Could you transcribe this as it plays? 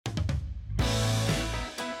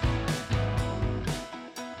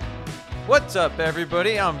What's up,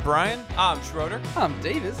 everybody? I'm Brian. I'm Schroeder. I'm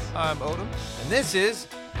Davis. I'm Odom. And this is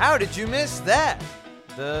How Did You Miss That?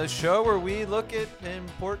 The show where we look at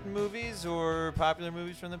important movies or popular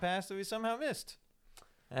movies from the past that we somehow missed.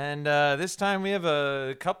 And this time we have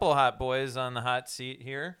a couple hot boys on the hot seat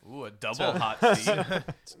here. Ooh, a double hot seat.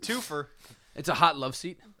 It's a twofer. It's a hot love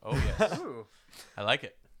seat. Oh yes, Ooh. I like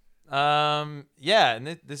it. Yeah, and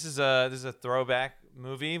this is a throwback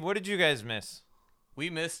movie. What did you guys miss? We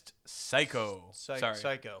missed Psycho. Sorry,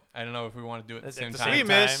 Psycho. I don't know if we want to do it at the At same the time. same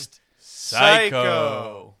We missed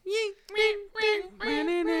Psycho.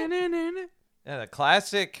 Yeah, the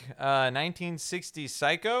classic 1960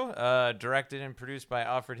 Psycho, directed and produced by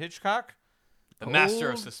Alfred Hitchcock. The master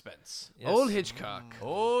of Old- suspense. Yes. Old Hitchcock.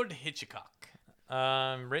 Old Hitchcock.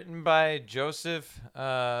 Written by Joseph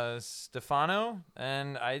Stefano,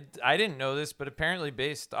 and I didn't know this, but apparently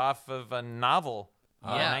based off of a novel,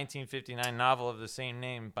 a Yeah. 1959 novel of the same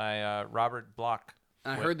name by Robert Bloch.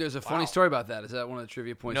 I heard there's a funny story about that. Is that one of the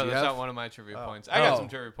trivia points No, you that's have? not one of my trivia points. I got Oh. some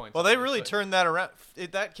trivia points. Well, on they this, really but- turned that around.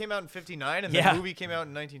 That came out in '59, and Yeah. the movie came out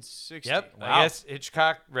in 1960. Yep, Wow. I guess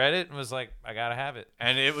Hitchcock read it and was like, I gotta have it.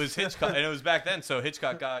 And it was Hitchcock, and it was back then, so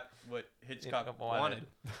Hitchcock got what Hitchcock Hitchcock wanted.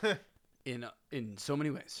 In so many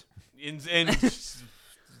ways. In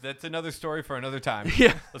that's another story for another time.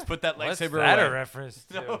 Yeah. Let's put that What's lightsaber that away. a reference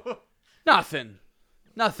to? No.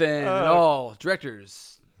 Nothing at all.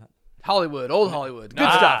 Directors. Hollywood. Old Hollywood. Good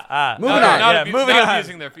stuff. Moving No, on. not Yeah, abu- moving not on.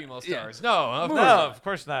 abusing their female Yeah. stars. No, Moving No, on. of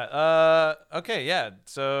course not. Okay, yeah.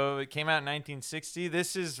 So it came out in 1960.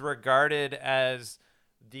 This is regarded as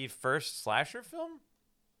the first slasher film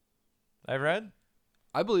I read.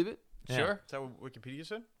 I believe it. Yeah. Sure. Is that what Wikipedia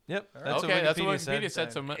said? Yep. Okay, that's what Wikipedia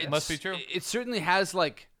said. said, so it must be true. It certainly has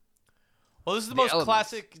like Well, this is the the most elements.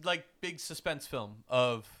 classic, like, big suspense film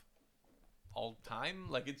of all time.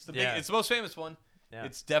 Like, it's the Yeah. it's the most famous one. Yeah.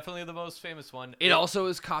 It's definitely the most famous one. it also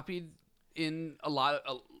is copied in a lot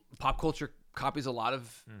of pop culture copies a lot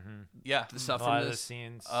of yeah. the A stuff lot from of the this.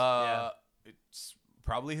 scenes. It's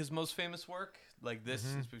probably his most famous work. Like, this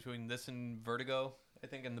is between this and Vertigo, I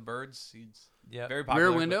think, and The Birds. He's Yeah. very popular.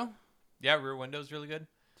 Rear but- Window. Yeah, Rear Window's really good.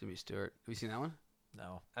 Jimmy Stewart. Have you seen that one?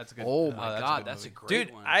 No. That's a good. Oh my God, good that's a movie. great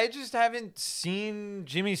Dude, one. I just haven't seen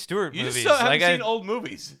Jimmy Stewart You movies. just haven't Like, I- seen old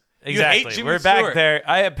movies. You Exactly. hate Jimmy We're back Stewart. there.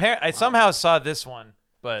 I somehow saw this one,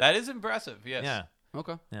 but That is impressive. Yes. yeah.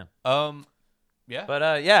 Okay. Yeah.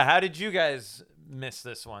 But yeah, how did you guys miss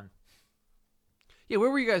this one? Yeah, where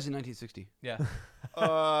were you guys in 1960? yeah.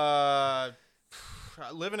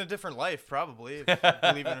 Living a different life, probably. If you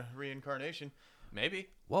believe in reincarnation. Maybe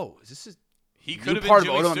Whoa, is this he you could have been part of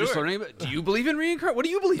Jimmy Odom? I'm just Stewart. learning. Do you believe in reincarnation? What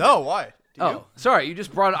do you believe? No, why? Do Oh, you? sorry. You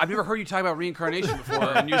just brought. I've never heard you talk about reincarnation before,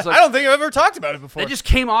 and you're just like, I don't think I've ever talked about it before. that just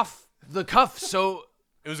came off the cuff. So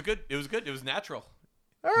It was good. It was good. It was natural.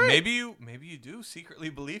 All right. Maybe you do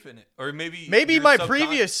secretly believe in it, or maybe Maybe my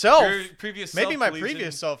previous self. Your previous Maybe self my believes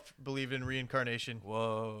previous in- self believed in reincarnation.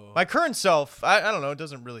 Whoa. My current self, I don't know,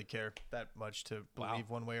 doesn't really care that much to believe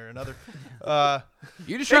one way or another.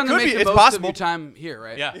 you're just It trying to could make be. the It's most possible. of your time here,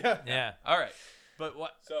 right? Yeah. Yeah. All right. But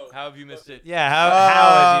what? So how have you missed it? Yeah, how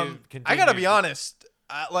have you continued? I gotta be honest.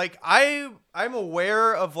 I'm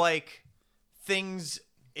aware of like things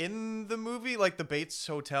in the movie, like the Bates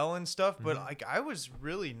Hotel and stuff, but like I was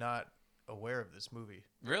really not aware of this movie.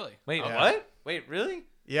 Really? Wait, Okay. what? Wait, really?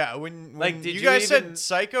 Yeah, when Like, did you you guys even- said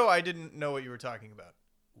Psycho, I didn't know what you were talking about.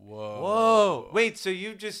 Whoa. Wait, so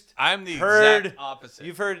you just I'm the heard exact opposite.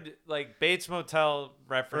 You've heard like Bates Motel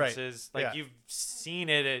references, like yeah. you've seen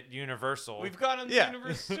it at Universal. We've gone on the Yeah.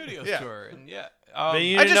 Universal Studios Yeah. tour, and yeah. But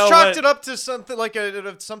you I know just chalked what- it up to something like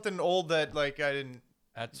something old that like I didn't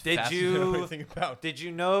That's Did fascinating. know you- anything about. Did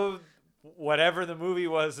you know whatever the movie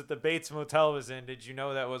was that the Bates Motel was in? Did you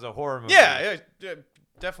know that was a horror movie? Yeah,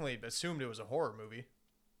 definitely assumed it was a horror movie.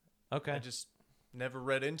 Okay. I just never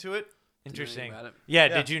read into it. Interesting. about it. Yeah,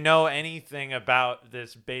 Yeah. Did you know anything about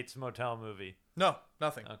this Bates Motel movie? No,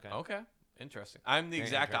 nothing. Okay. Okay. Interesting. I'm the Very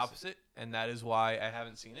exact interesting. opposite, and that is why I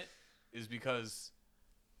haven't seen it, is because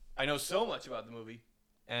I know so much about the movie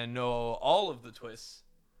and know all of the twists,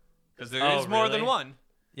 because there is Oh, more really? than one.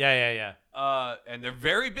 Yeah. And they're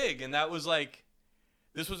very big, and that was like,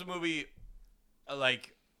 this was a movie,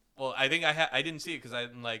 well, I think I didn't see it because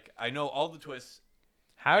I know all the twists.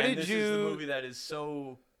 How and did this you? is the movie that is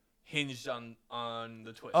so hinged on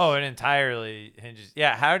the twist. Oh, it entirely hinges.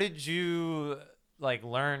 Yeah. How did you like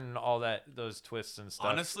learn all those twists and stuff?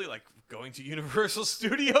 honestly, like going to Universal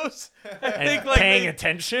Studios, I and think like paying they-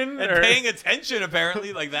 attention and or- paying attention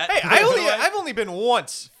apparently like that. Hey, I've only been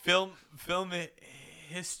once. film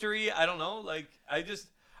history. I don't know. Like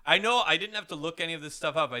I know I didn't have to look any of this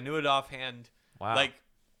stuff up. I knew it offhand. Wow. Like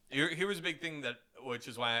here was a big thing which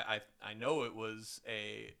is why I know it was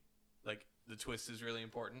the twist is really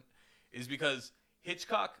important, is because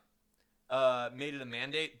Hitchcock made it a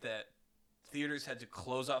mandate that theaters had to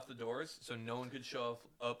close off the doors so no one could show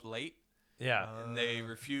up late. Yeah. And they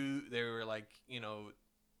were like,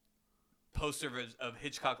 poster of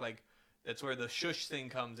Hitchcock, like, that's where the shush thing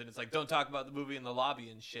comes, and it's like, don't talk about the movie in the lobby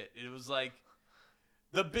and shit. It was like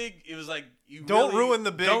it was like, Don't ruin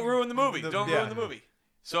the movie. Don't yeah. ruin the movie.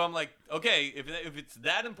 So I'm like, okay, if it's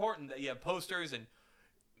that important that you have posters and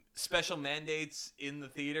special mandates in the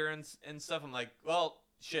theater and stuff, I'm like, well,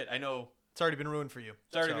 shit, I know It's already been ruined for you.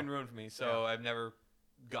 it's already been ruined for me, so I've never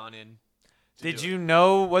gone in. Did you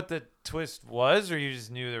know what the twist was, or you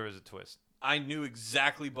just knew there was a twist? I knew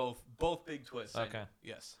exactly both big twists. Okay.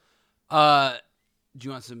 Yes. Do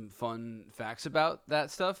you want some fun facts about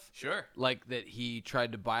that stuff? Sure. Like that he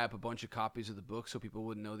tried to buy up a bunch of copies of the book so people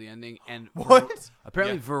wouldn't know the ending. And What?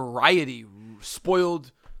 apparently Variety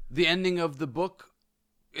spoiled the ending of the book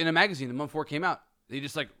in a magazine the month before it came out. They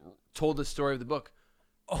just told the story of the book.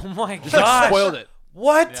 Oh my Just gosh! spoiled it.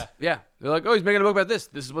 What? Yeah. Yeah. They're like, oh, he's making a book about this.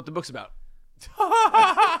 This is what the book's about.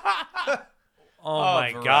 Oh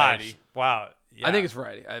my Variety. gosh! Wow. Yeah. I think it's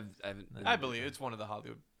Variety. I haven't. I believe it's one of the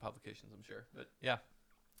Hollywood publications, I'm sure. But yeah.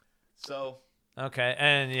 So okay,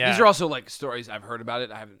 and yeah, These are also stories I've heard about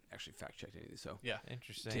it. I haven't actually fact checked any of these, so yeah.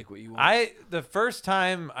 interesting. take what you want. The first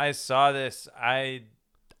time I saw this, I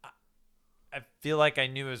feel like I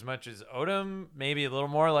knew as much as Odom, maybe a little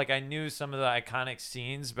more. Like I knew some of the iconic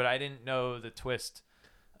scenes, but I didn't know the twist.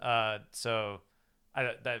 So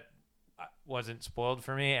that wasn't spoiled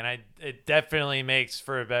for me, and it definitely makes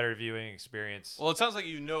for a better viewing experience. Well, it sounds like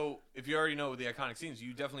if you already know the iconic scenes,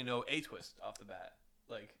 you definitely know a twist off the bat.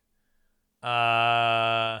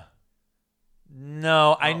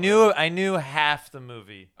 No, I knew half the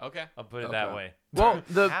movie. Okay. I'll put it that Okay. way. Well,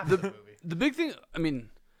 Half the movie. the big thing, I mean,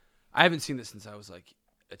 I haven't seen this since I was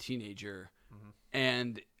a teenager,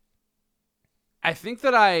 and I think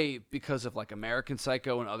that because of American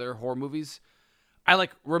Psycho and other horror movies, I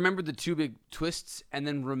remembered the two big twists and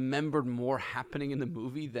then remembered more happening in the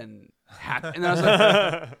movie than happened. And then I was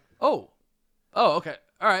like, oh, okay,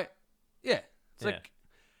 all right, yeah. It's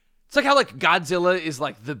like how Godzilla is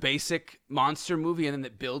the basic monster movie, and then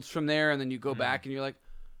it builds from there, and then you go back and you're like,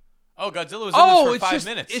 Oh, Godzilla was in this for 5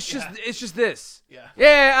 minutes. It's just this. Yeah.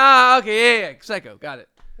 Yeah. Okay. Yeah. Psycho. Got it.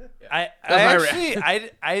 I That's my actually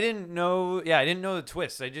I didn't know. Yeah, I didn't know the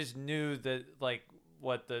twist. I just knew that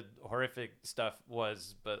what the horrific stuff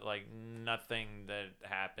was, but nothing that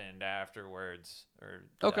happened afterwards or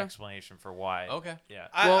Okay. explanation for why. Okay. Yeah.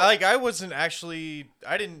 I wasn't actually.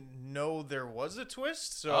 I didn't know there was a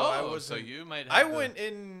twist, so I was. So you might. I Have went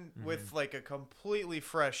in with a completely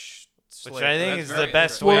fresh slate. Which I think That's is very the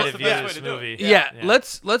best interesting. way Well, to that's the view best this way to do it. movie. Yeah. Yeah.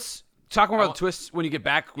 Let's talk more about want- the twists when you get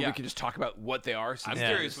back. Yeah. We can just talk about what they are. I'm Yeah.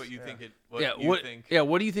 curious what you think it. What yeah. you What? think? Yeah.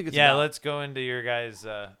 What do you think it's Yeah, about? let's go into your guys'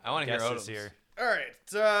 I wanna hear guesses Odom's. here. All right.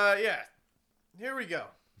 Yeah. Here we go.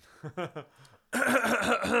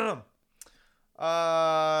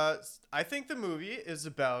 I think the movie is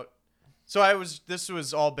about. So This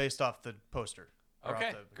was all based off the poster. or off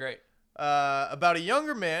Okay. the- Great. about a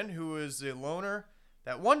younger man who is a loner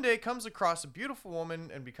that one day comes across a beautiful woman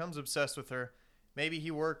and becomes obsessed with her. Maybe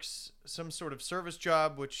he works some sort of service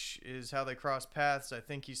job, which is how they cross paths. I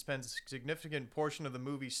think he spends a significant portion of the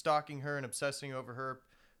movie stalking her and obsessing over her,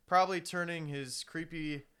 probably turning his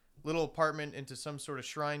creepy little apartment into some sort of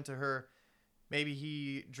shrine to her. Maybe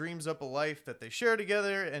he dreams up a life that they share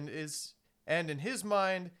together and in his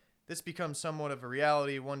mind, this becomes somewhat of a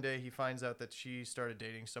reality. One day he finds out that she started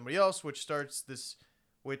dating somebody else, which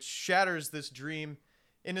shatters this dream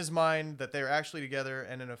in his mind that they're actually together,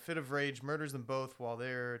 and in a fit of rage murders them both while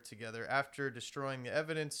they're together. After destroying the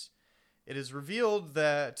evidence, it is revealed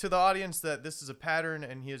that to the audience that this is a pattern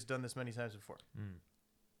and he has done this many times before.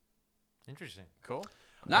 Interesting. Cool.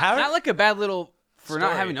 not like a bad little for not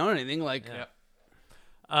Story. having known anything. Yeah.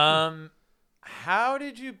 How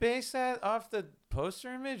did you base that off the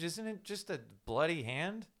poster image? Isn't it just a bloody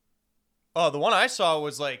hand? Oh, the one I saw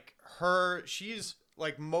was her. She's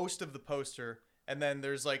most of the poster, and then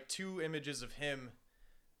there's two images of him.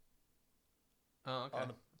 Oh, okay.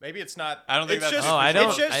 Maybe it's not. I don't think it's that's just, the official.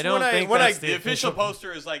 It's just I don't when think when that's The official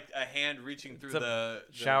poster is a hand reaching through It's a the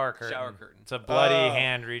shower curtain. Shower curtain. It's a bloody Oh.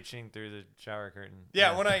 hand reaching through the shower curtain.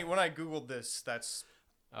 Yeah, when I googled this, that's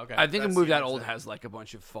Okay. I think a That's movie the that old answer. has a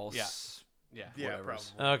bunch of false. Yeah. yeah,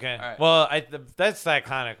 Whatevers. probably. Okay. All right. Well, that's the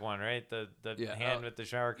iconic one, right? The Yeah. hand with the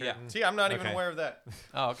shower Yeah. curtain. See, I'm not even Okay. aware of that.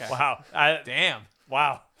 Oh, okay. Wow. Damn.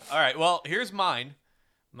 Wow. All right. Well, here's mine.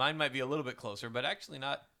 Mine might be a little bit closer, but actually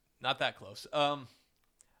not that close.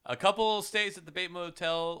 A couple stays at the Bates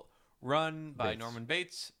Motel run by Bates. Norman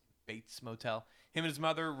Bates. Bates Motel. Him and his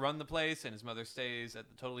mother run the place, and his mother stays at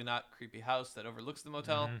the totally not creepy house that overlooks the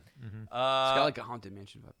motel. It's got Uh, like a haunted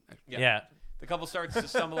mansion vibe. Yeah. the couple starts to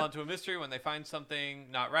stumble onto a mystery when they find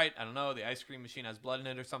something not right. I don't know, the ice cream machine has blood in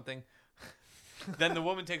it or something. Then the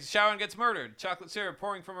woman takes a shower and gets murdered. Chocolate syrup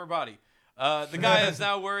pouring from her body. The guy is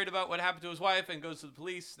now worried about what happened to his wife and goes to the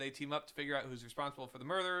police. They team up to figure out who's responsible for the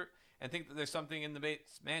murder and think that there's something in the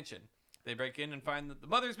Bates mansion. They break in and find that the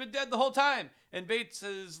mother's been dead the whole time, and Bates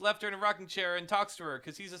has left her in a rocking chair and talks to her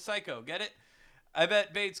because he's a psycho. Get it? I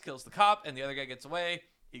bet Bates kills the cop, and the other guy gets away.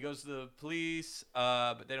 He goes to the police,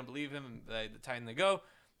 but they don't believe him. And by the time they go,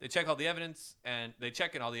 they check all the evidence, and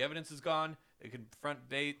all the evidence is gone. They confront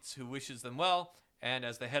Bates, who wishes them well, and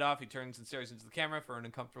as they head off, he turns and stares into the camera for an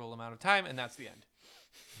uncomfortable amount of time, and that's the end.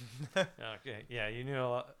 Okay. Yeah, you knew a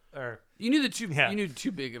lot. Or You knew the two. Yeah. You knew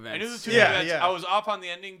two big events. I knew the two Yeah, events. yeah. I was off on the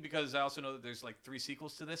ending because I also know that there's like 3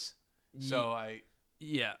 sequels to this. So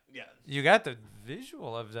Yeah. yeah. you got the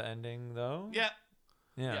visual of the ending though. Yeah.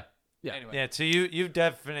 Yeah. Yeah. Anyway. Yeah, so you've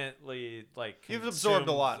definitely like You've absorbed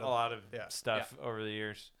a lot of yeah. stuff over the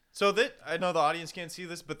years. So that I know the audience can't see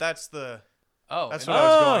this, but that's what Oh, I was and-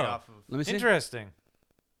 going off of. Let me see. Interesting.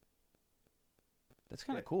 That's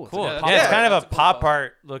kind of cool. It's Cool. like a Yeah, pop- Yeah, it's art. kind of That's a a cool pop poster.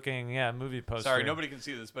 art looking movie poster. Sorry, nobody can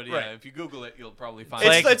see this, but yeah, Right. if you Google it, you'll probably find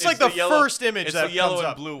It's it. like- It's like the yellow- first image it's that the yellow comes and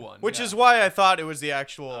up, blue one, which yeah. is why I thought it was the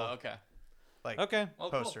actual Oh, okay. like Okay. Well,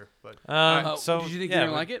 cool. poster. But So did you think yeah, you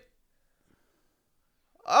didn't we- like it?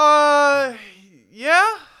 yeah,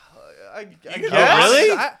 I can guess. be honest. really?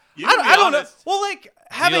 You can be I don't know. honest. Well, like Do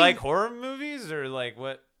having you like horror movies or like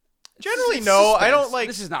what? generally It's no, I suspense. don't like.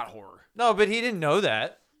 This is not horror. No, but he didn't know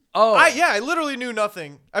that. Oh, I literally knew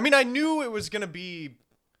nothing. I mean, I knew it was gonna be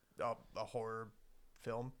a horror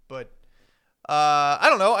film, but I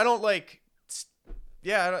don't know. I don't like.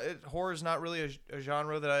 Yeah, horror is not really a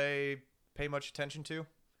genre that I pay much attention to.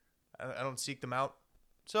 I don't seek them out.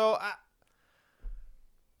 So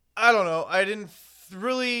I don't know. I didn't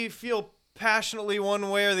really feel passionately one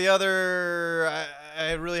way or the other.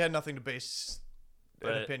 I really had nothing to base an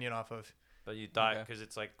But- opinion off of. But you thought Okay. because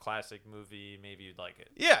it's like classic movie, maybe you'd like it.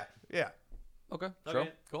 Yeah, yeah. okay. Okay, Sure.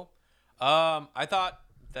 cool. I thought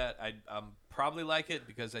that I'd probably like it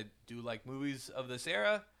because I do like movies of this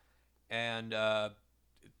era, and I'm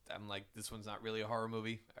like, this one's not really a horror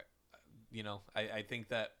movie. I think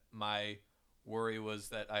that my worry was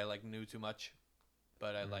that I like knew too much,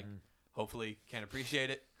 but I like hopefully can appreciate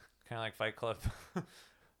it. Kind of like Fight Club.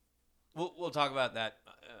 We'll talk about that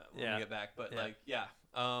when Yeah. we get back, but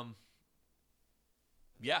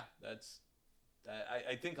Yeah. that's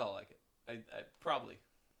I think I'll like it. I probably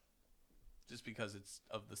just because it's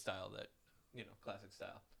of the style that classic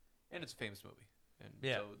style, and it's a famous movie, and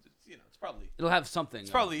Yeah. so it's probably It'll have something. it's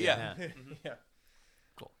probably yeah. Yeah.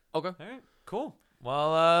 Okay. All right, cool.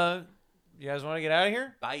 Well, you guys want to get out of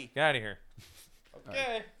here? Bye. Get out of here.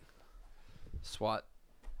 Okay. SWAT.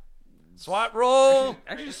 SWAT roll.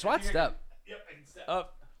 Actually, just SWAT step. Yep, I can step.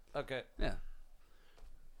 Up. Okay. Yeah.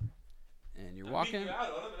 And you're I'm walking. beating you out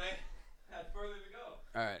on them, and I had further to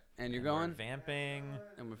go. All right. And you're We're going. vamping.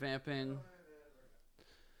 And we're vamping.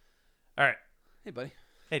 All right. Hey, buddy.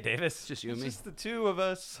 Hey, Davis. It's just you and me. Just the two of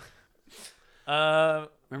us. Remember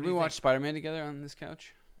do we you watched Spider-Man together on this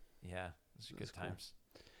couch? Yeah, those are good cool. times.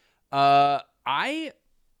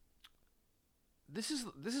 This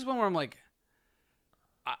is one where I'm like,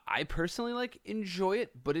 I personally like enjoy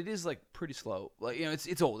it, but it is like pretty slow. Like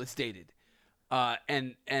it's old, it's dated,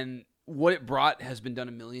 and what it brought has been done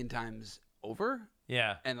a million times over,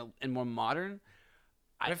 Yeah. and more modern.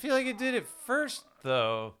 I feel like it did it first,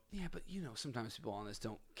 though. Yeah, but sometimes people on this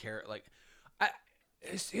don't care. Like,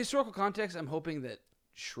 historical context. I'm hoping that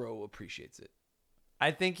Shro appreciates it. I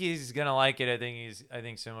think he's gonna like it. I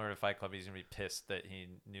think similar to Fight Club, he's gonna be pissed that he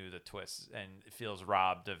knew the twists and feels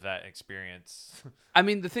robbed of that experience. I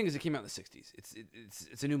mean, the thing is, it came out in the '60s.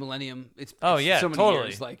 It's a new millennium. It's so many totally.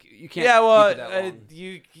 years. Like you can't. Yeah, well, keep it that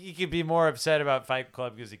long. he could be more upset about Fight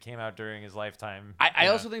Club because it came out during his lifetime. I Yeah.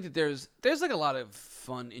 also think that there's like a lot of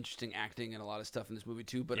fun, interesting acting and a lot of stuff in this movie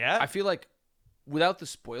too. But Yeah? I feel like without the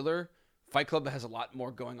spoiler, Fight Club has a lot more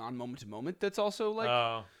going on moment to moment. That's also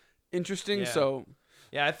like interesting. yeah. So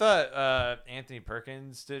Yeah, I thought Anthony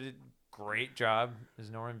Perkins did a great job as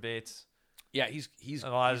Norman Bates. yeah, he's A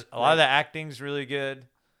lot he's of the great. acting's really good.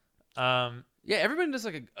 Yeah, everybody does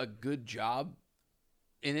like a good job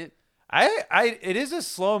in it. It is a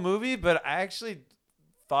slow movie, but I actually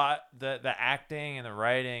thought that the acting and the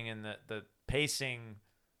writing and the pacing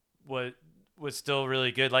was was still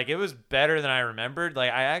really good. Like, it was better than I remembered.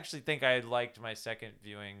 Like, I actually think I liked my second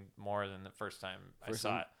viewing more than the first time I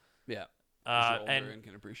saw it. Yeah. 'Cause you're older And and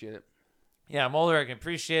can appreciate it. yeah, I'm older. I can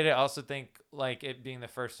appreciate it. I also think, like, it being the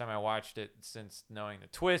first time I watched it since knowing the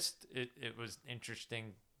twist, it was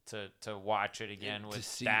interesting to watch it again with to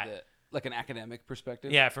see that. like an academic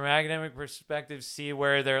perspective. Yeah, from an academic perspective, see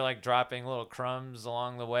where they're like dropping little crumbs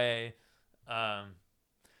along the way.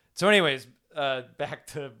 So, anyways, back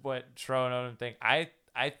to what Schroeder and Odom think.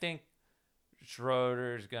 I think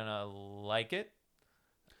Schroeder's gonna like it.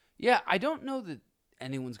 Yeah, I don't know that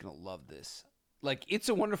anyone's gonna love this. Like, It's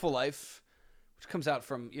a Wonderful Life, which comes out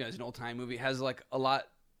from, as an old time movie, has like a lot.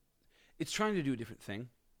 It's trying to do a different thing,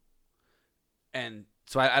 and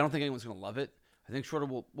so I don't think anyone's gonna love it. I think Schroeder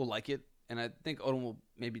will like it, and I think Odom will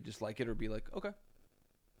maybe just like it or be like, okay.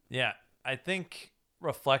 Yeah, I think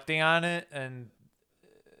reflecting on it and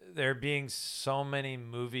there being so many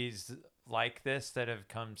movies like this that have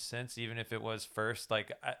come since, even if it was first, I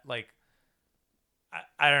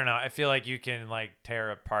don't know. I feel like you can like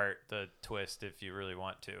tear apart the twist if you really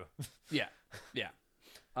want to. Yeah.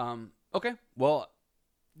 Okay. Well,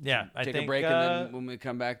 Yeah, I take think a break, and then when we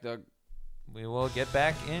come back, Doug. we will get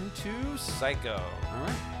back into Psycho. All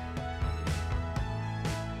right.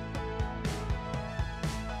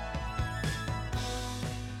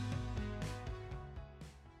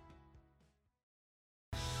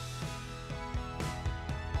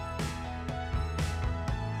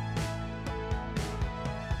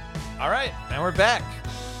 All right, and we're back.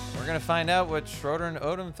 We're gonna find out what Schroeder and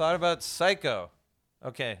Odom thought about Psycho.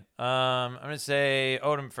 Okay, I'm gonna say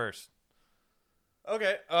Odom first.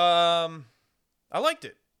 Okay. I liked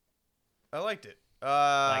it. Liked it.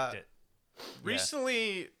 Yeah.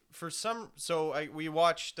 Recently, we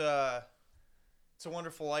watched It's a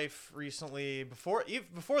Wonderful Life recently. Before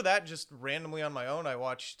that, just randomly on my own, I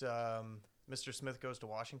watched Mr. Smith Goes to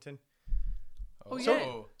Washington. Oh, So,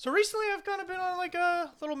 yeah. so recently I've kind of been on like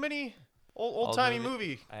a little mini old timey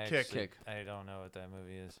movie. movie kick. Kick. I don't know what that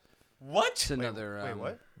movie is. What? It's another. Wait,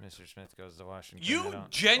 what? Mr. Smith Goes to Washington. I You don't-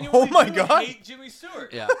 genuinely Oh my do God. hate Jimmy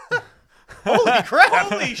Stewart. Yeah. Holy crap!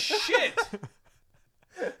 Holy shit!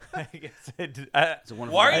 I guess It's a wonderful.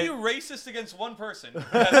 Why are I- you racist against one person?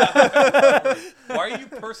 Why are you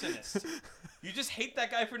personist? You just hate that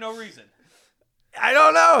guy for no reason. I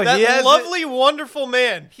don't know. That He has lovely, wonderful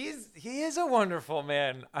man. he is a wonderful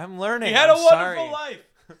man. I'm learning. He had I'm a wonderful sorry. life.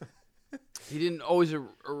 He didn't always,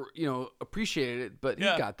 appreciate it, but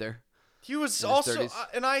Yeah. he got there. He was In his also 30s.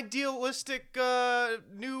 an idealistic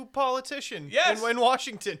new politician Yes. in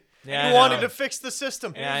Washington. Yeah, He I wanted know. to fix the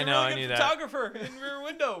system. Yeah, I He's a know, I really knew good that. photographer in Rear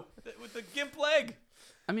Window with the gimp leg.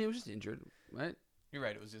 I mean, it was just injured, right? You're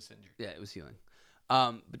right. It was just injured. Yeah, it was healing.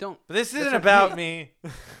 But don't. But this isn't what- about me.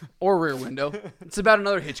 Or Rear Window. It's about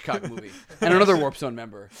another Hitchcock movie and another Warp Zone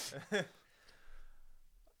member.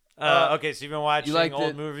 Okay, so you've been watching liked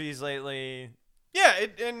old it? movies lately. Yeah,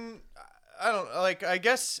 and I don't like. I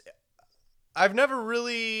guess I've never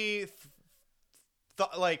really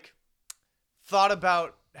thought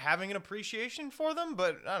about having an appreciation for them,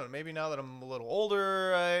 but I don't know. Maybe now that I'm a little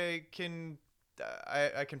older, I can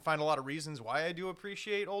find a lot of reasons why I do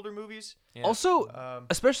appreciate older movies. Yeah. Also,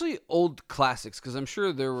 especially old classics, because I'm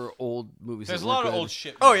sure there were old movies. There's that a lot weren't of good. old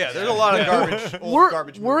shit. Oh yeah, movies. there's a lot of garbage. Old We're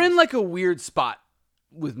garbage. we're movies. in like a weird spot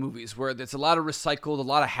with movies where there's a lot of recycled, a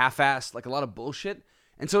lot of half-assed, like a lot of bullshit,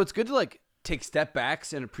 and so it's good to like take step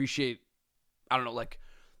backs and appreciate. I don't know, like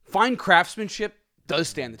fine craftsmanship does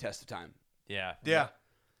stand the test of time. Yeah. Yeah.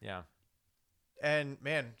 Yeah. And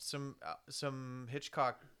man, some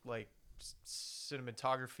Hitchcock like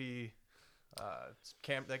cinematography,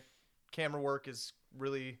 camera work is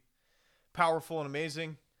really powerful and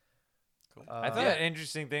amazing. Cool. I thought an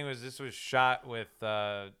interesting thing was this was shot with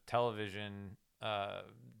television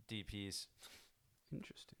DPs.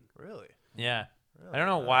 Interesting. Really, Yeah. I don't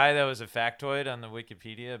know why that was a factoid on the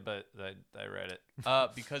Wikipedia, but I read it.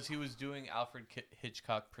 Because he was doing Alfred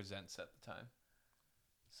Hitchcock Presents at the time.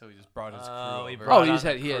 So he just brought his crew Oh, he over. brought Oh, he on just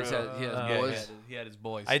the had he has crew. he has Yeah, boys. He had his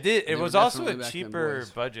boys. I did. They It were was also definitely a back then cheaper boys.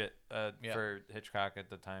 budget Yeah. for Hitchcock at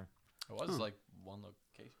the time. It was like one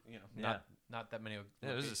location. Yeah. Not that many. Yeah,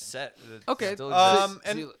 it was a locations. set. that Okay. still Um, exists.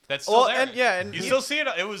 and- See, That's still Well, there. and yeah, and you he- still see it.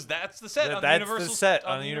 That's the set on That's the the Universal set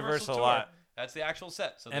on the Universal tour. lot. That's the actual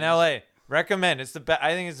set. So in they LA. Recommend. It's the best.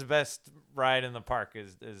 I think it's the best ride in the park.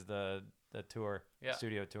 Is the tour, Yeah.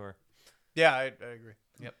 studio tour. Yeah, I agree.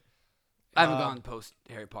 Yep. I haven't gone post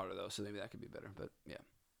Harry Potter though, so maybe that could be better. But yeah.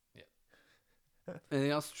 Yeah.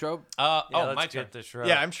 Anything else, Trobe? Yeah, Oh, let's my turn. get the shrub.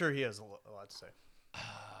 Yeah, I'm sure he has a lot to say.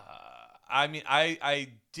 I mean,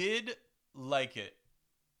 I did like it,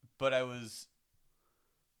 but I was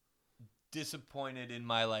disappointed in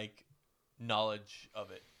my like knowledge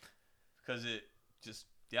of it because it just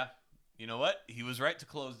you know what, he was right to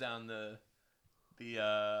close down the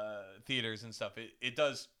theaters and stuff. It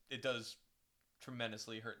does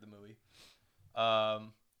tremendously hurt the movie,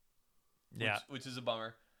 which is a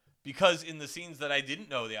bummer because in the scenes that I didn't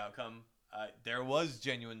know the outcome, there was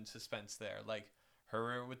genuine suspense there, like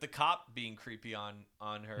her with the cop being creepy on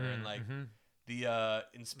her and like the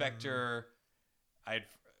inspector. I'd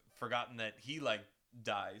forgotten that he like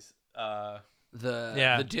dies.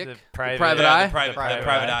 The dick, the private eye. eye.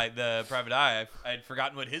 The private eye. I'd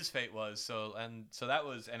forgotten what his fate was. So that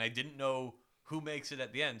was, and I didn't know who makes it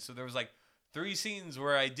at the end. So there was like 3 scenes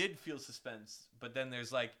where I did feel suspense, but then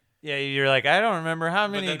there's like you're like, I don't remember how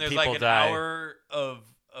many but then there's people like an died. hour of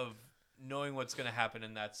knowing what's gonna happen,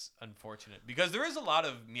 and that's unfortunate because there is a lot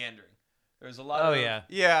of meandering. There's a lot of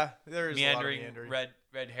Yeah, there is meandering, a lot of meandering.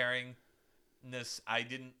 red herring. I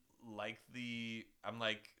didn't like I'm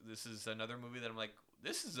like, this is another movie that I'm like,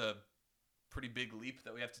 this is a pretty big leap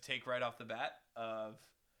that we have to take right off the bat of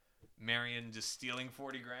Marion just stealing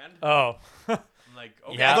 $40,000. Oh, I'm like,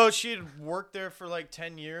 okay. Yeah. Although she had worked there for like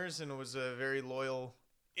 10 years and was a very loyal.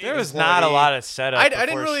 there was employee. not a lot of setup. I before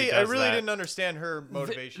didn't she really, does that. didn't understand her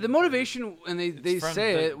motivation. The motivation, and they from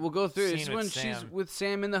say the it. We'll go through it. It's scene when with she's Sam. with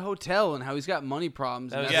Sam in the hotel and how he's got money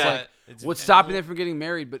problems. And That that's was- like it's- what's stopping them from getting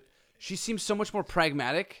married. But she seems so much more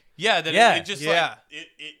pragmatic. Yeah, that Yeah. it just Yeah. like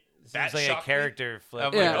it Seems that like a shocked me. character flip.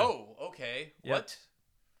 I'm Yeah. like, oh, okay. Yep.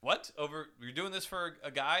 What? Over? You're doing this for a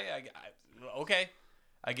guy? Okay,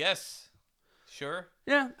 I guess. Sure.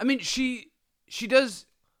 Yeah, I mean she does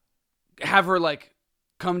have her like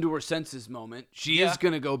come to her senses moment. She Yeah. is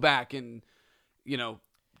gonna go back and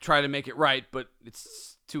try to make it right, but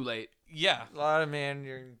it's too late. Yeah. A lot of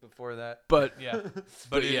meandering before that. But Yeah. But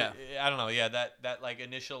But yeah. I don't know. Yeah, that like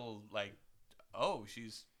initial like, oh,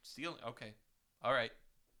 she's stealing. Okay. All right.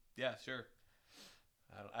 Yeah, sure.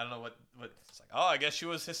 I don't know what it's like. Oh, I guess she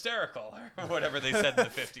was hysterical or whatever they said in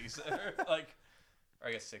the 50s. Like, or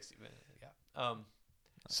I guess 60. But yeah.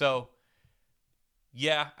 So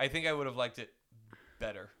yeah, I think I would have liked it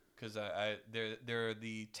better because there are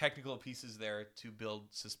the technical pieces there to build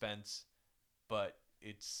suspense, but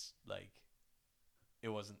it's like it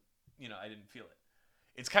wasn't. I didn't feel it.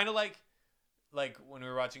 It's kind of like when we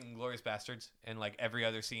were watching Inglourious Bastards, and like every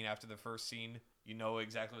other scene after the first scene, you know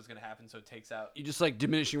exactly what's going to happen, so it takes out. you just like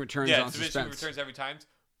diminishing returns Yeah, on it's diminishing suspense. returns every time,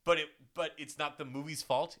 but it's not the movie's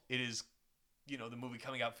fault. It is, the movie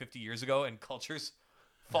coming out 50 years ago and culture's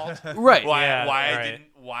fault. Right. Why I right. didn't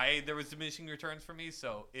why there was diminishing returns for me.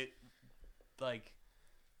 So it like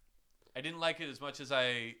I didn't like it as much as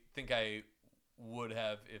I think I would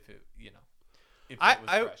have if it if it was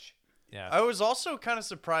fresh. Yeah. I was also kind of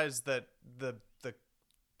surprised that the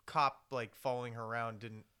cop like following her around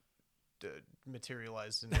didn't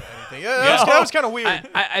materialize into anything. That was kind of weird.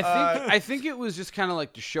 I think it was just kind of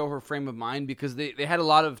like to show her frame of mind because they had a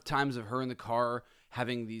lot of times of her in the car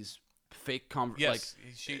having these fake Yes,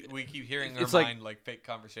 we keep hearing her it's like mind like fake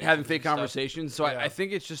conversations. having fake and stuff. conversations. So Yeah. I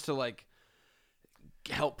think it's just to like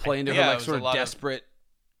help play into Yeah, her it like was sort a of lot of- desperate.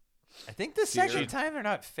 I think the second time they're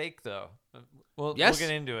not fake though. We'll Yes.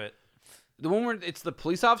 get into it. The one where it's the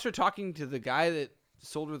police officer talking to the guy that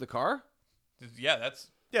sold her the car. Yeah, that's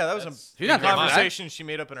Yeah, that was That's- You're a not there for that. conversation she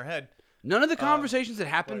made up in her head. None of the conversations that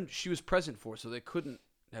happened, she was present for, so they couldn't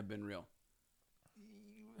have been real.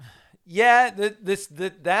 Yeah,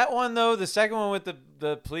 that one though, the second one with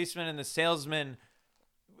the policeman and the salesman,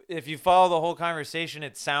 if you follow the whole conversation,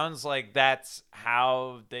 it sounds like that's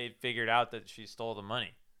how they figured out that she stole the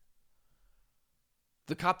money.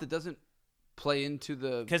 The cop that doesn't play into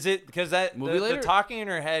the Because that Movie the later? talking in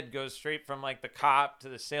her head goes straight from like the cop to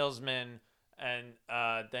the salesman, and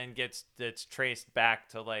then gets traced back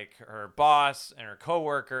to like her boss and her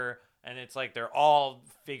coworker, and it's like they're all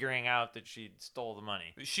figuring out that she stole the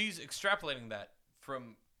money. she's extrapolating that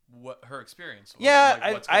from what her experience was. Yeah,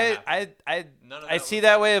 like, what's gonna happen. None of I that see was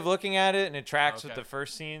that like- way of looking at it, and it tracks with Okay. the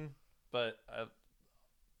first scene, but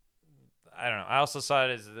I don't know. I also saw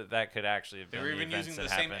it as that could actually have They been were the even events using the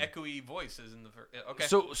that same happened. echoey voices in the first. Okay.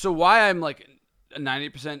 So why I'm like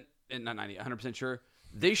 90%, not 90, 100% sure.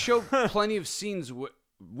 They show plenty of scenes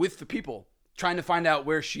with the people trying to find out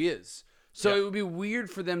where she is. So it would be weird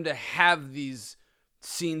for them to have these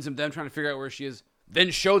scenes of them trying to figure out where she is,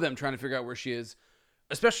 then show them trying to figure out where she is,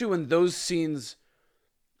 especially when those scenes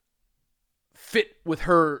fit with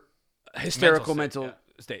her hysterical mental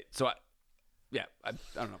state. So I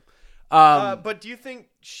don't know. But do you think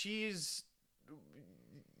she's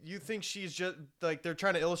just like they're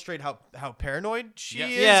trying to illustrate how paranoid she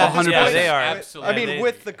Yes. is? Yeah, at this 100%. point? they are. Absolutely. I mean, They-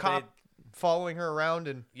 with the cop following her around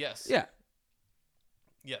and yes. Yeah.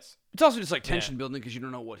 Yes. It's also just like tension building because you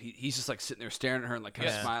don't know what he's just like sitting there staring at her and like kind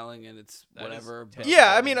of Yeah. smiling and it's That whatever. is But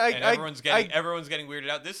Yeah, I mean, And everyone's getting weirded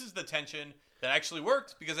out. This is the tension that actually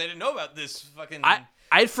worked because I didn't know about this fucking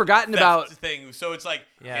I'd forgotten theft about thing. So it's like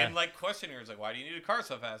Yeah. him like questioning her. It's like, why do you need a car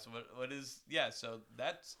so fast? What is? Yeah. So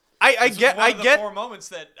that's. I this was get one I of the get 4 moments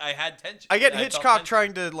that I had tension. I get felt Hitchcock tension.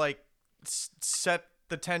 trying to like set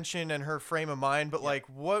the tension and her frame of mind, but like,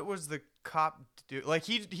 what was the cop do? Like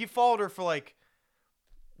he followed her for like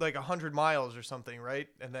 100 miles or something, right?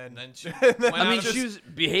 And then, And then she and then went I mean, out of- she was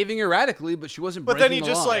behaving erratically, but she wasn't. but then he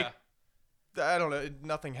breaking the just law. like I don't know,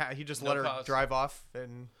 nothing. He just No let her cause. drive off,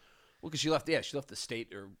 and well, because she left. Yeah, she left the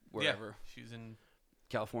state or wherever, Yeah, she's in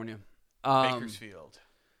California. Bakersfield.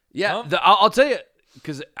 Yeah, Well- I'll tell you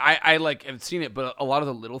because I like have seen it, but a lot of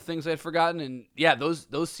the little things I'd forgotten, and yeah, those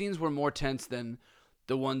scenes were more tense than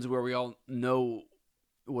the ones where we all know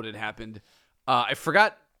what had happened. I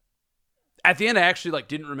forgot. At the end, I actually like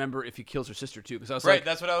didn't remember if he kills her sister too, because I was Right, like,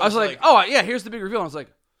 that's what I was was like, like- oh yeah, here's the big reveal. And I was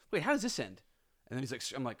like, wait, how does this end? And then he's like,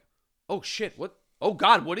 I'm like, oh shit, what? Oh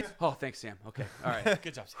god, what is? Oh, thanks, Sam. Okay, all right.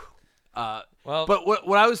 Good job. Sam. Well, But what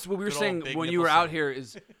we were Good old saying big when you were nipple out Sam. here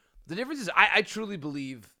is the difference is I truly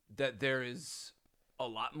believe that there is a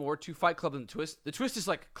lot more to Fight Club than the twist. The twist is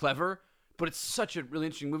like clever, but it's such a really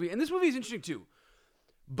interesting movie, and this movie is interesting too.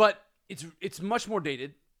 But it's much more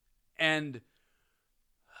dated, and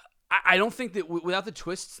I don't think that without the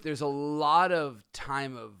twists, there's a lot of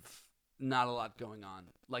time of not a lot going on.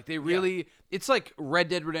 Like they really, it's like Red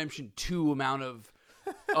Dead Redemption 2 amount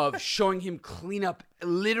of showing him clean up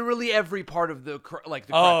literally every part of the crime.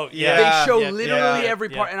 Oh, yeah. They show Yeah, literally yeah, every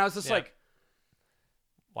part, yeah, and I was just yeah. like,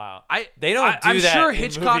 wow. I They don't do I'm that sure in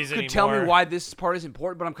Hitchcock movies could tell me anymore. why this part is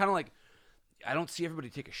important, but I'm kind of like, I don't see everybody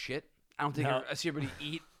take a shit. I don't think No. I see everybody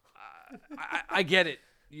eat. I get it.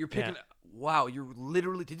 You're picking. Yeah. Wow, you're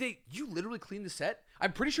literally. You literally clean the set?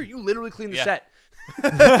 I'm pretty sure you literally cleaned the Yeah. set. He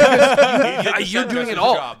did the You're set doing it dresser's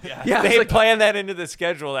all. job, Yeah. Yeah, They it's like, planned that into the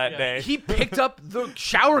schedule that day. he picked up the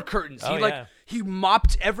shower curtains. Oh, He like yeah. he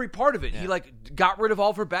mopped every part of it. He Yeah. like got rid of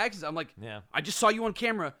all of her bags. I'm like, Yeah. I just saw you on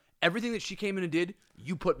camera. Everything that she came in and did,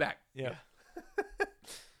 you put back. Yeah.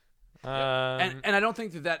 And I don't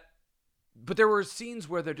think that. But there were scenes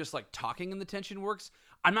where they're just like talking and the tension works.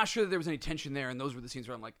 I'm not sure that there was any tension there, and those were the scenes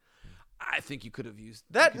where I'm like, I think you could have used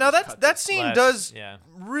that you could now just that cut that this. scene less, does yeah.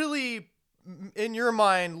 really, in your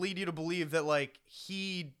mind, lead you to believe that like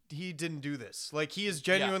he didn't do this. Like he is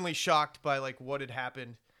genuinely shocked by like what had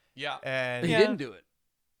happened, Yeah. and He Yeah. didn't do it.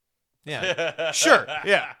 Yeah. sure,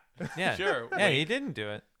 yeah. Yeah. Sure. Yeah, Wait. he didn't do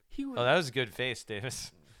it. He was. Oh, that was a good face,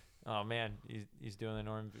 Davis. Oh man, he's doing the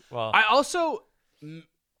Norm. Well, I also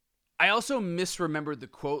misremembered the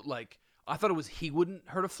quote. Like I thought it was he wouldn't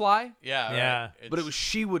hurt a fly, Yeah. Yeah. Right. but it was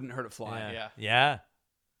she wouldn't hurt a fly. yeah. yeah. Yeah.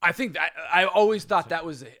 I think that I always thought that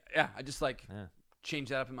was I just like Yeah.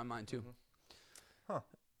 changed that up in my mind too.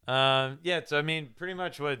 Yeah, so I mean, pretty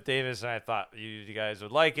much what Davis and I thought you guys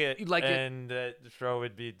would like it. You'd like it. and the show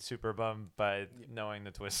would be super bummed by knowing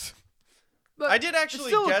the twist. But I did it's actually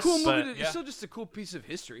still guess, a cool movie. but- It's yeah. still just a cool piece of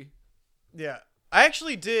history. Yeah, I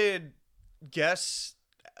actually did guess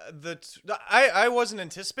I wasn't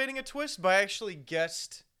anticipating a twist, but I actually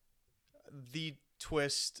guessed the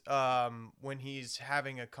twist when he's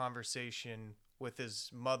having a conversation with his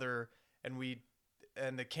mother, and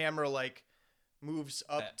the camera like moves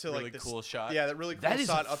up That to really like this cool shot. Yeah, that really cool That is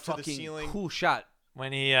shot a up to the fucking ceiling. cool shot.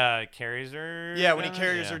 When he carries her. Yeah, when he down?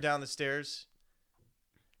 carries Yeah. her down the stairs.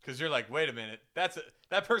 Because you're like, wait a minute,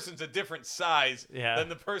 that person's a different size Yeah. than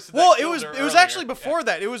the person. Well, that it killed was her it was earlier. actually before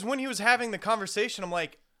that. It was when he was having the conversation. I'm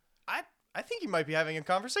like, I think he might be having a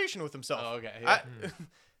conversation with himself. Oh, okay. Yeah.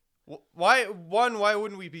 Why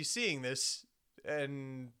wouldn't we be seeing this?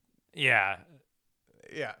 And Yeah.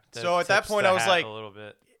 yeah. that So at that tips point, the I was hat like, a little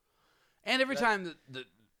bit. And every time that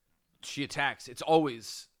she attacks, it's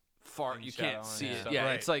always far. In You shadow can't and see it. stuff. Yeah,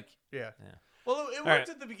 Right. it's like yeah. Well, it worked right.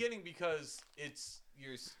 at the beginning because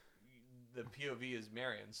the POV is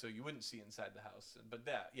Marion, so you wouldn't see inside the house. But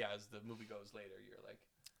as the movie goes later, you're like,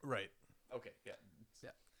 Right. okay, yeah,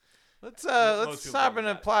 Let's most let's people hop probably in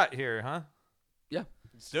a got it. plot here, huh?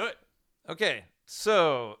 let's do it. Okay.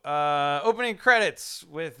 So, opening credits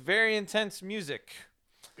with very intense music.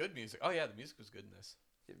 Good music. Oh yeah, the music was good in this.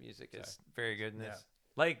 The music is very good in this. Yeah.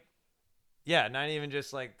 Like, yeah, not even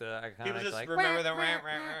just like the iconic. People just like, remember the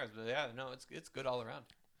but yeah, no, it's good all around.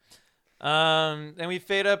 Then we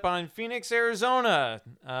fade up on Phoenix, Arizona.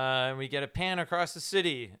 And we get a pan across the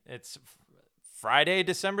city. It's Friday,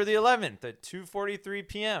 December the 11th at 2:43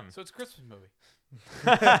 p.m. So it's a Christmas movie.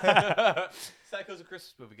 Psycho's a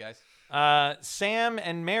Christmas movie, guys. Sam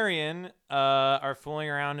and Marion are fooling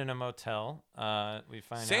around in a motel. We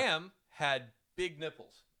find out. Sam had big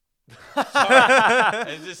nipples.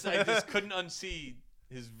 I just couldn't unsee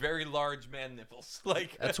his very large man nipples.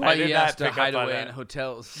 Like That's I why did he not has to pick up hide on away that. in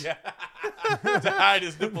hotels. yeah, to hide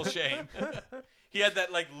his nipple shame. He had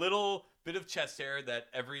that like little bit of chest hair that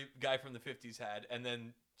every guy from the 50s had, and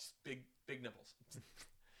then just big nipples.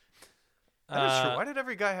 That is true. Why did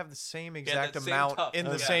every guy have the same exact that same amount tuft. in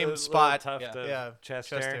the Yeah. same spot? Tuft of Yeah, chest,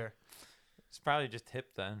 chest hair. hair. It's probably just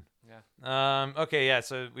hip then. Yeah. Okay, yeah.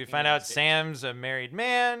 So we find knows out it. Sam's a married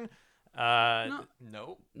man.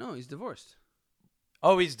 No. No, he's divorced.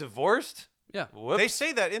 Oh, he's divorced. Yeah. Whoops. They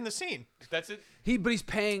say that in the scene. That's it. But he's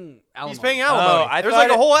paying alimony. He's paying alimony. I There's thought like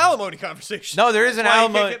a it- whole alimony conversation. No, there is an Why he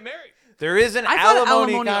can't alimony. get married? There is an I thought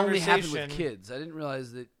alimony alimony only happened conversation. with kids. I didn't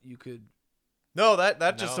realize that you could. No, that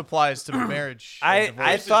just No. applies to marriage. I and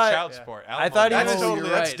divorce. This is thought- child yeah. support. I thought he Alimony. That's was- totally you're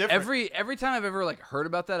that's right. different. Every time I've ever like heard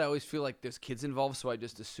about that, I always feel like there's kids involved, so I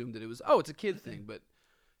just assumed that it was it's a kid thing. But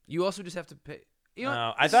you also just have to pay. You know,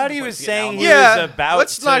 No, I this thought is he the was place to get saying he alimony. Yeah, was about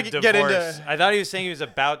let's to not divorce. get into- I thought he was saying he was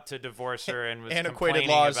about to divorce her and was Antiquated complaining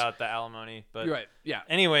laws. about the alimony. But You're right. Yeah.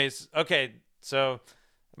 anyways, okay, so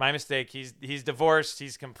my mistake. He's divorced.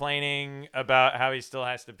 He's complaining about how he still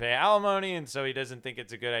has to pay alimony, and so he doesn't think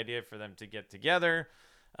it's a good idea for them to get together.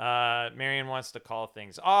 Marion wants to call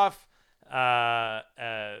things off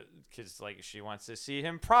because like she wants to see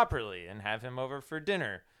him properly and have him over for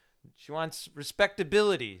dinner. She wants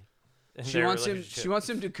respectability. in She their wants him. relationship. She wants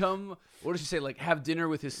him to come. What does she say? Like have dinner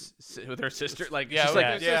with her sister. Like Yeah, she's with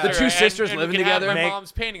like her yeah. the sister, two and- sisters and living we can have together. My Make-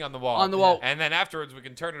 mom's painting on the wall. On the wall. And then afterwards we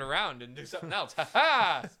can turn it around and do something else. Ha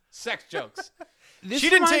ha! Sex jokes. This She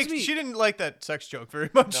didn't reminds me- She didn't like that sex joke very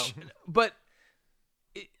much. No. But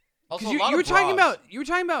Also, because a lot you were of talking bras.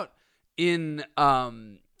 about in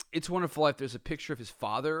It's a Wonderful Life. There's a picture of his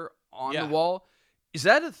father on Yeah. the wall. Is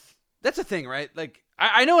that that's a thing, right? Like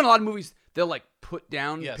I know in a lot of movies they'll like put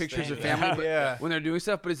down Yes, pictures they of do. family but Yeah. when they're doing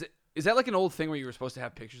stuff. But is that like an old thing where you were supposed to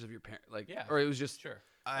have pictures of your parent? Like Yeah. or it was just Sure.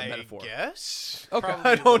 I metaphor. guess. Okay. Probably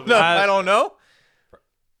I a little don't bit. know. I don't know.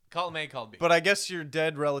 Column A, column B. But I guess your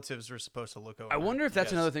dead relatives were supposed to look over. I wonder if that's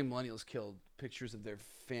Yes. another thing millennials killed pictures of their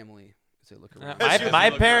family as they look around. As you My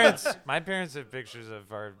look my parents have pictures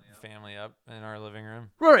of our family up in our living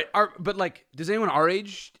room. Right. But like, does anyone our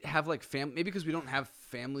age have like maybe because we don't have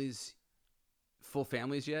families, full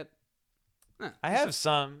families yet? I have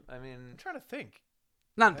some. I mean, I'm trying to think.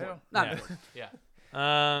 Not I important. don't- Not yeah. important.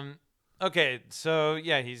 yeah. Okay, so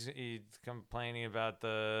yeah, he's complaining about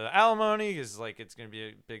the alimony because like it's gonna be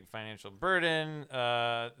a big financial burden.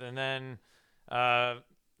 And then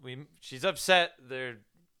she's upset. They're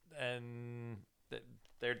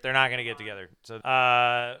not gonna get together.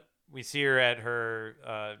 So we see her at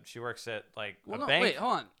her. She works at like Well, a no, bank. wait,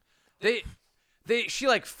 hold on. She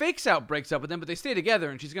like fakes out breaks up with them, but they stay together,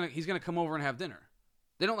 and he's gonna come over and have dinner.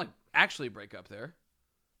 They don't like actually break up there.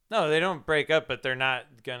 No, they don't break up, but they're not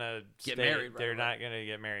gonna Get stay- married right They're away. not gonna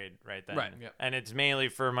get married right then. Right. Yep. And it's mainly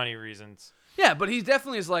for money reasons. Yeah, but he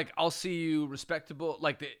definitely is like, I'll see you respectable.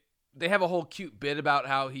 Like they have a whole cute bit about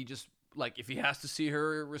how he just like if he has to see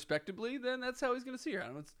her respectably, then that's how he's gonna see her. I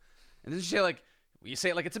don't know. And then she say like, you say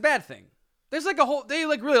it like it's a bad thing. There's like a whole they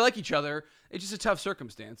like really like each other. It's just a tough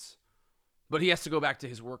circumstance. But he has to go back to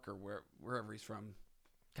his work or wherever he's from.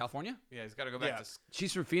 California? Yeah, he's got to go back Yeah. to.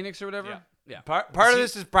 She's from Phoenix or whatever? Yeah. Yeah. Part of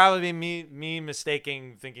this is probably me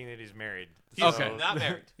mistaking thinking that he's married. He's Okay. not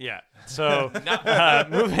married. Yeah. So Not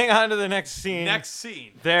moving on to the next scene. Next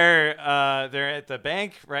scene. They're at the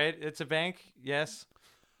bank, right? It's a bank. Yes.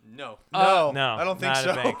 No. No, no, I don't think not a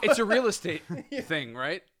so. bank. It's a real estate thing,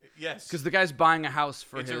 right? Yes. Because the guy's buying a house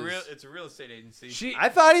for it's his. a real estate agency. She I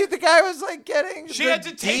thought the guy was like getting. She had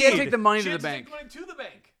to take. He had to take the money she to had the take bank. money to the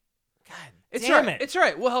bank. It's Damn right. it. It's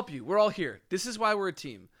right. We'll help you. We're all here. This is why we're a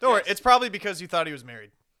team. Don't worry. Yes. It's probably because you thought he was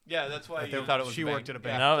married. Yeah, that's why They you thought it was. she a worked at a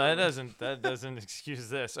bank. No, that doesn't excuse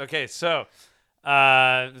this. Okay, so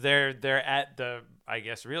they're at the I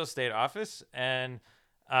guess real estate office, and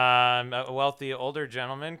a wealthy older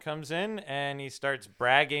gentleman comes in and he starts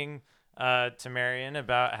bragging to Marion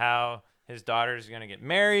about how his daughter's gonna get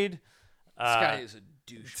married. This guy is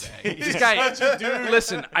a douchebag. This guy,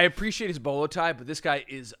 listen, I appreciate his bolo tie, but this guy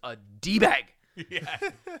is a d-bag. Yeah.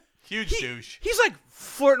 Huge douche. He's like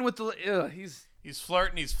flirting with the. He's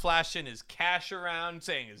flirting. He's flashing his cash around,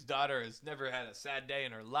 saying his daughter has never had a sad day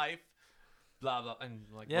in her life. Blah blah. And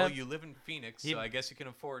like, Yeah. well, you live in Phoenix, He- so I guess you can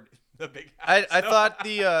afford the big house. I thought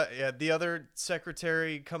the other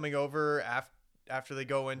secretary coming over after they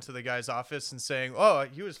go into the guy's office and saying, "Oh,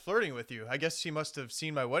 he was flirting with you. I guess he must have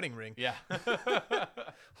seen my wedding ring." Yeah.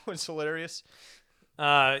 It's hilarious.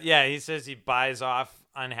 Yeah, he says he buys off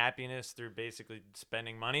unhappiness through basically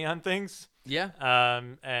spending money on things. Yeah.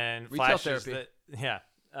 And Retail flashes therapy.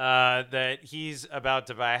 that he's about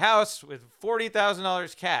to buy a house with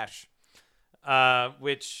 $40,000 cash,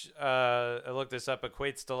 which I looked this up,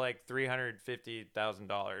 equates to like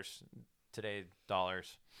 $350,000 today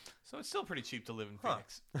dollars. So it's still pretty cheap to live in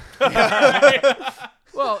Phoenix.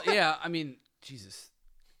 Well, yeah. I mean, Jesus.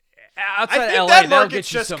 I Outside think LA, that that'll market's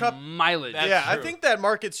get you just some cup- mileage. That's Yeah, I true. think that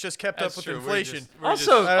market's just kept That's up with true. inflation. We're just-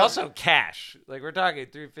 Also cash. Like we're talking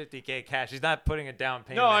 $350K cash. He's not putting a down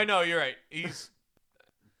payment. No, I know you're right.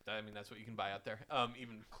 I mean, that's what you can buy out there.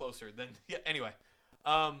 Even closer than. Yeah. Anyway,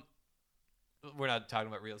 we're not talking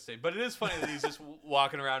about real estate, but it is funny that he's just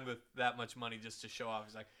walking around with that much money just to show off.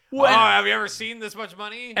 He's like, "Oh, have you ever seen this much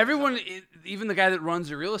money?" Everyone, even the guy that runs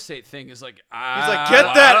the real estate thing, is like, He's like, "Get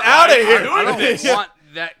I that don't- out of I here!" don't want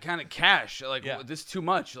that kind of cash. Like, Yeah. this is too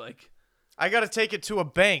much. Like, I got to take it to a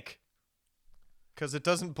bank because it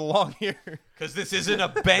doesn't belong here. Because this isn't a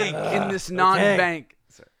bank. in this non-bank.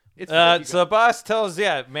 Sorry. It's So the boss tells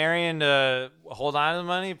Marion to hold on to the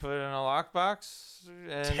money, put it in a lockbox,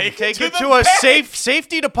 and Take it the to a bank.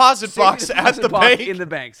 safety deposit box at the bank. in the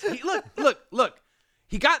banks. Look.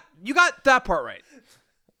 You got that part right.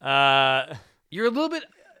 You're a little bit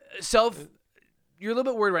You're a little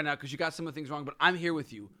bit worried right now because you got some of the things wrong, but I'm here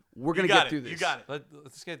with you. We're gonna get through this. You got it.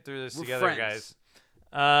 let's get through this We're together, friends.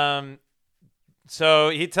 guys. So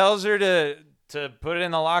he tells her to put it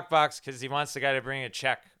in the lockbox because he wants the guy to bring a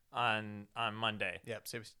check on Monday. Yep,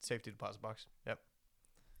 safety deposit box. Yep.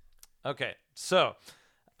 Okay, so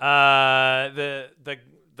the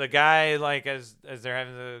guy, like, as they're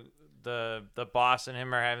having the boss and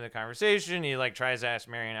him are having the conversation, he like tries to ask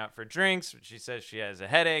Marion out for drinks, but she says she has a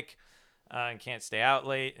headache and can't stay out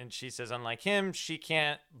late, and she says unlike him, she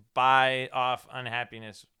can't buy off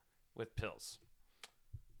unhappiness with pills.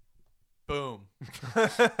 Boom.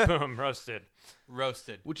 Boom, roasted.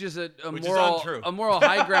 Roasted. Which is a Which is moral untrue. a moral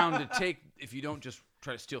high ground to take if you don't just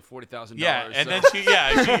try to steal $40,000. Yeah, and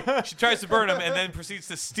so. then she tries to burn him and then proceeds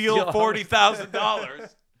to steal $40,000.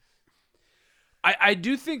 I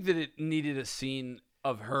do think that it needed a scene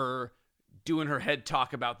of her doing her head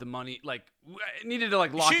talk about the money. Like, it needed to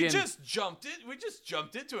like lock She in. just jumped it. We just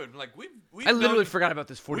jumped into it. Like we've I literally known, forgot about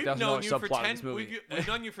this we've $40,000 known you for subplot in 10. this movie. We've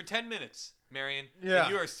known you for 10 minutes, Marion. Yeah.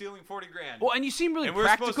 And you are stealing 40 grand. Well, and you seem really And we're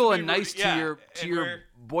supposed practical to be and nice yeah, to and your we're-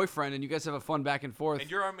 boyfriend, and you guys have a fun back and forth. And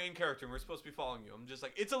you're our main character, and we're supposed to be following you. I'm just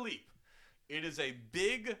like, it's a leap. It is a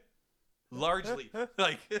big, large leap.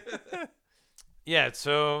 Like, Yeah,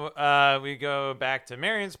 so we go back to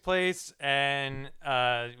Marion's place, and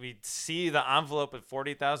we see the envelope with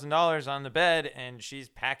 $40,000 on the bed, and she's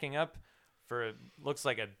packing up for looks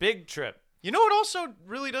like a big trip. You know what also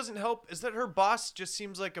really doesn't help is that her boss just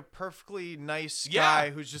seems like a perfectly nice Yeah. guy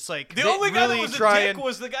who's just like the only guy really that was trying. a dick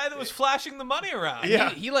was the guy that was flashing the money around. And Yeah.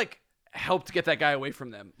 he like helped get that guy away from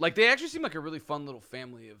them. Like, they actually seem like a really fun little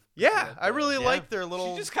family of. Yeah, I really Yeah. like their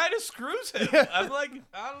little. She just kind of screws him. I'm like,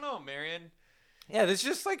 I don't know, Marion. Yeah, there's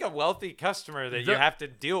just like a wealthy customer that you The- have to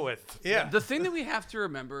deal with. Yeah. The thing that we have to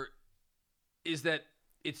remember is that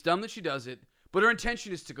it's dumb that she does it, but her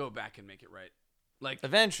intention is to go back and make it right. Like,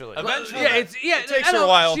 Eventually. Eventually. yeah, it takes I her a know,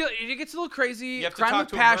 while. It gets a little crazy. You have to crime talk with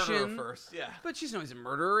to a passion. murderer first. Yeah. But she's known he's a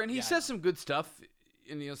murderer, and he Yeah, I says some good stuff,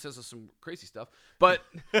 and says some crazy stuff. But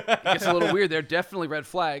it gets a little weird. There are definitely red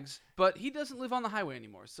flags. But he doesn't live on the highway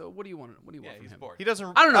anymore. So what do you want? What do you Yeah, want from he's him? bored. He doesn't.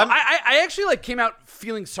 I don't know. I'm- I actually like came out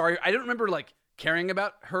feeling sorry. I don't remember like caring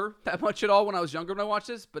about her that much at all when I was younger when I watched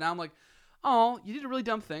this. But now I'm like, oh, you did a really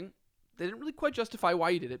dumb thing. They didn't really quite justify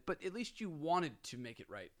why you did it, but at least you wanted to make it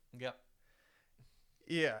right. Yep.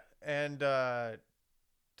 Yeah, and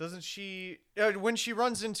doesn't she? When she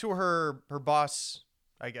runs into her boss,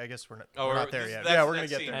 I guess we're not there yet. Yeah, we're gonna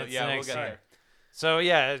get there. That's Yeah, the we'll next get scene. there. So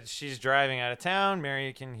yeah, she's driving out of town.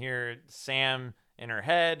 Mary can hear Sam in her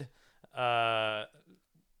head. We were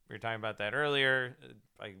talking about that earlier.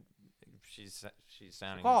 Like she's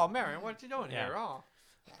sounding. Oh, Marion, what you doing Yeah. here? Oh.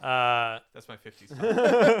 Uh, That's my 50s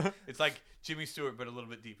song. It's like Jimmy Stewart, but a little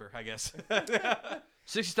bit deeper, I guess.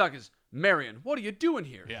 60 Stock is, Marion, what are you doing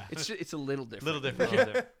here? Yeah. It's a little different. Little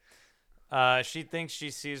different. she thinks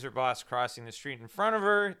she sees her boss crossing the street in front of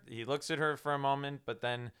her. He looks at her for a moment, but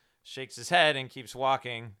then shakes his head and keeps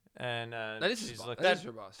walking. And That is his she's boss. looking. That is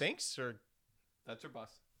her boss. Thanks or That's her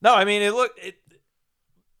boss. No, I mean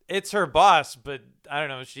it's her boss, but I don't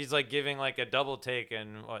know. She's like giving like a double take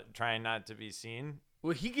and trying not to be seen.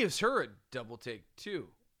 Well, he gives her a double take too,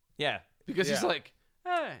 Yeah. because he's Yeah. like,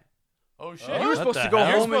 "Hey, Oh shit! You were What supposed the to go hell?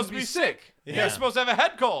 You're home supposed and to be be sick. You're supposed to have a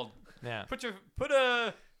head cold. Yeah. Put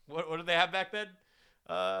a what did they have back then?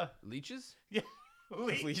 Leeches? Yeah,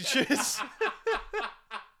 Leeches.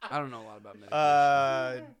 I don't know a lot about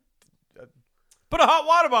medication. Put a hot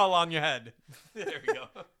water bottle on your head. There we go.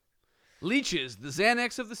 Leeches, the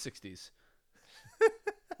Xanax of the 60s.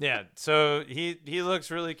 Yeah, so he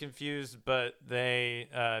looks really confused, but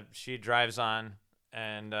she drives on,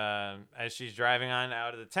 and as she's driving on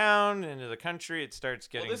out of the town into the country, it starts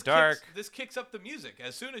getting dark. This kicks up the music.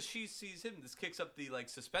 As soon as she sees him, this kicks up the like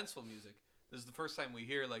suspenseful music. This is the first time we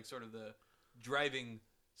hear like sort of the driving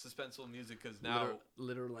suspenseful music because now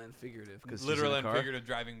Literal and figurative. literal and figurative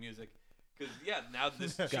driving music. Because now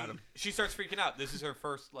this Got him. she starts freaking out. This is her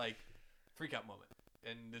first like freak out moment,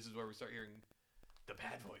 and this is where we start hearing the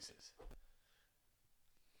bad voices.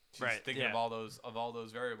 She's Right, thinking yeah. of all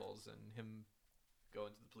those variables and him going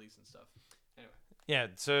to the police and stuff. Anyway, Yeah,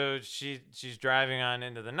 so she's driving on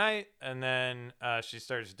into the night, and then she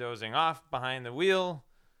starts dozing off behind the wheel,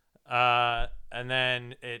 and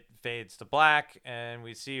then it fades to black, and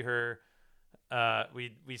we see her.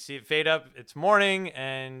 We see it fade up. It's morning,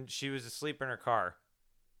 and she was asleep in her car.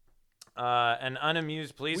 An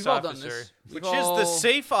unamused police We've all done officer. this. Which We've is all- the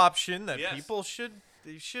safe option that Yes. people should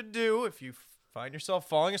do if you find yourself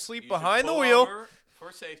falling asleep you should behind the pull wheel. over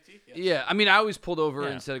for safety. Yes. Yeah, I mean, I always pulled over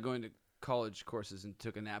Yeah. instead of going to college courses and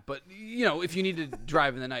took a nap. But, you know, if you need to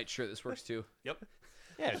drive in the night, sure, this works too. Yep.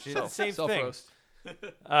 Yeah, she's the same thing. Self-roast.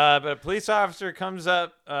 But a police officer comes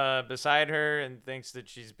up beside her and thinks that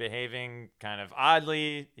she's behaving kind of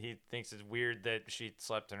oddly. He thinks it's weird that she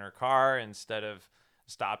slept in her car instead of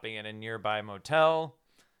stopping at a nearby motel,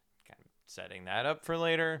 kind of setting that up for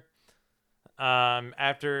later.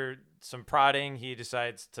 After some prodding, he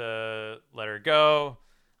decides to let her go.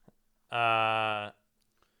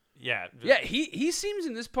 Yeah. Yeah, he seems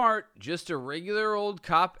in this part just a regular old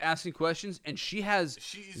cop asking questions, and she has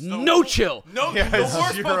She's no chill. No, Yeah, the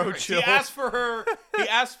worst zero part of it, chill. He asked for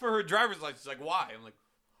her driver's license. Like, why? I'm like,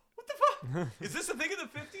 what the fuck? Is this a thing in the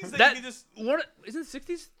 50s that, you can just what isn't it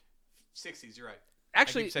 60s? 60s? You're right.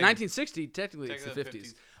 Actually, keep saying- 1960. Technically, it's the Technically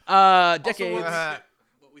 50s. 50s. Decades. Also,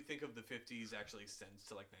 what we think of the 50s actually extends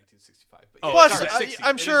to like 1965. But Oh, Plus, sorry, sorry, 60s.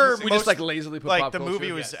 I'm It is sure the we 60s. just like lazily put Like pop the culture.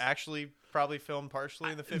 movie was yes. actually probably filmed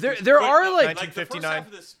partially in the 50s. There But, are like the first 1959. half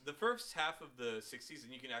of this, the first half of the 60s,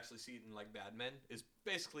 and you can actually see it in like Bad Men, is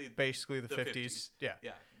basically basically the the 50s. Yeah.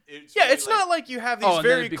 Yeah. It's Yeah, really, it's not like you have these Oh, and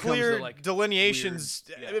then very it becomes clear the, like, delineations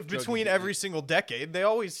weird, uh, yeah, between drug every single decade. They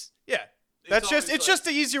always, yeah. It's That's just always it's like- just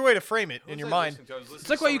the easier way to frame it Who in was your I mind. listening to? I was listening it's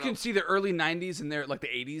like to why you someone can else. see the early 90s and they're like the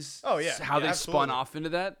 80s. Oh, yeah. How Yeah, they spun absolutely. off into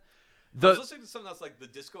that. I was The listening to something else like the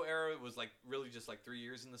disco era was like really just like 3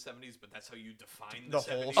 years in the 70s, but that's how you define The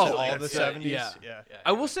 70s. whole Oh, all yeah, the yeah, 70s. yeah. Yeah. Yeah,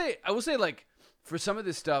 I will say like for some of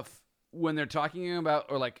this stuff when they're talking about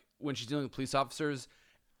or like when she's dealing with police officers,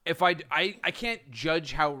 if I can't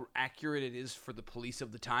judge how accurate it is for the police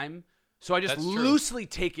of the time, so I just That's true. loosely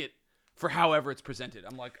take it for however it's presented.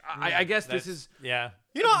 I'm like, I guess this is, Yeah.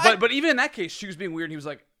 You know, but even in that case, she was being weird, and he was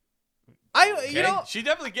like, you Okay? know, She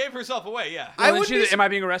definitely gave herself away. Yeah. I well, then wouldn't be am I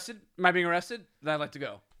being arrested? Am I being arrested? Then I'd like to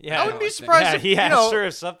go. Yeah. I wouldn't be Yeah, surprised Yeah, if he you asked know her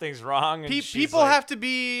if something's wrong, and she's people like, have to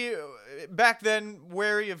be back then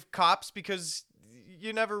wary of cops because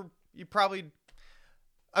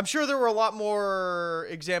I'm sure there were a lot more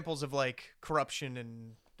examples of like corruption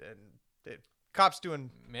and cops doing.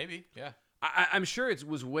 Maybe. Yeah. I'm sure it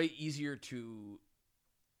was way easier to,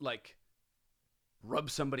 like, rub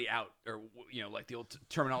somebody out, or you know, like the old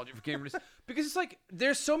terminology for cameras, because it's like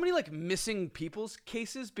there's so many like missing people's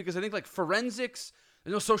cases. Because I think like forensics,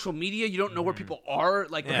 there's no social media, you don't know where people are.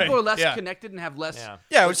 Like Yeah. people are less Yeah. connected and have less. Yeah.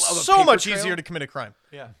 Yeah, it like, was of a so paper much trail. easier to commit a crime.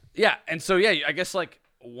 Yeah. Yeah, and so yeah, I guess like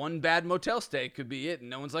one bad motel stay could be it, and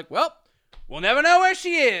no one's like, well, we'll never know where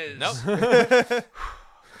she is. Nope.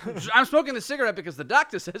 I'm smoking the cigarette because the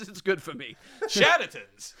doctor says it's good for me.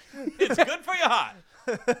 Shaditons. It's good for your heart.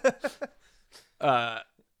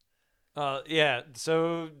 Yeah.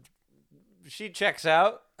 So she checks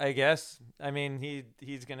out, I guess. I mean,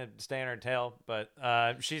 he's gonna stay on her tail, but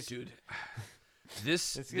she's Dude,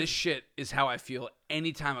 this good. shit is how I feel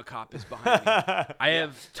anytime a cop is behind me. I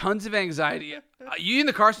have tons of anxiety. You in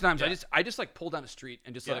the car sometimes. I just like pull down the street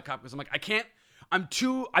and just let a cop because I'm like I can't. I'm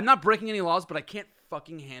not breaking any laws, but I can't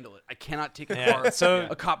fucking handle it. I cannot take a Yeah, car. so-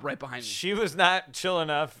 a cop right behind me. She was not chill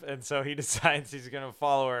enough, and so he decides he's gonna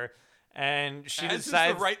follow her, and she This is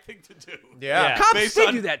decides. the right thing to do. Yeah. Cops based they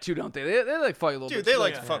on- do that too, don't they? They like follow you a little Dude, bit. they too.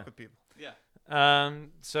 like Yeah. to fuck with people. Yeah.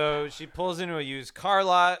 So she pulls into a used car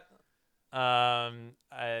lot.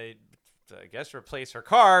 I guess replace her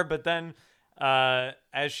car, but then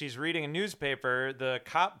as she's reading a newspaper, the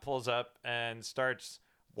cop pulls up and starts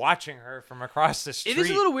watching her from across the street. It is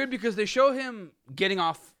a little weird because they show him getting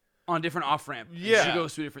off on a different off-ramp. and Yeah. She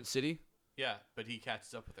goes to a different city. Yeah, but he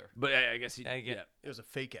catches up with her. But I guess he... I get- yeah. It was a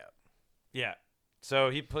fake out. Yeah. So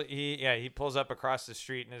he pulls up across the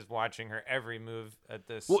street and is watching her every move at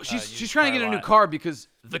this. Well, she's used trying to car get a new lot. car because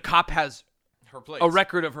the cop has Her place. a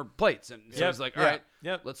record of her plates. And so Yep. he's like, Yeah. all right,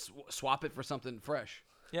 Yep. let's swap it for something fresh.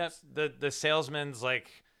 Yep. The salesman's like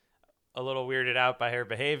a little weirded out by her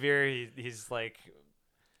behavior. He's like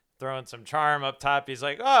throwing some charm up top. He's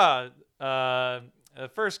like, the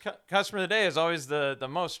first customer of the day is always the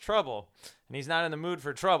most trouble, and he's not in the mood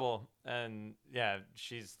for trouble. And yeah,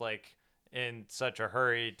 she's like in such a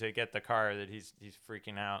hurry to get the car that he's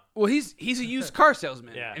freaking out. Well, he's a used car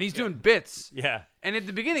salesman, Yeah. and he's doing bits. Yeah. And at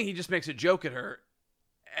the beginning, he just makes a joke at her.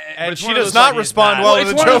 but And it's she one of does those, not like, respond not- well Well, to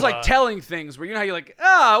it's the one of those joke. like telling things where you know how you're like,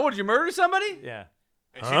 what did you murder somebody? Yeah.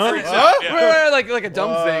 And she Huh? freaks Huh? out. Yeah. Right, like a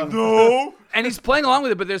dumb thing. No. And he's playing along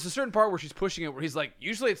with it, but there's a certain part where she's pushing it, where he's like,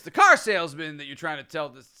 usually it's the car salesman that you're trying to tell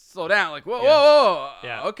to slow down. Like, whoa,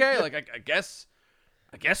 Yeah. okay. Like, I guess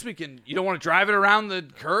we can. You don't want to drive it around the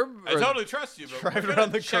curb. I Or- totally trust you, but Drive we're it gonna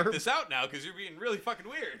around the check curb. this out now because you're being really fucking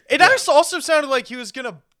weird. It also sounded like he was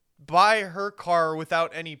gonna buy her car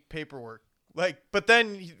without any paperwork. Like, but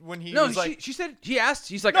then when he No, was like, she said he asked.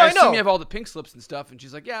 He's like, No, I I assume know. you have all the pink slips and stuff, and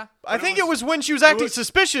she's like, yeah. I But think it it was- was when she was acting was-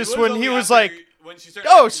 suspicious It when only he was after like, when she started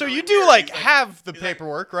 "Oh, acting so really you do weird, like he's have the he's like-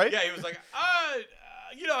 paperwork, right?" Yeah, he was like,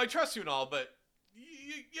 I trust you and all, but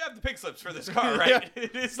you have the pink slips for this car, right? Yeah.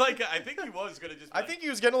 It's like I think he was gonna just. Be I like, think he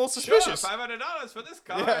was getting a little sure, suspicious. $500 for this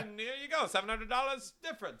car, Yeah. and here you go, $700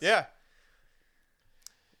 difference. Yeah.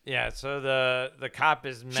 Yeah, so the cop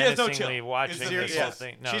is has no menacingly chill. watching It's this serious. whole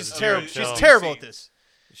thing. No, she's it's terrible. zero She's chill. terrible Scene. at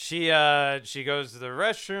this. She goes to the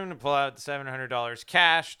restroom to pull out the $700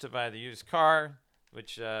 cash to buy the used car,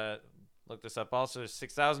 which looked this up also is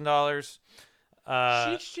 $6,000.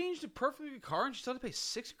 She exchanged a perfectly good car, and she still had to pay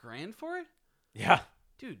 $6,000 for it. Yeah.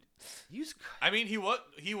 Dude, used car. I mean, he was.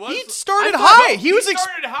 He started high. He was.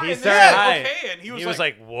 started high. He and started then high. Okay, and he was,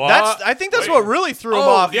 like, what? I think that's Wait. what really threw him Oh,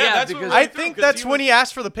 off. Yeah, Yeah, that's what because- really I threw him, think 'cause that's he when was- he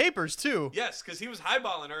asked for the papers too. Yes, because he was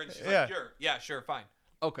highballing her, and she's Yeah. like, sure, fine.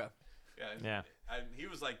 Okay. Yeah. Yeah. And he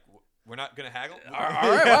was like, we're not gonna haggle. All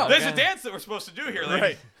right. Wow. There's a Okay. dance that we're supposed to do here,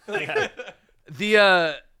 lady. Right.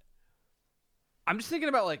 The I'm just thinking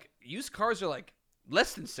about like used cars are like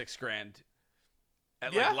less than $6,000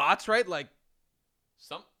 at Yeah. like lots, right? Like,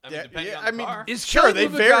 I mean, Yeah, depending yeah, on I the mean, car. is Sure, Kelly they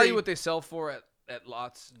Blue Book vary. value what they sell for at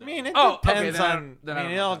lots? I mean, it Oh, okay, depends then I on. don't I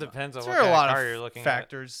mean, it know all about that. depends on There what are a kind lot of car you're of looking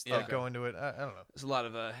factors Yeah. that go into it. I don't know. There's a lot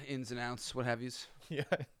of ins and outs, what have yous. Yeah.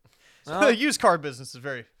 Well- the used car business is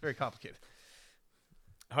very, very complicated. at.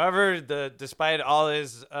 However, despite all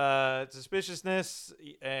his suspiciousness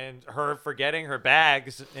and her forgetting her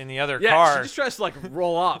bags in the other Yeah, car, she just tries to like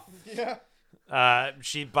roll off. Yeah.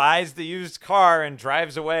 she buys the used car and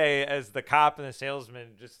drives away as the cop and the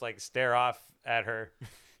salesman just like stare off at her.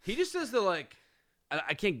 He just does the like,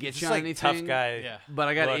 I can't get Just you on like anything. tough guy. Yeah. But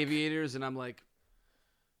I got Look. aviators, and I'm like,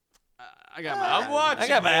 I got my. I'm watching. I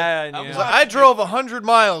got my eye on I'm you. He's like, I drove 100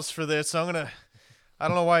 miles for this, so I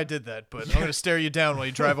don't know why I did that, but I'm gonna stare you down while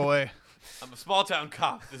you drive away. I'm a small town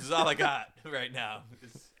cop. This is all I got right now.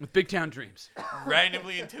 Is With big town dreams.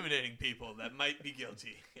 randomly intimidating people that might be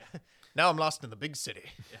guilty. Yeah. Now I'm lost in the big city.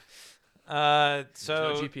 No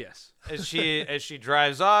So GPS. as she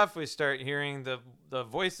drives off, we start hearing the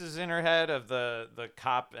voices in her head of the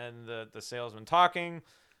cop and the salesman talking,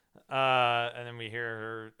 and then we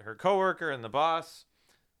hear her coworker and the boss,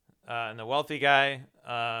 and the wealthy guy,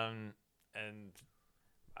 and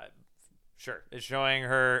sure, it's showing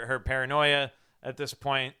her paranoia at this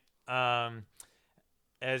point.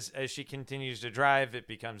 As she continues to drive, it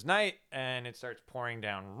becomes night and it starts pouring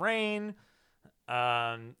down rain.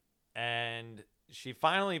 And she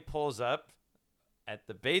finally pulls up at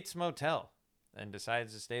the Bates Motel and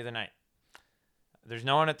decides to stay the night. There's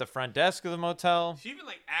no one at the front desk of the motel. She even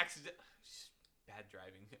like bad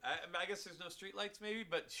driving. I guess there's no street lights maybe,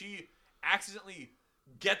 but she accidentally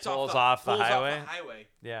gets Pulls off off the the highway? highway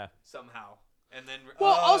Yeah. somehow, and then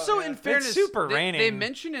Well, also yeah. in It's fairness, super they raining.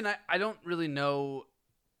 mention, and I don't really know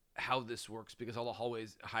how this works because all the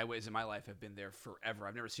highways in my life have been there forever.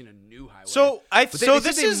 I've never seen a new highway. So But they said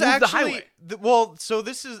this they is moved the actually highway. so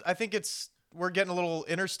this is I think we're getting a little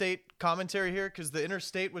interstate commentary here because the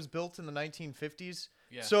interstate was built in the 1950s.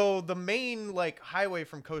 Yeah. So the main like highway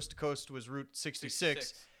from coast to coast was Route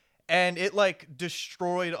 66. And it like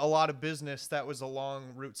destroyed a lot of business that was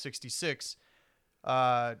along Route 66.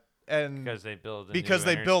 And and Because they built a because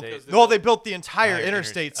new they built interstate. well, they built the entire Entire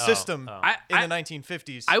interstate interstate. system Oh. in the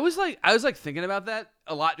 1950s. I was like thinking about that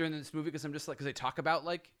a lot during this movie because I'm just like, because they talk about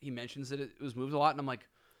like he mentions that it was moved a lot, and I'm like,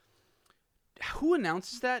 who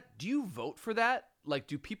announces that? Do you vote for that? Like,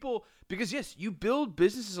 do people? Because yes, you build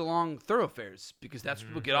businesses along thoroughfares because that's where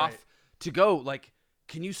people get off to go. Like,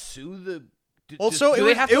 can you sue the? Also, do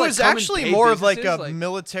they have to, it like, was come and actually pay more of like a businesses?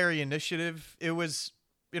 military initiative. It was,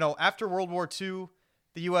 after World War II,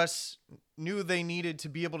 the U.S. knew they needed to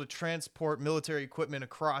be able to transport military equipment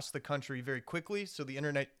across the country very quickly. So the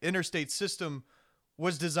interstate system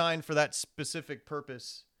was designed for that specific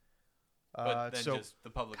purpose. But then so just the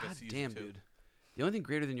public God has used damn, it too. dude. The only thing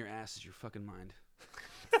greater than your ass is your fucking mind.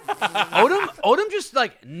 Odom just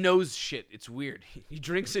like knows shit. It's weird. He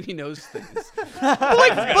drinks and he knows things. but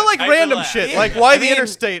like I random relax. shit, like why I the mean,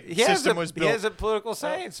 interstate he has system a, was He built. has a political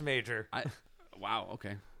science major. Wow.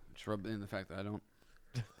 Okay. Just rub in the fact that I don't.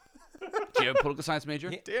 Do you have a political science major?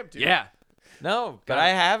 Damn, dude. Yeah. No, but Got it. I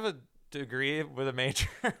have a degree with a major.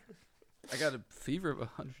 I got a fever of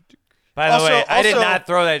 100. By the Also- way, I did also- not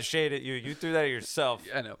throw that shade at you. You threw that at yourself.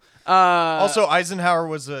 I know. Also, Eisenhower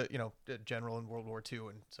was a general in World War II,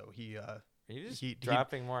 and so he Are you just he-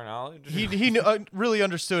 dropping more knowledge? really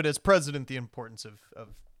understood as president the importance of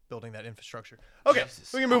building that infrastructure. Okay,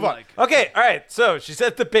 Jesus. we can move I'm on. like- Okay, all right. So she's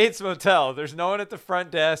at the Bates Motel. There's no one at the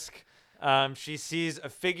front desk. She sees a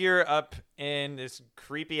figure up in this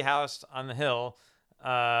creepy house on the hill.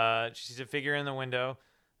 She sees a figure in the window.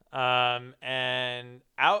 And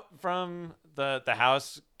out from the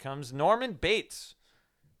house comes Norman Bates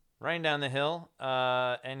running down the hill.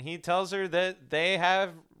 And he tells her that they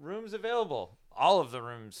have rooms available. All of the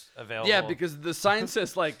rooms available. Yeah, because the sign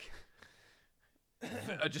says like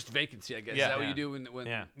just vacancy. I guess. Yeah. Is that what Yeah. you do when?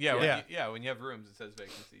 Yeah. Yeah, when you have rooms, it says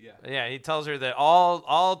vacancy. Yeah. Yeah, he tells her that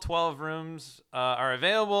all 12 rooms are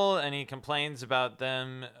available, and he complains about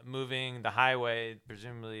them moving the highway,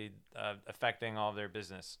 presumably affecting all of their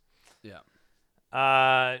business. Yeah.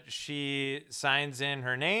 She signs in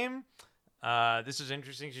her name. This is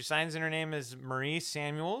interesting. She signs in her name as Marie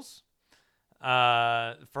Samuels.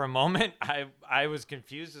 For a moment, I was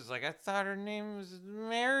confused. It's like I thought her name was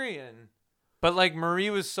Marion, but like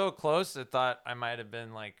Marie was so close, I thought I might have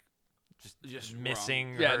been like just wrong.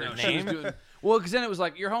 missing Yeah, her no, she was name. doing, well, because then it was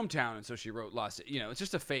like your hometown, and so she wrote Lost. It's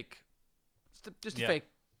just a fake. Just a Yeah. fake.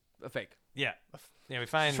 A fake. Yeah, we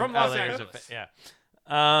find She's from Los layers of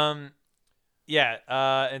Angeles.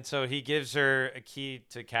 and so he gives her a key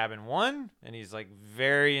to cabin 1, and he's like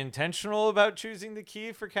very intentional about choosing the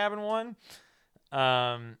key for cabin 1.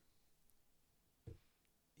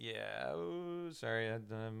 Sorry,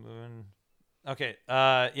 I'm moving. Okay,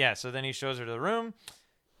 so then he shows her to the room.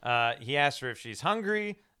 He asks her if she's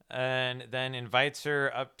hungry, and then invites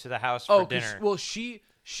her up to the house for dinner. Well, she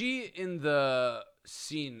in the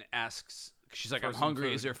scene asks. She's like, For "I'm some hungry.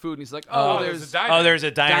 food. Is there food?" And he's like, Oh, "Oh, there's a there's diner. There's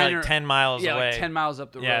a diner, like 10 miles yeah, away. like 10 miles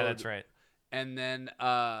up the road." Yeah, that's right. And then,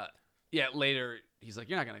 later he's like,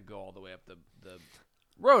 "You're not gonna go all the way up the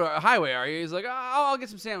road or highway, are you?" He's like, "I'll get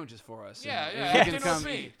some sandwiches for us." Yeah, and yeah. you Dinner can come with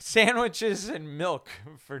me. eat." Sandwiches and milk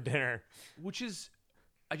for dinner. Which is,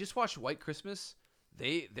 I just watched White Christmas.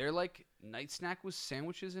 Their like night snack was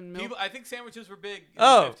sandwiches and milk. I think sandwiches were big. In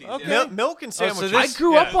Oh, the 50s, okay. Yeah. Milk and so sandwiches. this- I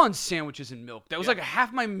grew yeah. up on sandwiches and milk. That was Yeah. like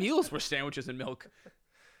half my meals were sandwiches and milk.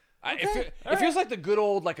 Okay, It feels like the good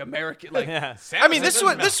old like American like Yeah. I mean, Sandwiches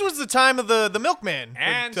and this was the time of the milkman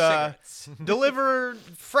And would, cigarettes. deliver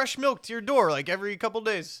fresh milk to your door like every couple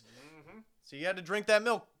days. So you had to drink that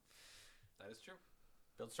milk. That is true.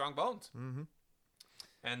 Build strong bones. Mhm.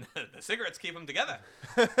 And the cigarettes keep them together.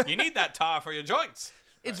 You need that tar for your joints.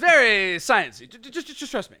 it's very sciencey.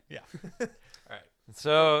 Just trust me. Yeah. All right.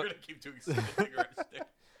 So We're gonna keep doing cigarettes.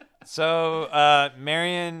 So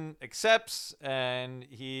Marion accepts, and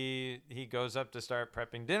he goes up to start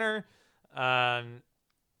prepping dinner.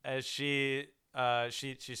 As she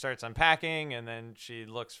starts unpacking, and then she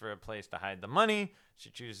looks for a place to hide the money. She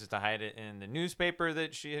chooses to hide it in the newspaper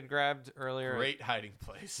that she had grabbed earlier. Great hiding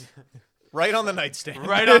place. Right on the nightstand.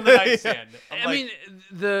 Right on the nightstand. I'm I like, mean,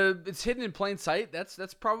 it's hidden in plain sight. That's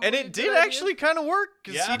probably And a it good did idea. actually kind of work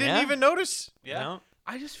because Yeah. he didn't Yeah. even notice. You yeah. know?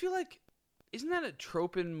 I just feel like, isn't that a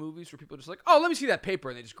trope in movies where people are just like, oh, let me see that paper,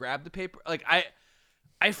 and they just grab the paper? Like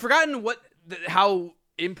I've forgotten how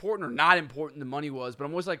important or not important the money was, but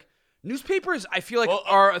I'm always like, newspapers, I feel like Well,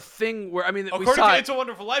 are a thing where, I mean, we According saw to it. It's a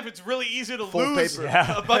Wonderful Life, it's really easy to Full lose paper.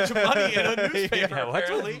 Yeah. a bunch of money in a newspaper. Yeah, what's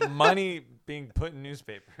apparently. with money being put in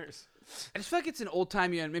newspapers? I just feel like it's an old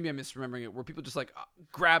timey, and maybe I'm misremembering it, where people just like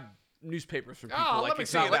grab newspapers from people. Oh, like let me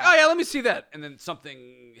it's see not like, that. oh yeah, let me see that, and then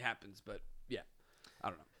something happens. But yeah, I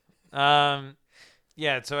don't know.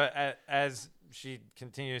 yeah, so as she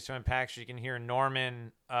continues to unpack, she can hear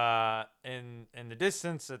Norman in the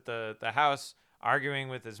distance at the house arguing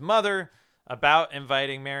with his mother about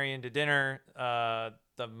inviting Marion to dinner.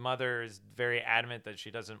 The mother is very adamant that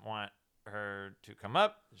she doesn't want her to come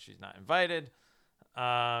up. She's not invited.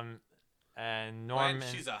 And Norman, When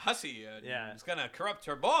she's a hussy. And Yeah. It's gonna corrupt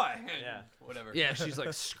her boy. Yeah. Whatever. Yeah, she's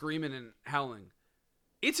like screaming and howling.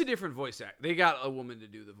 It's a different voice act. They got a woman to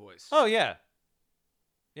do the voice. oh yeah,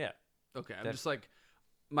 yeah. Okay, I'm That- just like,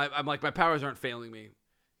 my powers aren't failing me.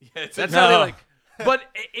 Yeah, it's That's a, how they No. like. But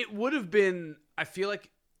it would have been. I feel like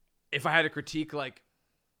if I had a critique, like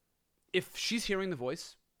if she's hearing the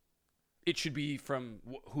voice, it should be from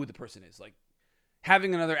who the person is. Like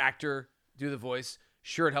having another actor do the voice,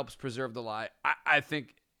 sure, it helps preserve the lie. I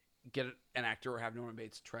think get an actor or have Norman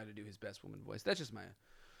Bates try to do his best woman voice. That's just my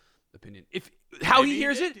opinion. If how Maybe he he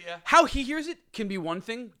hears did, it, yeah. how he hears it can be one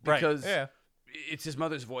thing Right. because Yeah. it's his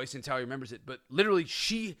mother's voice and it's how he remembers it. But literally,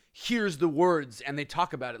 she hears the words and they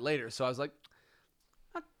talk about it later. So I was like,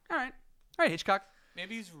 all right, Hitchcock.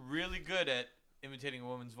 maybe he's really good at imitating a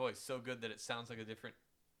woman's voice. So good that it sounds like a different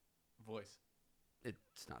voice.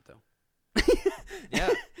 It's not though. Yeah.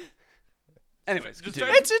 Anyways, Just continue.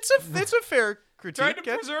 try- It's a fair critique. Trying to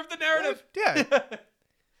yeah. preserve the narrative. Yeah.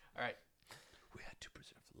 All right. we had to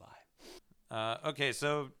preserve the lie. Okay,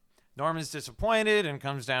 so Norman's disappointed and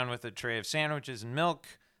comes down with a tray of sandwiches and milk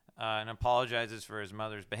and apologizes for his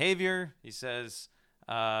mother's behavior. He says,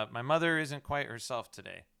 my mother isn't quite herself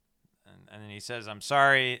today. And then he says, I'm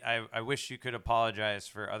sorry. I wish you could apologize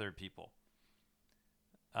for other people.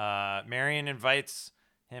 Marion invites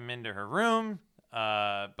him into her room,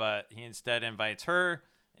 but he instead invites her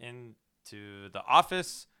into the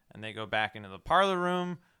office, and they go back into the parlor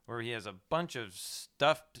room where he has a bunch of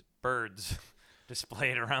stuffed birds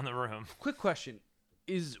displayed around the room. Quick question: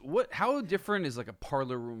 how different is like a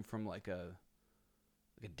parlor room from like a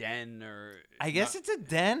den or? I guess it's a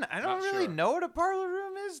den. I don't not really sure. know what a parlor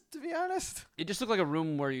room is, to be honest. It just looked like a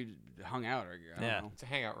room where you hung out. Or I don't Yeah. know. It's a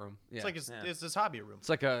hangout room. Yeah. It's like it's, Yeah. it's this hobby room, It's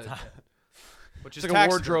like a which it's is like a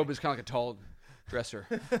taxidermy. wardrobe is kind of like a tall dresser.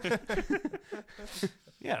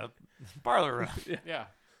 Yeah, parlor room. Yeah.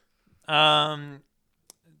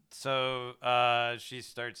 So she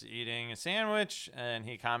starts eating a sandwich, and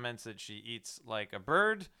he comments that she eats like a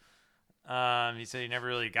bird. He said he never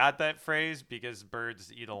really got that phrase because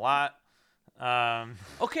birds eat a lot.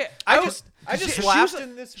 Okay, I just she laughed was,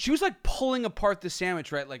 in this. She was like pulling apart the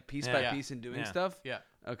sandwich, right? Like piece by Yeah. piece and doing Yeah. stuff. Yeah.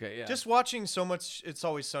 Okay, yeah. Just watching so much It's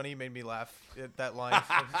Always Sunny made me laugh at that line.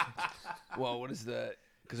 well, what is the?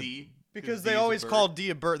 D. Because D they is a always bird. call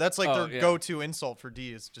D a bird. That's like Oh, their yeah. go-to insult for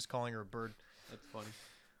D is just calling her a bird. That's funny.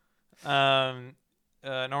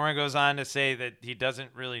 Norman goes on to say that he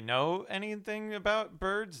doesn't really know anything about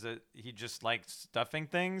birds, that he just likes stuffing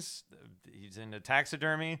things. He's into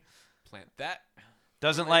taxidermy. Plant that.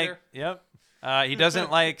 Doesn't Later. he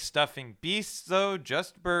doesn't like stuffing beasts, though,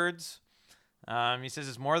 just birds. He says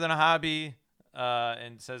it's more than a hobby,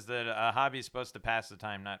 and says that a hobby is supposed to pass the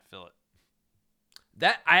time, not fill it.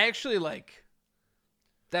 That I actually like.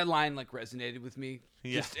 That line like resonated with me.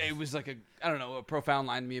 Yeah. Just it was like a profound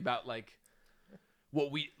line to me about like what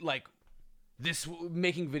we like.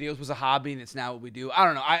 Making videos was a hobby and it's now what we do. I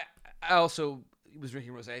don't know. I also was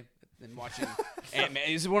drinking rosé and watching Ant-Man.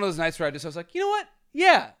 It's one of those nights where I was like, you know what?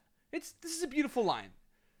 Yeah, this is a beautiful line.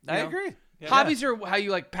 You I know? agree. Hobbies are how you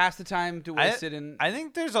like pass the time to sit in. I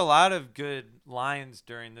think there's a lot of good lines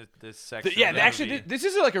during this section. Yeah, of the actually, movie. this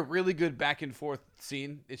is like a really good back and forth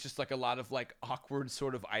scene. It's just like a lot of like awkward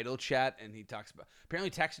sort of idle chat, and he talks about apparently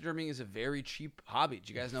taxidermy is a very cheap hobby. Did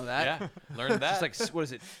you guys know that? Yeah. Learned that. It's like what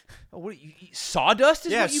is it? Oh, what you eat sawdust?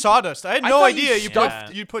 Is Yeah, what you sawdust. I had I no thought you idea you stuffed-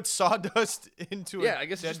 put you put sawdust into Yeah, a I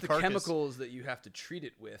guess dead it's just the carcass. chemicals that you have to treat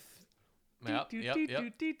it with. Yep, yep,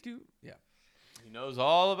 yep. Yeah. He knows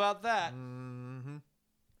all about that. Mm-hmm.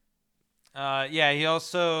 Yeah, he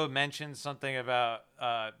also mentioned something about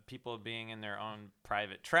people being in their own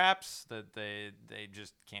private traps that they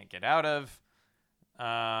just can't get out of.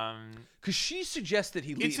 Because she suggested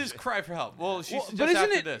he leaves. It's his cry for help. Well, she's Well, just but isn't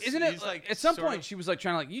after it? this. Isn't it He's like like at some sort point of- she was like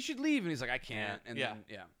trying to like you should leave, and he's like I can't. And Yeah. then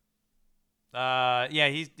yeah. Yeah,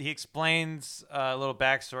 he explains a little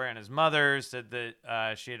backstory on his mother. Said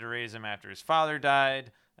that she had to raise him after his father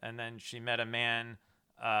died, and then she met a man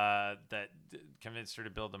that convinced her to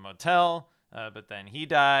build a motel. But then he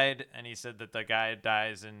died, and he said that the guy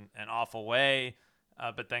dies in an awful way,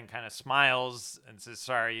 but then kind of smiles and says,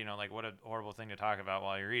 sorry, like what a horrible thing to talk about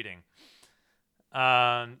while you're eating.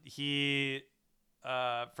 He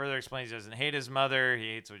further explains he doesn't hate his mother. He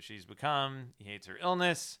hates what she's become. He hates her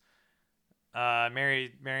illness.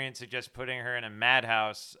 Marion suggests putting her in a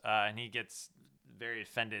madhouse, and he gets very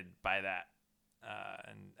offended by that,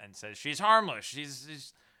 and says she's harmless.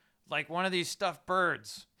 She's like one of these stuffed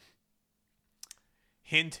birds.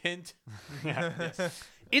 Hint, hint.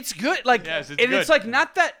 It's good. Like, Yes, it's and good. it's like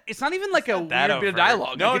not that. It's not even like a weird that bit of overt.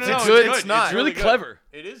 dialogue. No, Like, no, it's no, good. It's It's not. It's really good. clever.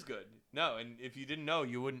 It is good. No, and if you didn't know,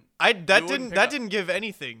 you wouldn't. That wouldn't pick that up. didn't give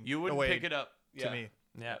anything You wouldn't away pick it up to me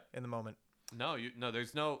Yeah, in the moment. No,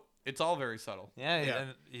 there's no. It's all very subtle. yeah. Yeah.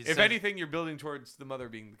 And he If says- anything, you're building towards the mother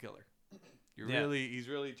being the killer. Yeah. He's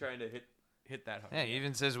really trying to hit that home. yeah, he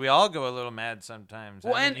even says we all go a little mad sometimes.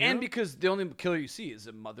 Well, haven't and you?" because the only killer you see is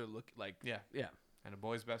a mother look like. Yeah. Yeah. And a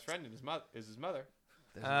boy's best friend is his mother.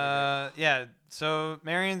 Yeah. So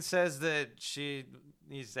Marion says that she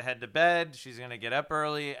needs to head to bed. She's gonna get up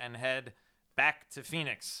early and head back to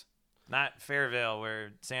Phoenix, not Fairvale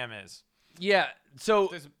where Sam is. Yeah. So,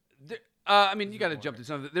 There's- I mean, you got to jump to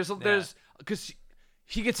something. There's because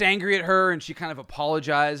he gets angry at her and she kind of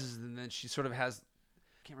apologizes and then she sort of has,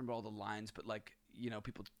 I can't remember all the lines, but like,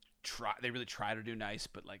 people they really try to do nice,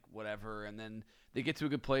 but like whatever. And then they get to a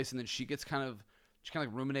good place and then she kind of like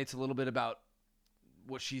ruminates a little bit about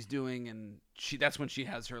what she's doing. And that's when she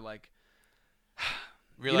has her like,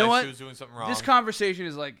 Realized what? she was doing something wrong. this conversation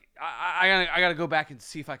is like, I gotta go back and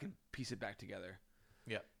see if I can piece it back together.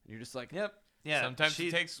 Yeah. And you're just like, Yep. Yeah. Sometimes she,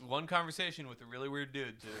 it takes one conversation with a really weird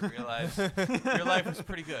dude to realize your life is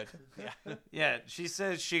pretty good. Yeah. Yeah. She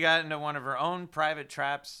says she got into one of her own private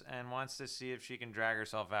traps and wants to see if she can drag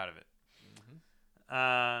herself out of it.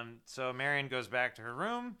 So Marion goes back to her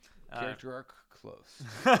room. character arc close.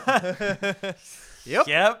 Yep.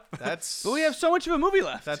 Yep. That's But we have so much of a movie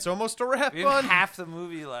left. that's almost a wrap We have on. half the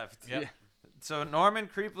movie left. Yep. Yeah. So Norman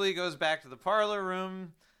creepily goes back to the parlor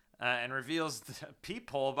room and reveals the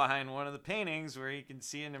peephole behind one of the paintings where he can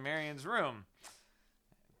see into Marion's room.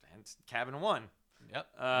 And it's cabin 1. Yep.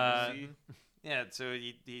 Uh, Yeah, so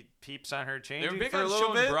he peeps on her They changing were big for a on little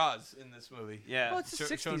showing bit. bras in this movie. Yeah. Well, it's the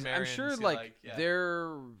Showing 60s. I'm Marion, sure, see, like, yeah.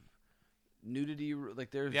 their nudity,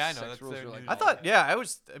 like, their Yeah, I know, sex that's roles their are like. nudity. I thought, yeah,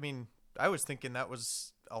 I was thinking that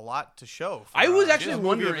was a lot to show. For, I was a actually movie of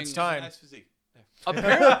wondering- its time. Nice physique.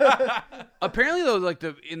 Yeah. Apparently, though, like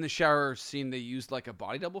in the shower scene, they used like a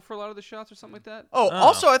body double for a lot of the shots or something like that. Oh, Oh.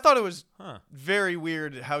 also, I thought it was Huh. very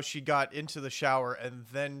weird how she got into the shower and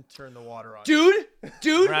then turned the water on. Dude,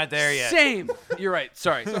 We're not there yet. Same. You're right.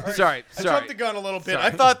 Sorry. I jumped the gun a little bit.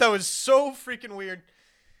 I thought that was so freaking weird.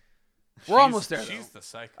 We're almost there. She's Though. the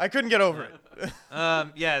psycho. I couldn't get over it.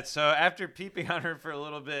 Yeah, so after peeping on her for a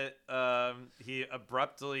little bit, he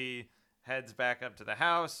abruptly heads back up to the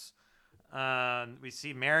house. We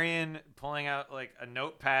see Marion pulling out like a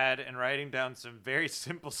notepad and writing down some very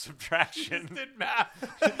simple subtraction. Did math.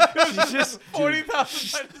 She's just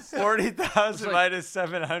 40,000 40,000 like- minus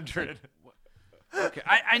 700. Okay.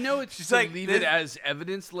 I know it's She's to like, leave this- it as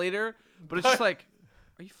evidence later, but it's just like,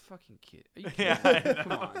 are you fucking kidding? Are you kidding? Yeah, I know.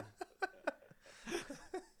 Come on.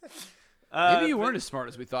 Uh, Maybe you weren't as smart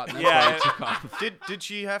as we thought. And that's Yeah, why you took off. Did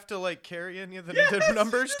she have to like carry any of the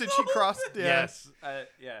numbers? Did she cross? Yeah. Yes.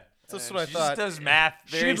 Yeah. That's Uh, what I she thought. just does math.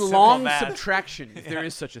 She Very did simple long math. subtraction, if there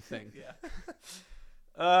is such a thing.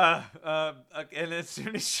 And as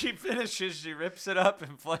soon as she finishes, she rips it up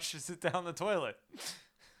and flushes it down the toilet.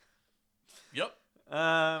 Yep.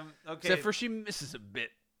 Okay. Except for she misses a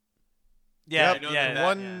bit. yeah, Yep, yeah, that-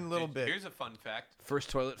 one little bit. Here's a fun fact. First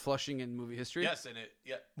toilet flushing in movie history. Yes, and it.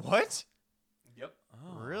 Yeah. What? Yep.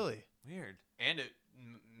 Oh, Really? weird. And it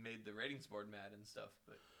made the ratings board mad and stuff.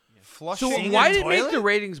 But yeah. Flushing? So Singing why did it make toilet? the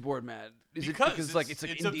ratings board mad? Is it because it's like it's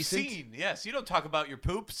like indecent? obscene. Yes, you don't talk about your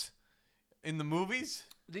poops in the movies.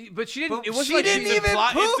 But she didn't. But it wasn't she like didn't she- even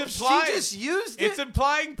impli- poop. it's implied. She just used it. It's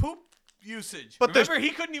implying poop usage. But there's- remember,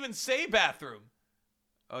 he couldn't even say bathroom.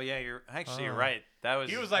 Oh yeah, you're Oh. right. That was.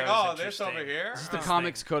 He was that like, was "Oh, this interesting. over here." This is the Interesting.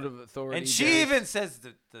 comics code of authority. And she Dave. even says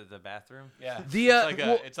the bathroom. Yeah. The,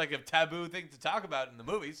 It's like a taboo thing to talk about in the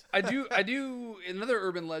movies. I do. Another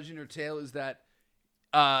urban legend or tale is that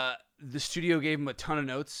the studio gave him a ton of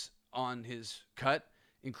notes on his cut,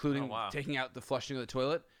 including Oh, wow. taking out the flushing of the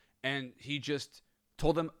toilet, and he just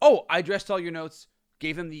told them, "Oh, I addressed all your notes."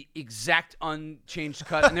 Gave him the exact unchanged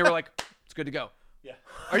cut, and they were like, "It's good to go." Yeah.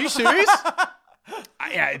 Are you serious?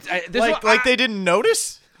 like they didn't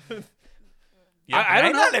notice? I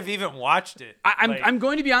don't might know. not have even watched it. I'm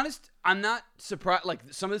going to be honest. I'm not surprised. Like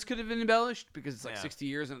some of this could have been embellished because it's like Yeah. 60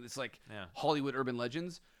 years and it's like Yeah. Hollywood urban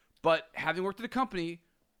legends. But having worked at a company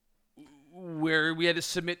where we had to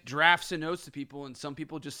submit drafts and notes to people, and some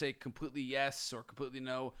people just say completely yes or completely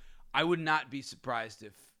no, I would not be surprised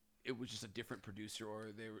if it was just a different producer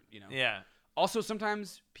or they were, Yeah. Also,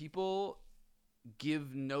 sometimes people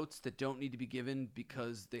give notes that don't need to be given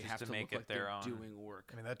because they have to to make look it like their they're own. doing work.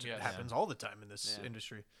 I mean, that Yes. happens all the time in this Yeah.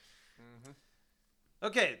 industry.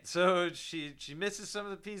 Okay, so she misses some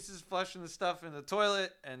of the pieces, flushing the stuff in the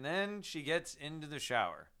toilet, and then she gets into the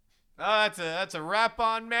shower. Oh, that's a wrap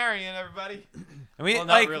on Marion, everybody. And we Well,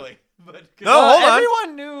 not like, really. But No, hold on.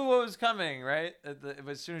 everyone knew what was coming, right? Uh,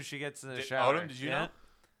 As soon as she gets in the Did- shower. Odom, did you Yeah? know?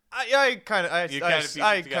 I kind of, You kinda pieced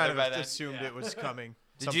it together kind by of then? assumed Yeah. it was coming.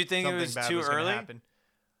 Did you think it something was bad too was gonna early? happen.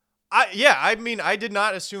 I mean, I did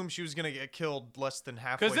not assume she was gonna get killed less than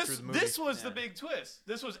halfway Because through the movie. this was the Yeah. big twist.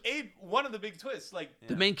 This was one of the big twists. Like,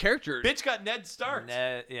 The main character. bitch got Ned Stark.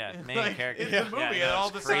 Yeah, main Like, character. in the movie, yeah, and no, all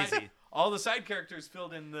it's the crazy. all the side characters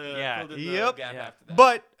filled in the Yep. gap Yeah. after that.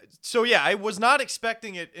 But so yeah, I was not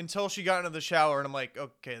expecting it until she got into the shower, and I'm like,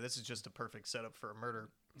 okay, this is just a perfect setup for a murder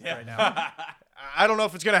right now. I don't know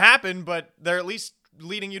if it's gonna happen, but they're at least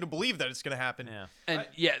leading you to believe that it's gonna happen. Yeah. And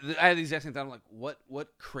I had the exact same thought. I'm like,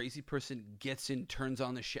 what crazy person gets in, turns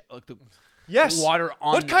on the like the Yes. water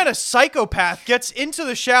on What them? kind of psychopath gets into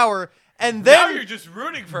the shower and now then you're just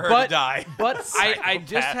rooting for her But to die. But I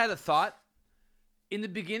just Psychopath. had a thought. In the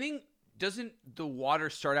beginning, doesn't the water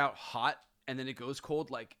start out hot and then it goes cold?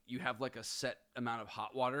 Like you have like a set amount of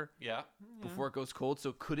hot water Yeah. before it goes cold.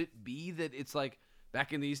 So could it be that it's like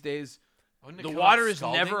back in these days, Wouldn't it the come water out is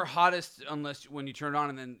scalding? never hottest unless when you turn it on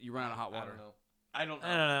and then you run out of hot I water. don't know. I don't know.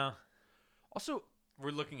 I don't know. Also, We're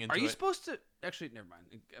looking into are you it. supposed to? Actually, never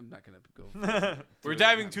mind. I'm not gonna go. We're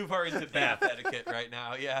diving too far into bath etiquette right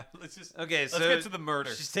now. Yeah. Let's just Okay, let's so get to the murder.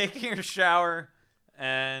 she's taking her shower,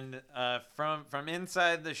 and from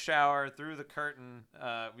inside the shower through the curtain,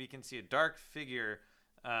 we can see a dark figure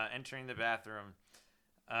entering the bathroom.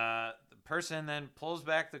 The person then pulls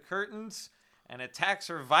back the curtains and attacks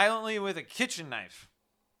her violently with a kitchen knife.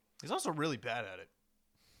 he's also really bad at it.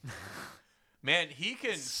 Man, he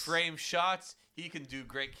can frame shots. He can do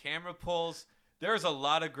great camera pulls. There's a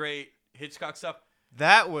lot of great Hitchcock stuff.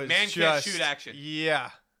 That was Man just, can't shoot action.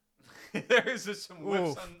 Yeah. There's just some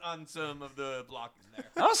whips Oof. on some of the blocking there.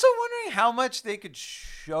 I'm also wondering how much they could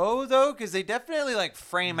show though, because they definitely like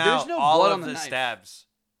frame There's out no all blood of on the the knife. stabs.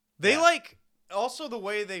 They Yeah. like also the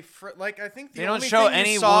way they like I think the They don't only show thing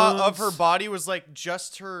any you saw of her wounds. body was like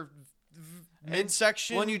just her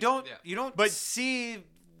midsection. When you don't Yeah. you don't But- see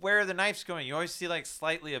where the knife's going. You always see like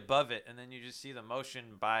slightly above it, and then you just see the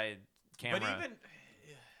motion by camera. But even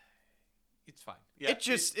it's fine. Yeah,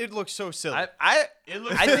 it looks so silly. it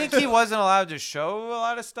looks. I think he wasn't allowed to show a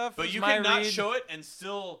lot of stuff. But was you my cannot read. show it and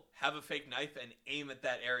still have a fake knife and aim at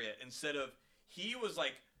that area instead of he was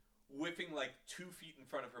like whipping like 2 feet in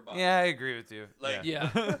front of her body. Yeah, I agree with you. Like Yeah.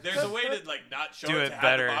 there's a way to like not show Do it it to have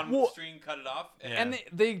better. the bottom of Well- the screen cut it off. Yeah. And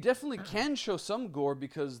they definitely can show some gore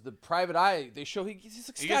because the private eye they show he's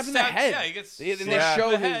like He stabbed gets in the stabbed- head. Yeah, he gets They slashed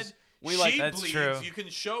show in the his. head. We She like That's bleeds. true. You can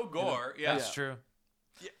show gore. Yeah. That's true.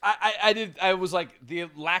 I was like the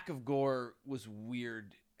lack of gore was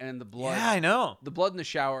weird and the blood. Yeah, I know. The blood in the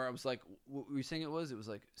shower. I was like, what were you saying it was? It was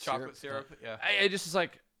like Chocolate syrup. Yeah. I just was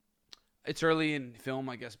like, it's early in film,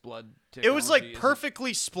 I guess. Blood. It was like technology isn't-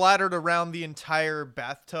 perfectly splattered around the entire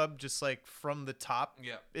bathtub, just like from the top.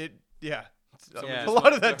 Yeah. Yeah. Someone Yeah. A just lot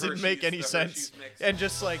went of that the didn't make Hershey's- any the sense, Hershey's mix. and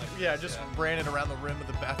just like Yeah. just ran it around the rim of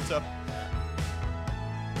the bathtub.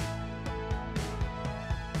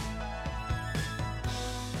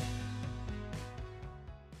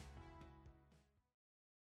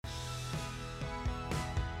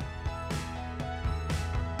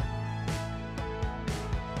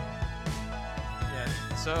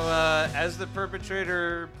 Yeah. So as the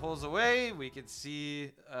perpetrator pulls away, we can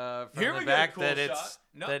see from Here the we get a back cool that shot. it's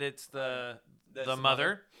No. that it's the That's the the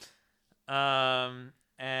mother.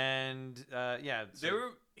 And yeah, so- They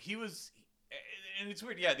were. He was. And it's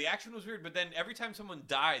weird. Yeah, the action was weird, but then every time someone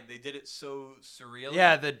died, they did it so surreal.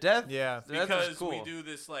 yeah, the death. Yeah. the death was Because cool. we do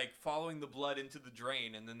this like following the blood into the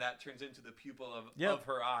drain, and then that turns into the pupil Yep. of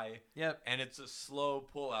her eye, Yep. and it's a slow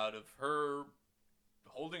pull out of her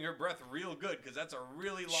holding her breath real good because that's a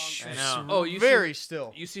really long I time. know. Oh, you very see,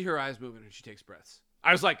 still. You see her eyes moving when she takes breaths.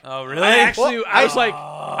 I was like, Oh, really? I actually, Well, I was I- like,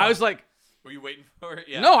 I was like, Were you waiting for it?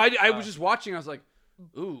 Yeah. no, I was just watching. I was like,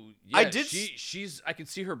 ooh, yeah, I did She's. I could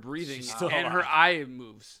see her breathing, She's still and her alive. eye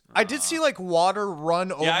moves. I did see like water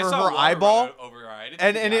run over Yeah, I saw her water eyeball, run over her eye. I didn't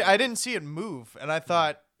and see and the it, eye. I didn't see it move, and I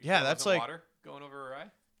thought, yeah, There that's wasn't like water going over her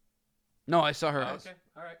eye. No, I saw her Oh, eyes. okay,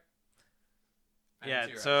 all right. I Yeah, didn't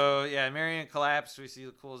see her eyes. so yeah, Marion collapsed. We see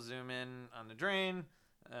the cool zoom in on the drain,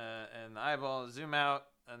 and the eyeball zoom out,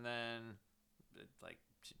 and then like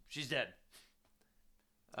she's dead.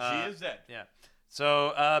 She is dead. Yeah.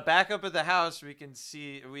 So back up at the house, we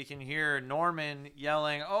can hear Norman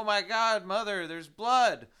yelling, "Oh my God, mother! There's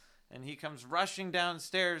blood!" and he comes rushing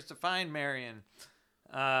downstairs to find Marion,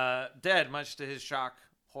 dead, much to his shock,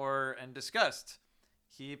 horror, and disgust.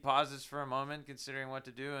 He pauses for a moment, considering what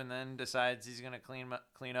to do, and then decides he's going to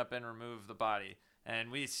clean up and remove the body.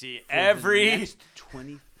 And we see For the every next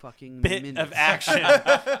 20 fucking bit minutes. of action.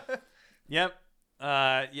 Yep.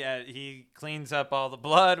 He cleans up all the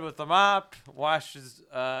blood with the mop, washes,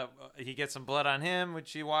 he gets some blood on him,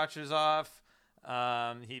 which he washes off.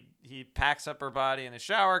 He packs up her body in a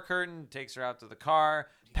shower curtain, takes her out to the car,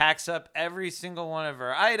 packs up every single one of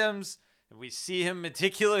her items. We see him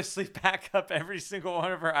meticulously pack up every single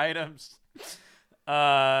one of her items,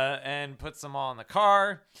 and puts them all in the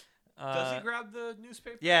car. Does he grab the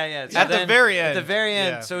newspaper? Yeah. At the very end. At the very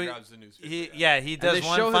end. Yeah. So He he, grabs the newspaper. he does they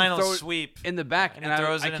one show him final throw it sweep. in the back, And and he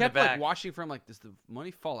throws I it in the kept back. like watching for him, like, does the money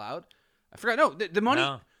fall out? I forgot. No, the money.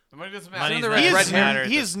 No. The money doesn't Money's matter. not- He Red is, matter at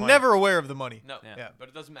he this is point. never aware of the money. No, Yeah. but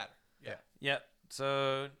it doesn't matter. Yeah. Yep.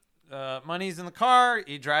 So money's in the car.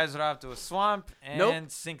 He drives it off to a swamp and Nope.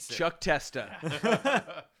 sinks it. Chuck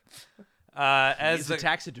Testa. As He's the a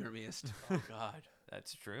taxidermist. Oh God.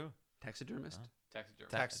 that's true. Taxidermist.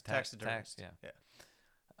 Taxidermy. Taxidermist. Yeah.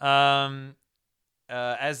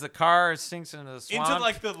 As the car sinks into the swamp. Into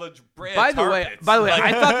like the By the way, Like,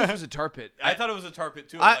 I thought this was a tar pit. I thought it was a tar pit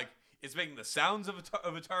too. I- Like it's making the sounds of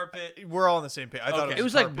a tar pit. We're all on the same page. I thought Okay. it It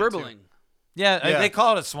was was a like tar pit, too. burbling. yeah, Yeah. they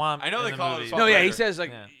call it a swamp. I know in they the call it a movie. swamp. No, yeah, he later. says like,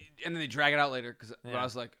 Yeah. and then they drag it out later because Yeah. I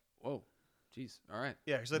was like, whoa, jeez, all right.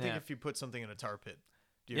 Yeah, because I think Yeah. if you put something in a tar pit,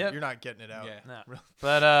 Yep. you're not getting it out. Yeah. No.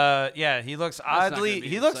 But he looks That's not oddly. gonna be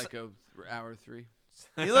He in looks. Psycho hour 3.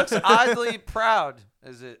 He looks oddly proud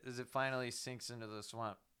as it finally sinks into the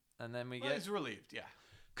swamp, and then we Well, get. he's relieved. Yeah.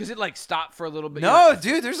 Because it like stopped for a little bit. No, you know?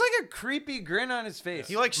 dude, there's like a creepy grin on his face.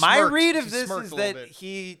 He, like, my smirked. read of He this smirked is a little that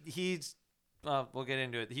bit. he's. We'll get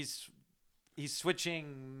into it. He's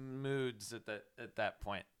switching moods at that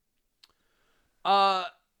point.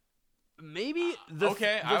 Maybe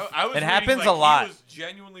Okay. I was It reading, happens like, a lot. He was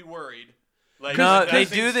genuinely worried. Like No, when they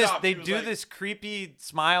that do thing this. stopped, They he was do like, this creepy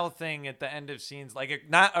smile thing at the end of scenes, like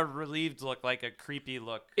not a relieved look, like a creepy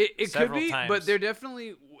look. It could several be, times. but they're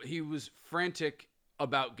definitely he was frantic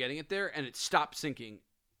about getting it there, and it stopped sinking,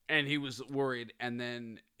 and he was worried, and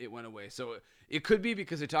then it went away. So it could be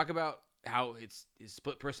because they talk about how it's his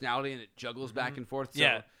split personality and it juggles back and forth. So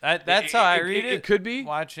Yeah, that's how I read it. It could be.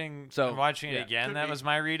 watching. So, Watching it yeah, again, could that be. was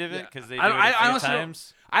my read of it Yeah. because they do I it don't- a I few honestly don't-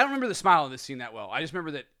 times. I don't remember the smile in this scene that well. I just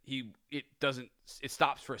remember that it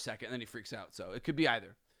stops for a second and then he freaks out. So it could be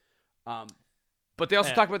either. But they also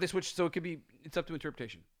Yeah. talk about they switch, so it's up to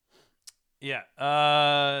interpretation.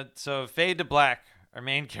 Yeah. So fade to black. Our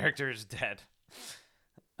main character is dead.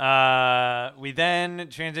 We then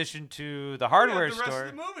transition to the "We hardware have the rest store.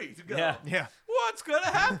 of the movie to go. Yeah. Yeah. What's gonna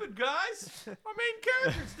happen, guys? Our main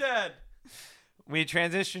character's dead. We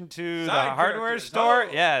transition to the Side hardware characters, store.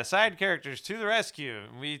 oh. Yeah, side characters to the rescue.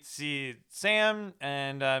 We see Sam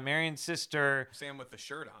and Marion's sister. Sam with the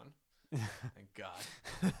shirt on. Thank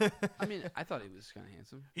God. I mean, I thought he was kind of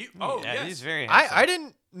handsome. Oh yeah, yes. he's very handsome. I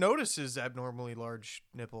didn't notice his abnormally large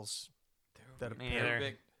nipples. That Me They're either.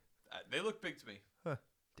 big. They look big to me.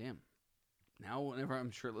 Damn. Now, whenever I'm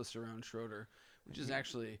shirtless around Schroeder, which is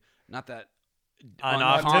actually not that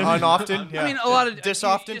Unoften. Unoften. Yeah. I mean, a lot of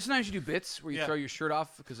Disoften. Sometimes you do bits where you Yeah. throw your shirt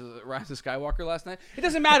off because of the Rise of Skywalker last night. It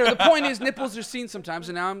doesn't matter. The point is, nipples are seen sometimes,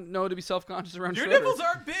 and now I'm know to be self-conscious around Your Schroeder. nipples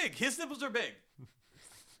aren't big. His nipples are big.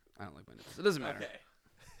 I don't like my nipples. It doesn't matter.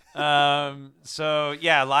 Okay. So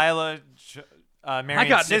yeah, Lila, I Marion's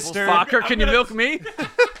got sister. nipples, Fokker. Can you gonna- milk me?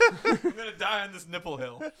 I'm gonna die on this nipple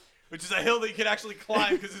hill, which is a hill that you can actually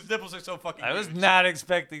climb because his nipples are so fucking. I was huge. not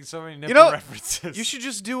expecting so many nipple know, references. You should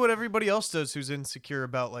just do what everybody else does who's insecure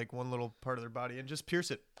about like one little part of their body and just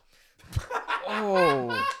pierce it. Oh,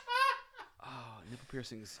 nipple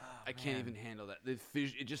piercings. I can't even handle that.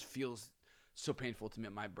 It just feels so painful to me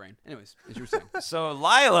in my brain. Anyways, as you were saying. So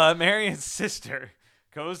Lila, Marion's sister,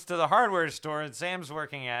 goes to the hardware store that Sam's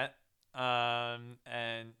working at,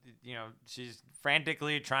 and she's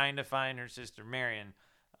frantically trying to find her sister Marion.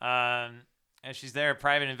 As she's there,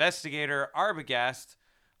 private investigator Arbogast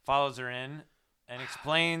follows her in and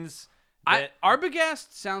explains that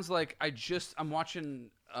Arbogast sounds like I'm watching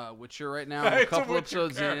Witcher right now. A It's a couple Witcher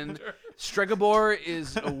episodes in. character. Stregobor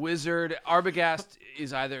is a wizard. Arbogast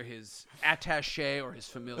is either his attaché or his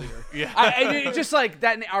familiar. Yeah. It's just like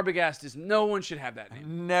that. Arbogast is no one should have that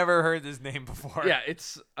name. never heard this name before. Yeah,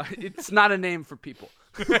 it's not a name for people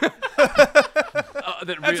that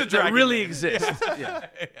That's a dragon really name. exist. Yeah.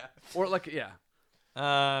 Yeah. Or like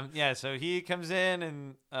So he comes in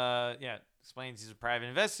and explains he's a private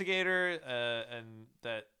investigator, and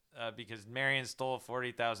that because Marion stole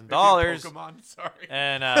 $40,000, Pokemon, sorry.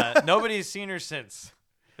 and nobody's seen her since.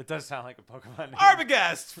 It does sound like a Pokemon name.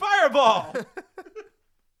 Arbogast, Fireball.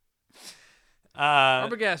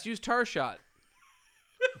 Arbogast, use Tar Shot.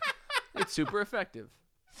 It's super effective.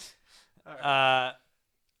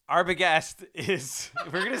 Arbogast is.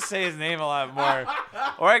 We're gonna say his name a lot more,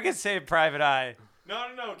 or I could say Private Eye.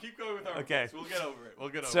 No. Keep going with Arbogast. Okay. We'll get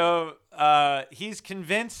over it. So he's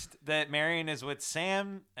convinced that Marion is with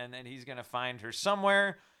Sam, and that he's gonna find her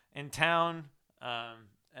somewhere in town,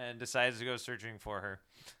 and decides to go searching for her.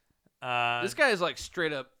 This guy is like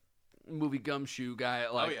straight up movie gumshoe guy.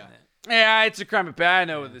 Like, yeah. Yeah, it's a crime of bad. I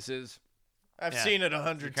know what this is. I've Yeah. seen it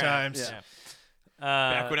 100 times. Yeah.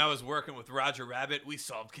 Back when I was working with Roger Rabbit, we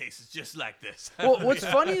solved cases just like this. Well, what's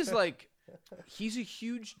funny is like he's a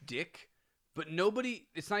huge dick, but nobody.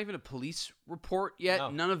 It's not even a police report yet. No.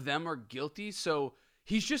 None of them are guilty, so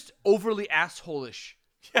he's just overly asshole-ish.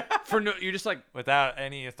 You're just like without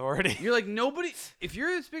any authority. you're like nobody. If you're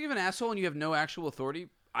this big of an asshole and you have no actual authority,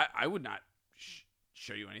 I would not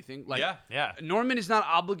show you anything. Like Yeah. Norman is not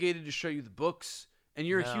obligated to show you the books, and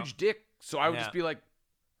you're a No. huge dick. So I would Yeah. just be like,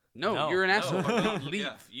 no, No. you're an asshole. No. Leave.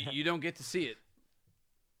 Yeah. You don't get to see it.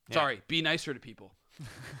 Yeah. Sorry. Be nicer to people.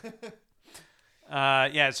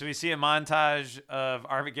 So we see a montage of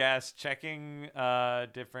Arbogast checking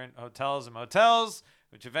different hotels and motels,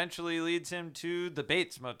 which eventually leads him to the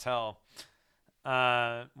Bates Motel.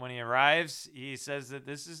 When he arrives, he says that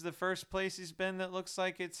this is the first place he's been that looks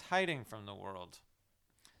like it's hiding from the world.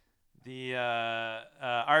 The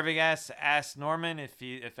Arbogast asks Norman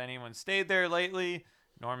if anyone stayed there lately.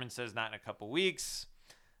 Norman says not in a couple weeks.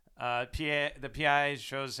 The PI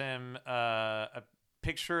shows him a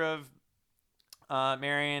picture of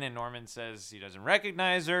Marion, and Norman says he doesn't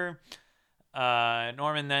recognize her.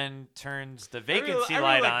 Norman then turns the vacancy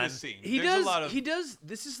light on. This scene. He There's does. A lot of, He does.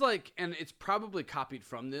 This is like, and it's probably copied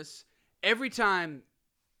from this. Every time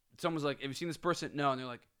someone's like, "Have you seen this person?" No, and they're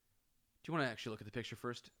like, "Do you want to actually look at the picture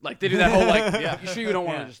first?" Like they do that whole like, you sure you don't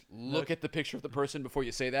want to just look at the picture of the person before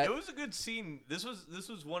you say that? It was a good scene. This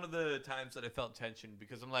was one of the times that I felt tension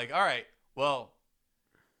because I'm like, all right, well,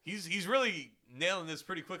 he's really nailing this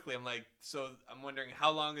pretty quickly. I'm like, so I'm wondering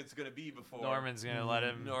how long it's gonna be before Norman's gonna let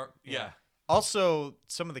him. yeah. Also,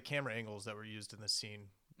 some of the camera angles that were used in this scene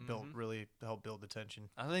really helped build the tension.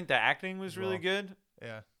 I think the acting was really good.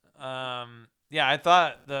 Yeah. I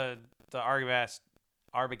thought the Arbogast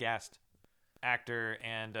actor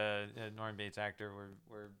and Norman Bates actor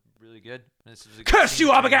were really good. This was a good Curse scene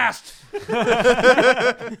you, between them.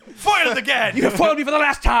 Arbogast! Foiled again! You have foiled me for the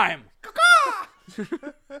last time.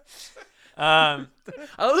 I love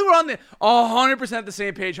that we're on the 100% the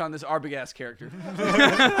same page on this Arbogast character.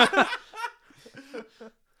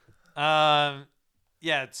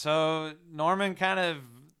 So Norman kind of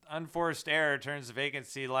unforced error turns the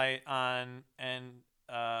vacancy light on and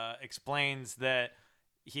explains that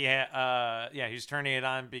he's turning it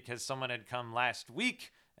on because someone had come last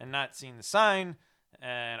week and not seen the sign,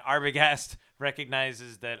 and Arbogast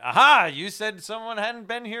recognizes that, aha, you said someone hadn't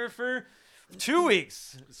been here for 2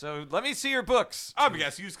 weeks, so let me see your books.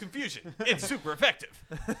 Arbogast used confusion. It's super effective.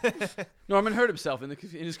 Norman hurt himself in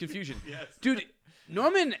his confusion. Yes. Dude,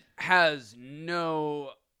 Norman has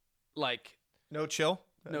no, like, No chill.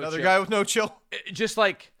 No Another chill. guy with no chill. just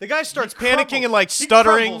like The guy starts He panicking crumbles. and like He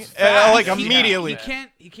stuttering crumbles fast. like He- immediately.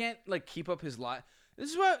 he can't like keep up his lie. This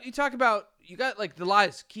is what you talk about. You got like the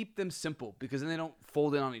lies. Keep them simple because then they don't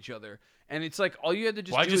fold in on each other. And it's like all you had to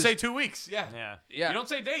just Why'd do you is say 2 weeks? Yeah. yeah. You don't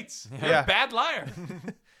say dates. You're Yeah. a bad liar.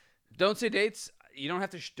 Don't say dates. You don't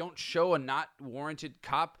have to. Don't show a not warranted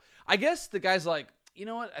cop. I guess the guy's like, you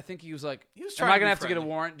know what? I think he was like, He was am trying I to gonna be have to get a friendly.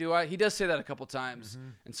 warrant? Do I? He does say that a couple times,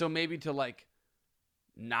 and so maybe to like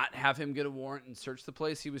not have him get a warrant and search the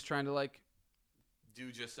place, he was trying to like.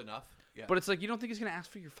 Do just enough. Yeah. But it's like you don't think he's gonna ask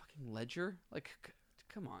for your fucking ledger? Like,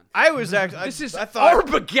 come on. I was actually. This is I thought.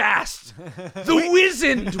 Arbogast, the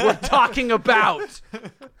wizard we're talking about.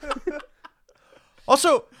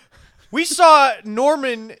 Also, we saw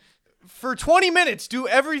Norman for 20 minutes do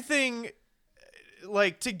everything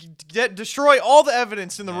like to destroy all the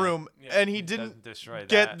evidence in the room, and he didn't Doesn't destroy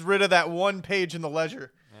get that. rid of that one page in the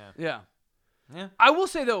ledger. Yeah. Yeah. I will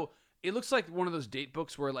say though, it looks like one of those date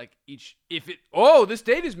books where like this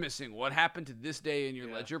date is missing. What happened to this day in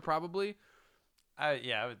your ledger? Probably.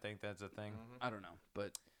 I would think that's a thing. I don't know,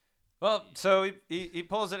 but Well, so he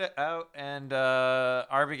pulls it out, and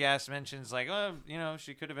Arbogast mentions like, oh,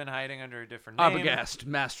 she could have been hiding under a different name. Arbogast,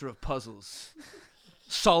 master of puzzles,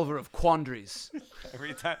 solver of quandaries.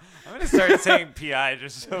 Every time I'm gonna start saying PI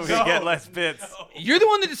just so we get less bits. You're the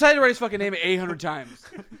one that decided to write his fucking name 800 times.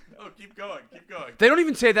 No, keep going. Keep going. They don't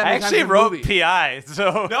even say that I many times actually in the wrote movie. PI,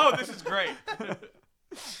 so No, this is great.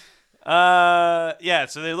 yeah.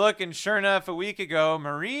 So they look, and sure enough, a week ago,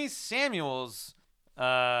 Marie Samuels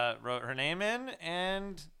wrote her name in,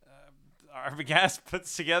 and Arbogast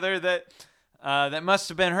puts together that that must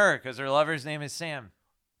have been her because her lover's name is Sam.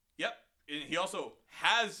 Yep. And he also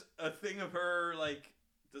has a thing of her, like,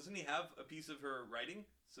 doesn't he have a piece of her writing?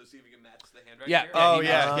 So see if we can match the handwriting Yeah. here. Oh he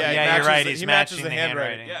yeah, matches- yeah. he yeah, you're matches right. the- He's he matches matching the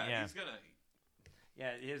handwriting. Yeah, Yeah. he's gonna.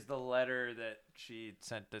 Yeah, here's the letter that she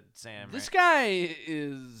sent to Sam. This right? guy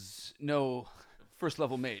is no first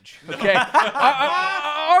level mage. Okay,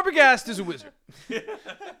 Arbogast is a wizard.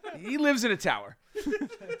 He lives in a tower.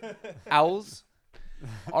 Owls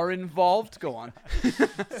are involved. Go on.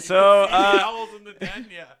 So Owls in the den,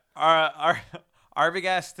 yeah.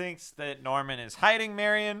 Arbogast thinks that Norman is hiding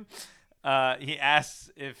Marion. He asks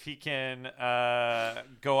if he can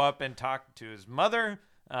go up and talk to his mother.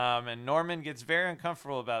 And Norman gets very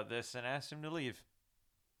uncomfortable about this and asks him to leave.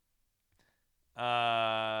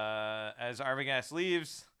 As Arbogast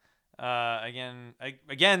leaves,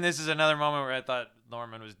 again, this is another moment where I thought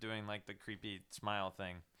Norman was doing like the creepy smile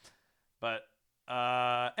thing. But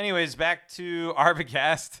anyways, back to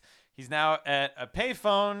Arbogast. He's now at a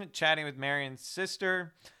payphone chatting with Marion's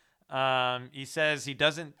sister. He says he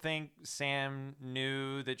doesn't think Sam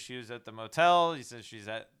knew that she was at the motel. He says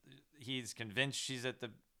he's convinced she's at the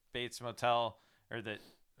Bates Motel, or that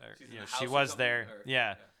She's in you know, the house she or was something, there. or-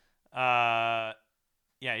 Yeah.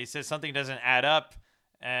 Yeah, he says something doesn't add up,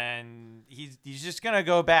 and he's just gonna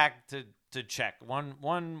go back to check one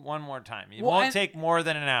more time. It Well, won't and- take more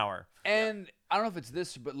than an hour. And I don't know if it's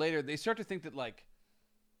this, but later they start to think that like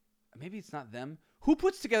maybe it's not them. Who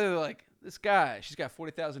puts together like this guy? She's got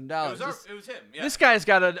 $40,000. It was him. Yeah. This guy's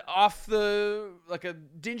got a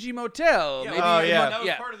dingy motel. Yeah, maybe Oh, yeah. That was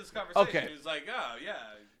yeah. part of this conversation. Okay. He was like, oh yeah.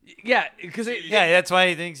 Yeah, because Yeah, that's why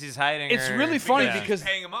he thinks he's hiding. It's her. really funny Yeah. because- He's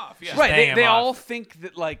paying him off. Yeah. right, paying they him all off. think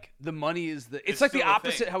that like the money is the. It's It's like the still a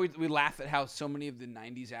opposite. thing. How we laugh at how so many of the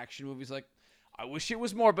 '90s action movies like, I wish it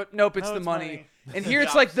was more, but nope, it's No, the it's money. money. And here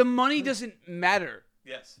it's The like the money doesn't matter.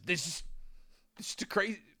 Yes. It's just a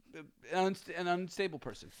crazy, an unstable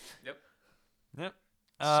person. Yep. Yep.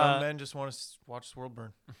 Some men just want to watch the world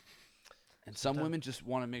burn. And some women just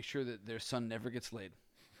want to make sure that their son never gets laid.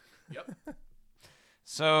 Yep.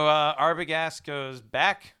 So Arbogast goes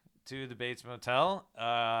back to the Bates Motel,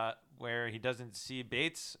 where he doesn't see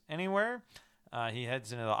Bates anywhere. He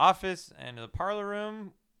heads into the office and to the parlor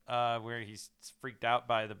room, where he's freaked out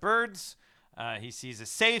by the birds. He sees a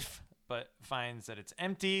safe, but finds that it's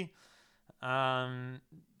empty.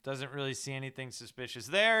 Doesn't really see anything suspicious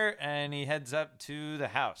there, and he heads up to the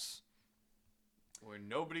house. Where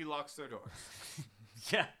nobody locks their doors.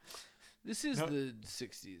 Yeah. This is No. the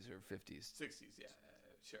 60s or 50s. 60s, yeah.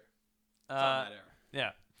 Sure. It's on that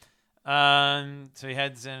era. Yeah. So he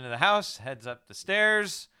heads into the house, heads up the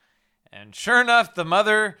stairs, and sure enough, the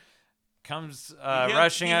mother comes He heads-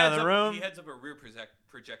 rushing he out of heads the up- room. He heads up a rear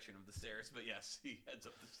projection of the stairs, but yes, he heads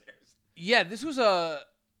up the stairs. Yeah, this was a.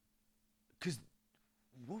 Because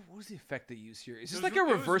what was the effect they used here? Is this was like re- a it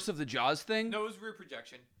was- reverse of the Jaws thing? No, it was rear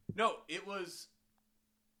projection. No, it was.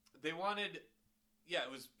 They wanted. Yeah,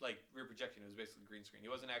 it was like rear projection. It was basically green screen. He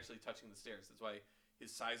wasn't actually touching the stairs. That's why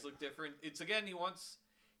his size looked different. It's again, he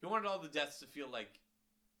wanted all the deaths to feel like,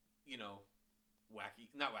 you know, wacky.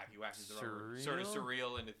 Not wacky. Wacky is the wrong word. Sort of Surreal?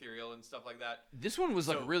 surreal and ethereal and stuff like that. This one was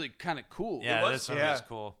like So- really kind of cool. Yeah, was this one fun. was Yeah.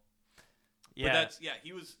 cool. But Yeah. that's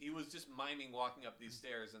he was just miming walking up these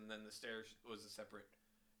stairs, and then the stairs was a separate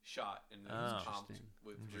shot, and it was Oh. comped Interesting.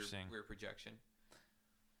 with Interesting. rear projection.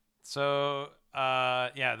 So,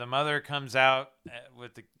 the mother comes out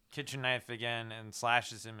with the kitchen knife again and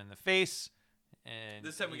slashes him in the face. And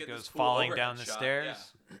This time we he get goes this cool falling overhead down the shot,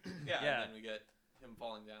 stairs. Yeah, Yeah. and then we get him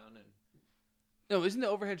falling down, and No, isn't the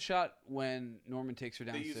overhead shot when Norman takes her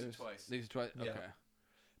They downstairs? use it twice. They use it twice. Yeah. Okay.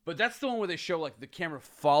 But that's the one where they show like the camera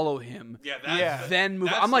follow him. yeah, Then move.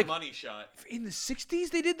 That's I'm the like, money shot. in the 60s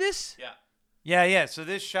they did this? Yeah, Yeah. So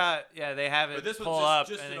this shot, they have but it this pull one's up,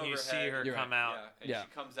 just and an then you see overhead. her You're come right. out. Yeah, and Yeah. she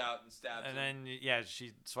comes out and stabs And him. then,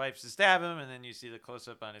 she swipes to stab him, and then you see the close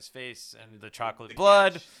up on his face and the chocolate The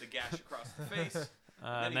blood. the gash across the face.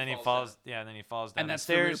 And then he falls. Yeah, and then he falls down And the that's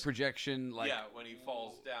the rear stairs. projection. Like, yeah, when he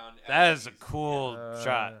falls down. That as is a he's- cool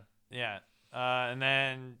shot. Yeah. And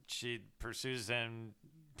then she pursues him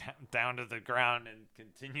down to the ground and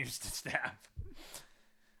continues to stab.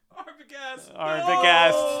 Arbogast.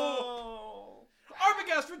 Arbogast. No!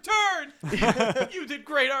 Arbogast, return! You did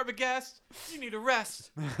great, Arbogast. You need a rest.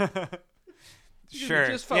 Sure.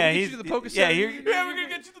 just fine. Yeah, We'll get he's you to the Poké yeah. Center. You're, Yeah, we're gonna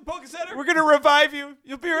get you to the Poké Center. we're gonna revive you.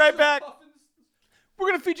 You'll be right back. We're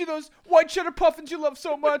gonna feed you those white cheddar puffins you love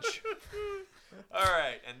so much. All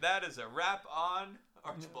right, and that is a wrap on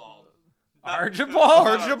Archibald. Archibald?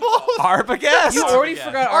 Arbogast? You already Arbogast.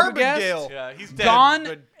 forgot Arbogast? Arbogast. Yeah, he's dead. Gone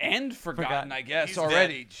Good. and forgotten, I guess, He's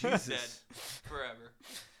already. Dead. He's dead Jesus. forever.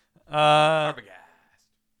 Arbogast.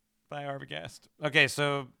 Arbogast. By Arbogast. Okay,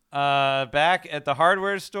 so back at the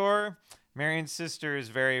hardware store, Marion's sister is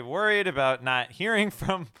very worried about not hearing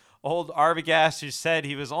from old Arbogast, who said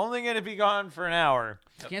he was only going to be gone for an hour.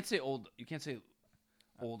 You can't say old. You can't say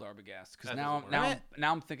old Arbogast because That now, doesn't work.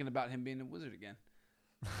 now I'm thinking about him being a wizard again.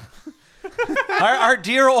 our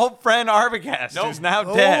dear old friend Arbogast, Nope. who's now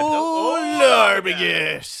dead. Oh,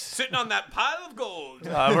 Arbogast. Sitting on that pile of gold.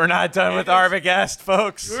 We're not done with Arbogast,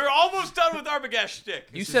 folks. We're almost done with Arbogast shtick.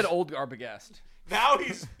 You said old Arbogast. Now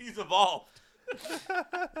he's evolved.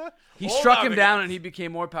 He Old struck him Arbogast. down, and he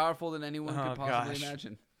became more powerful than anyone Oh, could possibly gosh.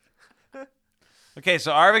 imagine. Okay,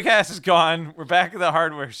 so Arbogast is gone. We're back at the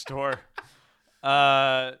hardware store.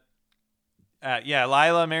 Yeah,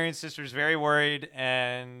 Lila, Marion's sister, is very worried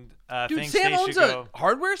and Dude, thinks Sam they owns should a go.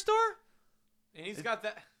 hardware store. And he's got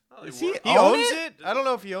that. Oh, Is he- works. He Own owns it? it? I don't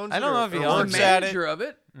know if he owns it. I don't know or- if he or He's owns the works at manager of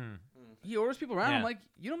it. Mm. He orders people around. Yeah. I'm like,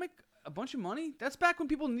 you don't make a bunch of money? That's back when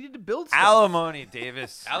people needed to build stuff. Alimony,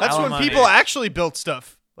 Davis. That's when Alimony. people actually built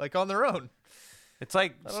stuff, like on their own. It's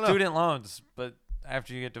like I don't know. student loans, but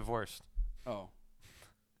after you get divorced. Oh.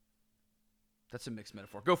 That's a mixed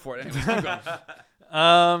metaphor. Go for it. Anyways, keep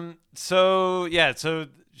going. So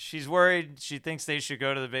she's worried. She thinks they should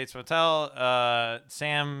go to the Bates Motel.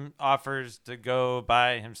 Sam offers to go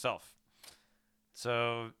by himself.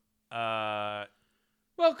 So, Well,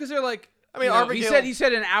 because they're like, I mean, you know, Abigail- he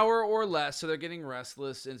said an hour or less, so they're getting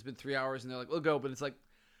restless, and it's been 3 hours, and they're like, we'll go. But it's like,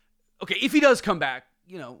 okay, if he does come back,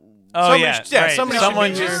 you know, Somebody yeah, sh- yeah, right. somebody should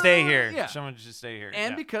Someone be should here. stay here. Yeah. Someone should stay here.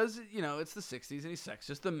 and yeah. because you know it's the '60s and he's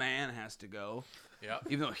sexist, the man has to go, Yeah.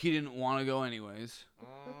 even though he didn't want to go anyways.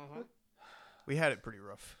 We had it pretty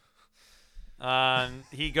rough.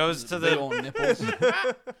 He goes to Big the old nipples. With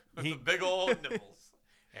the big old nipples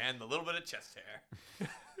and the little bit of chest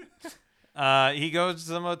hair. he goes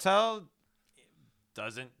to the motel,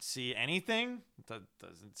 doesn't see anything,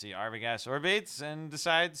 doesn't see Arbogast or Bates, and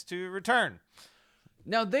decides to return.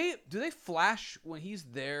 Now do they flash when he's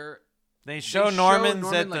there? They They show Norman's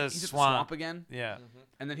Norman, at like, the he's swamp. again, Yeah.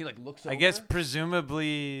 and then he like looks over. I guess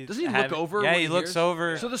presumably. Doesn't he look over? Yeah, when he looks hears?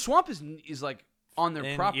 over So the swamp is like on their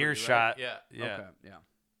in property, earshot. Yeah. Yeah. Right? Okay, yeah.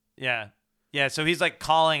 Yeah. Yeah. So he's like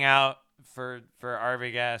calling out for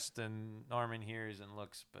Arbogast, and Norman hears and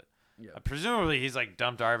looks, but Yeah. presumably he's like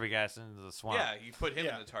dumped Arbogast into the swamp. Yeah, you put him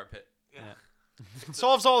Yeah. in the tar pit. Yeah. It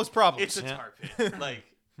solves all his problems. It's a Yeah. tar pit. Like,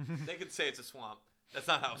 they could say it's a swamp. That's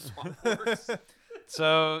not how a swamp works.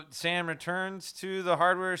 So Sam returns to the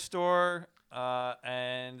hardware store,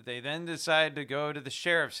 and they then decide to go to the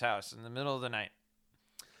sheriff's house in the middle of the night.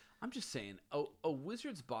 I'm just saying, a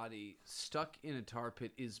wizard's body stuck in a tar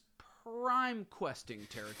pit is prime questing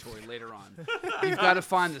territory later on. You've got to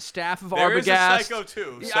find the staff of There is a Arbogast. psycho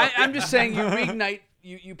too. Yeah, So, I'm just saying, you reignite,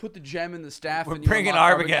 you put the gem in the staff, We're and you bringing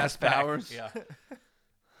unlock Arbogast back. powers. Yeah.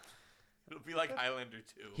 It'll be like Highlander 2.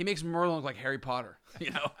 He makes Merlin look like Harry Potter.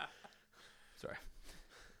 You know. Sorry.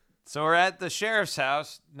 So we're at the sheriff's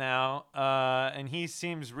house now, and he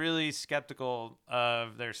seems really skeptical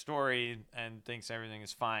of their story and thinks everything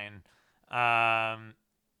is fine.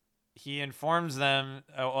 He informs them,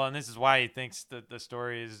 and this is why he thinks that the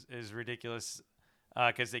story is ridiculous,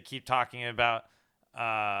 because they keep talking about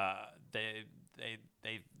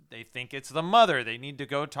they think it's the mother. They need to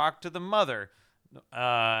go talk to the mother,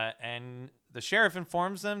 and the sheriff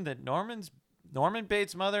informs them that Norman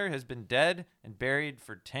Bates' mother has been dead and buried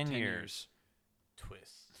for 10 years.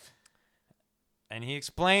 Twist. And he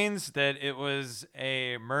explains that it was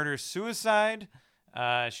a murder-suicide.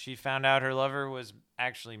 She found out her lover was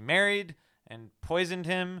actually married and poisoned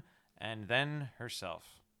him, and then herself.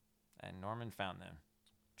 And Norman found them.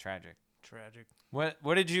 Tragic. Tragic. What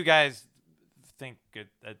did you guys think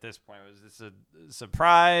at this point? Was this a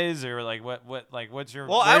surprise, or like what's your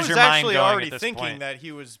Well, I where's was your mind actually going already at this thinking point? that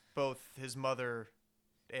he was both his mother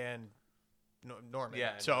and Norman.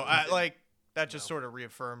 Yeah, So no, I like that just no. sort of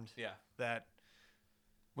reaffirmed Yeah. that.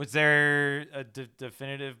 Was there a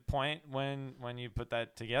definitive point when you put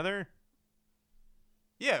that together?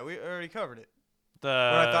 Yeah, we already covered it. The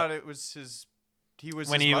When I thought it was his, he was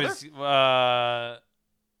when his he mother. was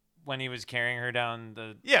when he was carrying her down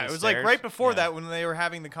the Yeah, the it was like stairs? right before Yeah. that when they were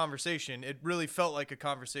having the conversation. It really felt like a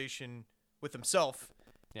conversation with himself.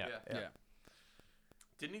 Yeah. Yeah. Yeah.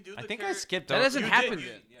 Didn't he do the I think I carry- skipped That over. hasn't You happened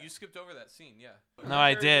did. yet. You skipped over that scene, yeah. No,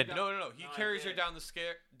 I did. No. He No, I carries her did. down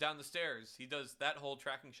the stairs. He does that whole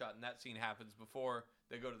tracking shot, and that scene happens before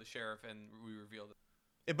they go to the sheriff, and we reveal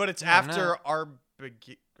that. But it's No, after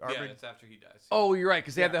Yeah, it's after he dies. Oh, you're right,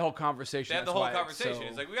 because they had Yeah. the whole conversation. They had that's the whole why, conversation. so-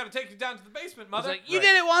 It's like, we got to take you down to the basement, It's mother. like, you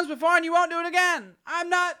did it once before and you won't do it again. I'm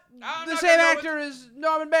not I'm the not same gonna go actor as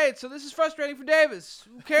Norman Bates, so this is frustrating for Davis.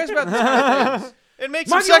 Who cares about this kind of things? It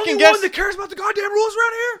makes Am I you the only second guess. one that cares about the goddamn rules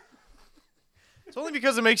around here? It's only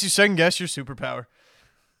because it makes you second guess your superpower.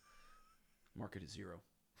 Market is 0.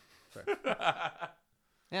 Sorry.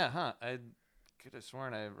 Yeah, huh? I could have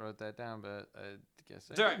sworn I wrote that down, but I guess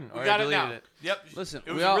I It's all right. didn't. We or got I it now. deleted Yep. Listen,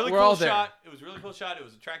 it was we a all- really we're cool all there. shot. It was a really cool shot. It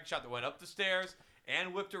was a tracking shot that went up the stairs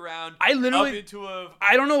and whipped around. I literally- up into a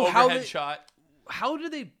I don't know how overhead they, shot. how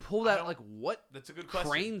did they pull that? Like, what That's a good question.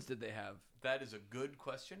 cranes did they have? That is a good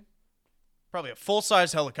question. Probably a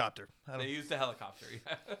full-size helicopter. I They don't, used a helicopter.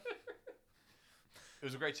 It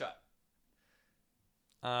was a great shot.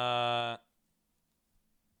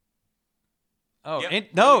 Oh, Yep.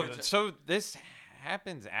 no. Really good. So this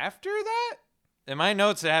happens after that? In my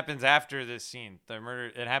notes, it happens after this scene. The murder.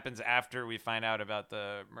 It happens after we find out about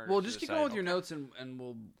the murder. Well, just keep going with suicide. your notes and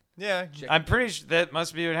we'll yeah. check. I'm pretty sure that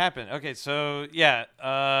must be what happened. Okay, so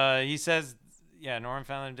yeah, he says, yeah, Norman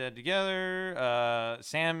found them dead together.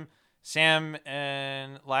 Sam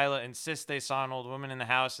and Lila insist they saw an old woman in the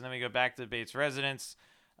house, and then we go back to the Bates residence.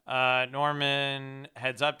 Norman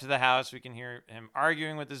heads up to the house. We can hear him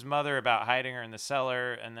arguing with his mother about hiding her in the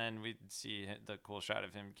cellar, and then we see the cool shot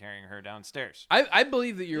of him carrying her downstairs. I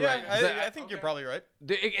believe that you're Yeah, right. I think you're probably right.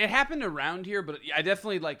 It happened around here, but I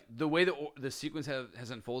definitely like the way the sequence has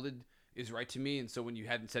unfolded is right to me. And so when you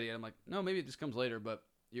hadn't said it yet, I'm like, no, maybe it just comes later. But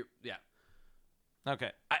yeah.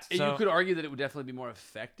 Okay, You so could argue that it would definitely be more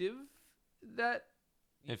effective that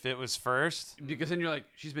if it was first, because then you're like,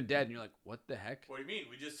 she's been dead, and you're like, what the heck? What do you mean?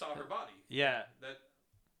 We just saw her body. yeah, That.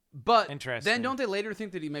 But Interesting. then don't they later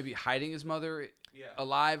think that he may be hiding his mother Yeah.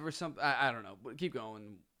 alive or something? I don't know. But keep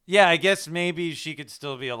going. yeah, I guess maybe she could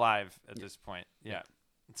still be alive at this point. Yeah.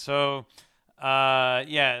 So,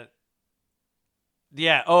 yeah.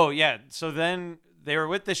 Oh, yeah. So then they were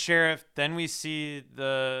with the sheriff. Then we see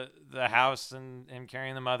the house and him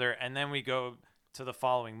carrying the mother, and then we go to the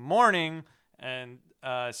following morning, and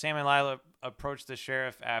Sam and Lila approach the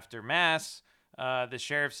sheriff after mass. The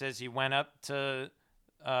sheriff says he went up to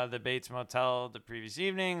the Bates Motel the previous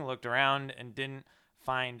evening, looked around, and didn't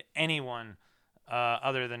find anyone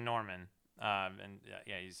other than Norman. And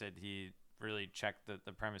yeah, he said he really checked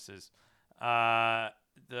the premises.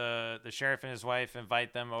 The sheriff and his wife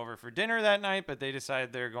invite them over for dinner that night, but they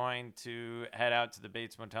decide they're going to head out to the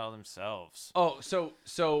Bates Motel themselves. Oh,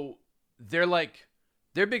 so they're like,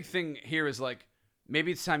 their big thing here is like,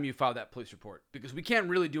 maybe it's time you file that police report because we can't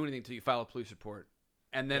really do anything until you file a police report.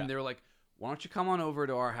 And then Yeah. they're like, why don't you come on over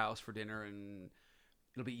to our house for dinner and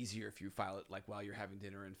it'll be easier if you file it like while you're having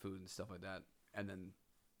dinner and food and stuff like that. And then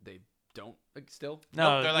they don't like still.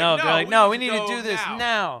 No, they're no, like, they're like, "No, no, we we need need to to go do this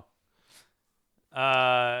now."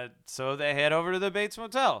 So they head over to the Bates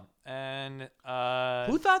Motel, and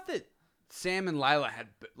Who thought that Sam and Lila had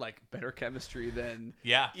like better chemistry than?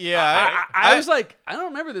 Yeah. Yeah, I was like, I don't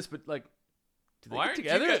remember this, but like, do they Why get aren't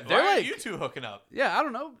together? you, They're why aren't like, you two hooking up? yeah, I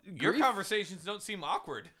don't know. Your Grief. conversations don't seem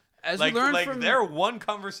awkward. As like, we learned like from they're one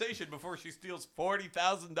conversation before she steals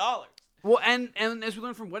 $40,000. well, and as we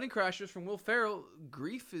learned from Wedding Crashers from Will Ferrell,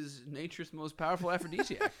 grief is nature's most powerful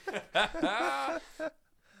aphrodisiac.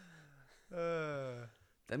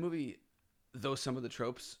 That movie, though some of the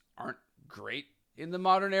tropes aren't great in the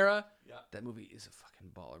modern era, Yeah. that movie is a fucking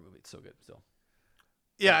baller movie. It's so good still.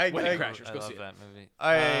 yeah. Wedding I Crashers, I go love see it. that movie.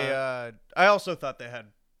 I also thought they had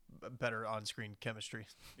better on-screen chemistry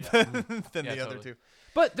than the other totally. two.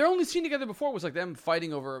 But their only scene together before was like them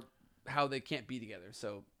fighting over how they can't be together.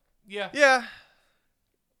 So Yeah. Yeah,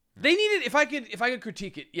 they needed, if I could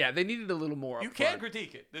critique it, yeah, they needed a little more. You upfront. can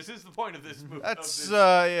critique it. This is the point of this movie. that's of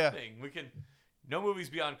this yeah. thing. We can. No movies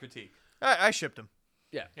beyond critique. I shipped them.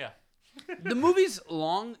 Yeah. Yeah. The movie's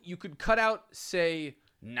long. You could cut out, say,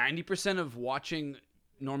 90% of watching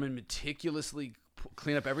Norman meticulously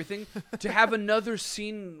clean up everything to have another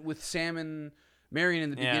scene with Sam and Marion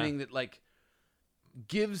in the Yeah. beginning that like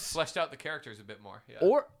gives Fleshed out the characters a bit more. Yeah.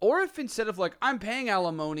 or if instead of like I'm paying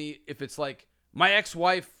alimony, if it's like my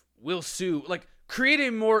ex-wife will sue, like create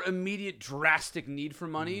a more immediate drastic need for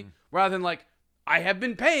money rather than like I have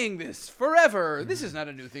been paying this forever. This is not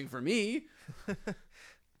a new thing for me.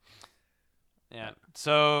 Yeah.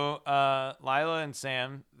 So Lila and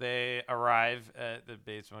Sam, they arrive at the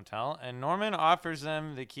Bates Motel, and Norman offers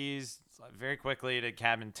them the keys very quickly to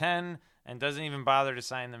cabin 10 and doesn't even bother to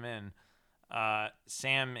sign them in.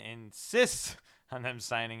 Sam insists on them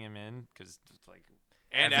signing him in because it's like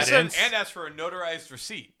And evidence. ask for a notarized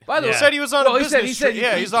receit. By the way, Yeah. Said he was on a business trip.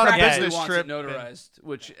 Yeah, he's on a practically business wants trip. it notarized,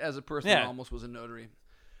 which as a person Yeah. almost was a notary.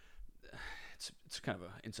 It's kind of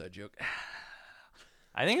an inside joke.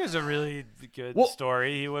 I think it was a really good Well,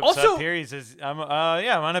 story. He whips also- up here. He says, "I'm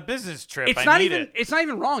on a business trip. It's I not need even it." it's not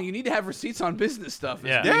even wrong. You need to have receipts on business stuff.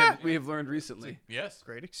 As Yeah. we have learned recently. Yes.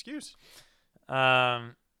 Great excuse.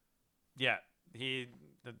 Yeah,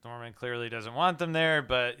 Norman clearly doesn't want them there,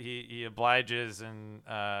 but he obliges and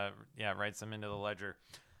writes them into the ledger.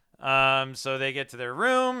 So they get to their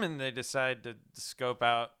room and they decide to scope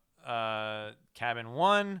out cabin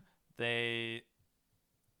 1. They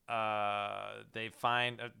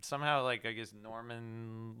find somehow, like, I guess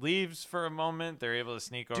Norman leaves for a moment. They're able to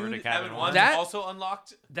sneak over Dude, to cabin Cabin 1. one That- also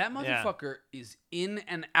unlocked. That Yeah. motherfucker is in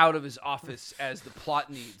and out of his office as the plot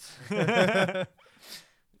needs.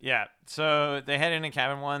 Yeah, so they head into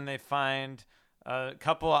cabin 1. They find a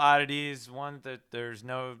couple of oddities. One, that there's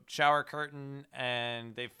no shower curtain,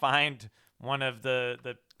 and they find one of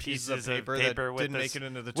the pieces of paper that with didn't the make it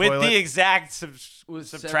into the with toilet. the exact Was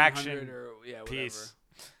subtraction 700 or whatever. piece.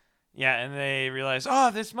 Yeah, and they realize, oh,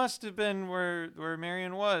 this must have been where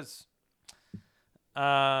Marion was.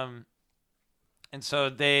 And so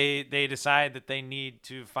they decide that they need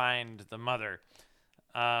to find the mother.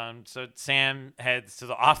 So Sam heads to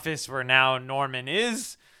the office where now Norman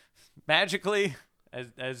is, magically,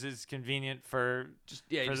 as is convenient for Just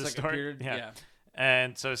yeah, he for just the like story. appeared. Yeah. Yeah.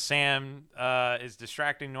 And so Sam is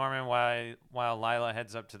distracting Norman while Lila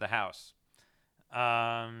heads up to the house.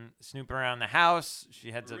 Snooping around the house,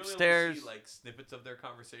 she heads We really upstairs. only see, like, snippets of their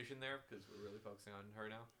conversation there because we're really focusing on her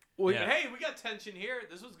now. Well, Yeah. Hey, we got tension here.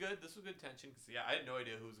 This was good. This was good tension. 'Cause, yeah, I had no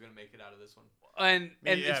idea who was gonna make it out of this one. And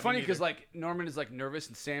Yeah, it's me funny because neither. like Norman is like nervous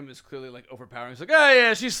and Sam is clearly like overpowering. He's like, oh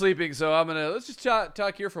yeah, she's sleeping, so let's just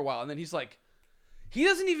talk here for a while. And then he's like, he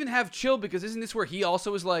doesn't even have chill because isn't this where he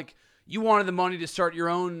also is like, you wanted the money to start your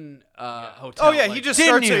own hotel? Oh yeah, like, he just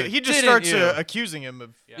Didn't starts. you? He just Didn't starts you? accusing him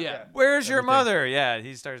of. yeah. Where's your Everything. mother? Yeah,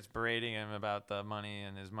 he starts berating him about the money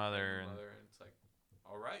and his mother. And Mother, and it's like,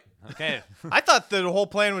 all right. okay, I thought the whole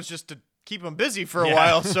plan was just to keep him busy for a Yeah.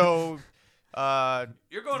 while, so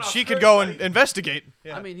You're going off she could script, go buddy. and investigate.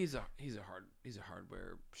 Yeah. I mean, he's a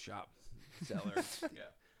hardware shop seller. Yeah.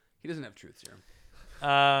 He doesn't have truth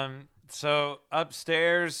serum. So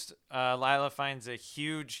upstairs, Lila finds a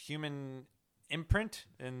huge human imprint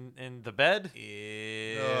in the bed.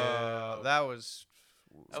 That was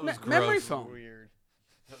That was Memory gross. foam. weird.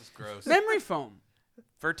 That was gross. Memory foam.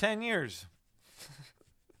 For 10 years.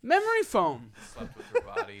 Memory foam. Slept with her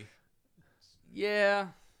body. Yeah,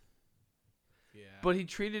 Yeah. but he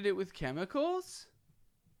treated it with chemicals.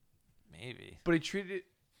 Maybe. But he treated it.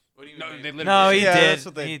 What do you No, mean? they literally- No, he Yeah, did. that's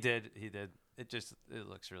what they- He did. It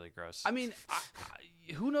looks really gross. I mean,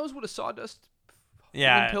 who knows what a sawdust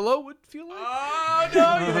yeah. pillow would feel like? Oh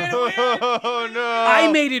no! You made it weird. Oh no!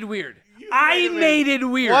 I made it weird. I made it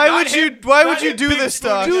weird. Why Not would you? him- Why not would you him do big this spoon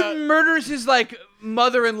stuff? Dude murders his like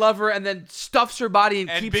mother and lover and then stuffs her body and,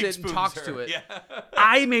 And keeps big it and spoons talks her. to it. Yeah.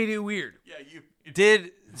 I made it weird. Yeah.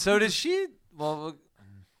 You. So does she? Well,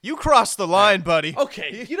 You crossed the line, buddy.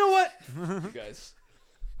 Okay, you know what? You guys,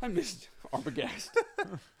 I missed Arbogast.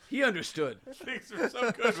 He understood. Things were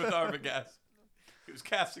so good with Arbogast. He was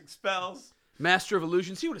casting spells. Master of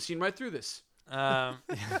illusions. He would have seen right through this.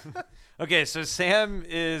 okay, so Sam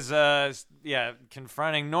is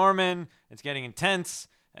confronting Norman. It's getting intense,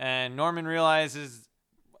 and Norman realizes,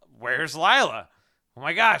 where's Lila? Oh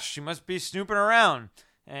my gosh, she must be snooping around.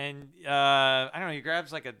 And I don't know, he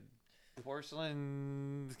grabs like a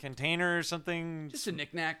porcelain container or something. Just a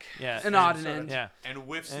knickknack. Yeah, An and odd and sort of- end. Yeah, And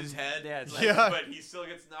whiffs his And- head. yeah, it's like, Yeah. But he still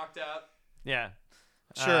gets knocked out. yeah.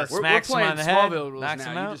 Sure. We're Smacks him playing on the head, Smallville rules knocks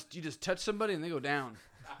him now. out. You just touch somebody and they go down.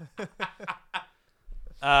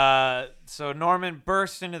 So Norman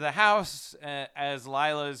bursts into the house as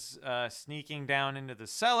Lila's sneaking down into the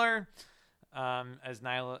cellar. As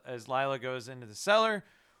Lila goes into the cellar,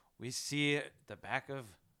 we see the back of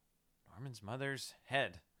Norman's mother's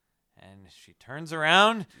head. And she turns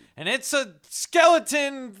around, and it's a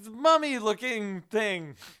skeleton mummy-looking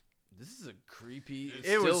thing. This is a creepy. It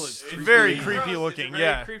still was a creepy. very Gross. creepy It's a looking, very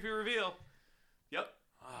yeah. creepy reveal. Yep.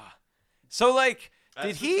 So, like, That's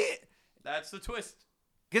did the- he? That's the twist.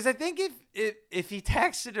 Because I think if he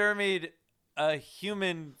taxidermied a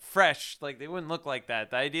human fresh, like, they wouldn't look like that.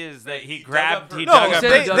 The idea is that he He dug grabbed, up her- he No, dug up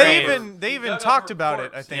said her he dug they up grave. her- they He even dug up talked her about it. I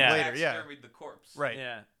corpse think Yeah. later. Yeah. Taxidermied the corpse. Right.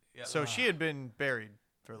 Yeah, Yep. So she had been buried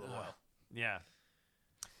for a little while. yeah.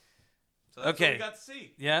 So that's Okay. what we got to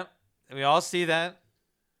see. Yeah, we all see that.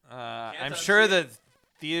 I'm unsee sure it. the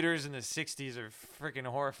theaters in the 60s are freaking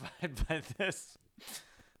horrified by this.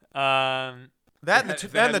 That and If they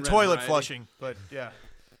the hadn't read toilet Variety. flushing, but yeah.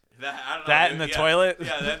 I don't know. That in the toilet?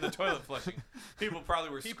 Yeah, that in the toilet flushing. People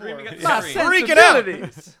probably were screaming at the My screen. Freaking out.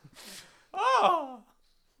 sensibilities. Oh.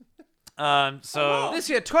 So This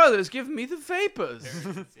here toilet is giving me the vapors.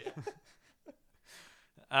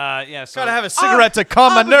 yeah, so Gotta have a cigarette to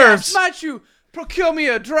calm my Arbogast, nerves. Might you procure me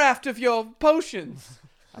a draft of your potions?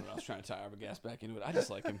 I don't know. I was trying to tie Arbogast back into it. I just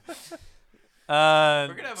like him. We're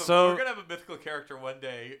gonna have so a mythical character one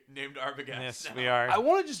day named Arbogast. yes, now. we are. I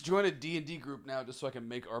want to just join a D&D group now just so I can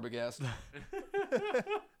make Arbogast.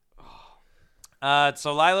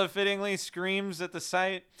 So Lila fittingly screams at the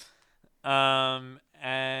sight, and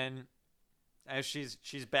as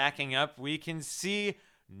she's backing up, we can see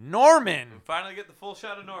Norman We finally get the full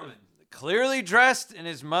shot of Norman. clearly dressed in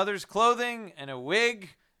his mother's clothing and a wig.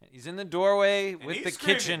 He's in the doorway with he's the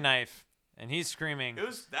screaming. kitchen knife, and he's screaming.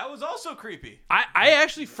 That was also creepy. I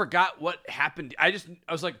actually forgot what happened. I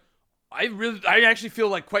was like, I actually feel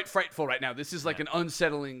like quite frightful right now. This is like an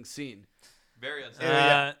unsettling scene. Very unsettling.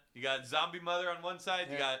 Uh, You got zombie mother on one side.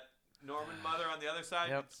 You got Norman mother on the other side.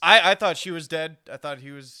 Yep. It's- I thought she was dead. I thought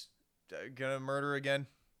he was gonna murder again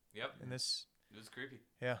Yep. in this. It was creepy.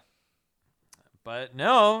 Yeah. But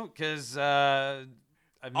no, because Also,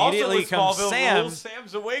 immediately with comes Smallville Sam. rules,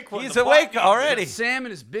 Sam's awake. When He's the plot awake needs him. already. Sam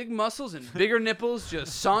and his big muscles and bigger nipples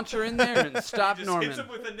just saunter in there and stop Just Norman. hits him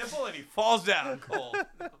with a nipple and he falls down cold.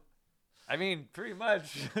 I mean, pretty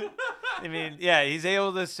much. I mean, yeah, he's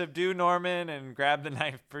able to subdue Norman and grab the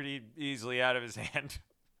knife pretty easily out of his hand.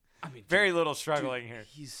 I mean, Very little struggling here.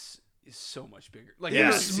 He's so much bigger. Like, Yeah.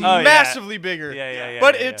 you He's see- Oh, yeah. massively bigger. Yeah.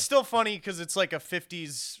 But yeah, it's still funny because it's like a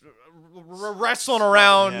 50s wrestling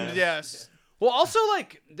around. Yeah. Yes. Well, also,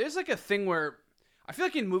 like, there's like a thing where I feel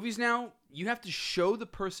like in movies now, you have to show the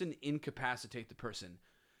person incapacitate the person.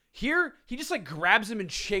 Here, he just like grabs him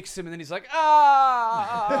and shakes him, and then he's like,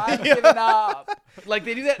 I'm giving up. Like,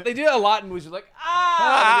 they do that. They do that a lot in movies. They're like, and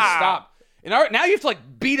they just stop. And now you have to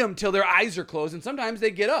like beat them till their eyes are closed, and sometimes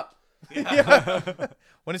they get up.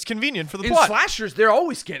 When it's convenient for the In plot. slashers, they're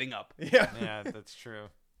always getting up. Yeah. Yeah, that's true.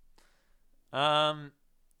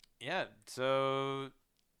 Yeah. So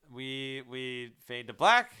we fade to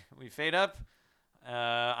black. We fade up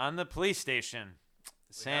on the police station. We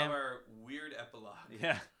have Sam. our weird epilogue.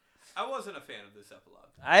 Yeah. I wasn't a fan of this epilogue.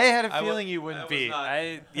 I had a I wa- feeling you I wouldn't was be. not.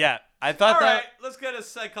 I thought All that. right, let's get a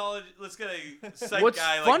psychology. Let's get a psych What's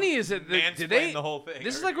guy. funny like, is that mansplain do they? the whole thing.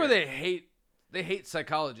 This is like where they hate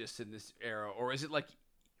psychologists in this era, or is it like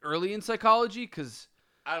early in psychology? Because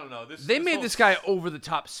I don't know. they made whole- this guy over the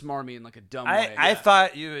top smarmy in like a dumb way. I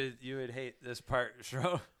thought you would hate this part,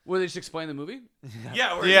 Shro. Where they just explain the movie?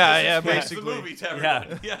 Yeah, where Yeah, he yeah, just explains basically. the movie to Yeah.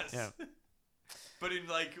 everyone. Yes. Yeah. But in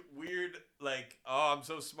like weird, like, oh, I'm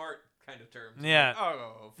so smart kind of terms. Yeah. Like,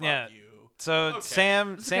 oh, fuck Yeah. you. So Okay.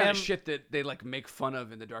 Sam, This is the kind Sam, of shit that they like make fun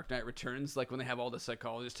of in The Dark Knight Returns, like when they have all the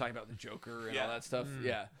psychologists talking about the Joker and Yeah. all that stuff.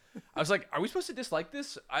 Yeah, I was like, are we supposed to dislike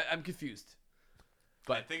this? I'm confused.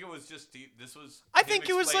 I think it was just this was. I him think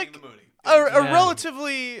it was explaining like the movie. a Yeah.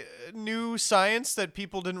 relatively new science that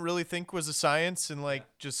people didn't really think was a science and like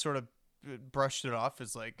just sort of brushed it off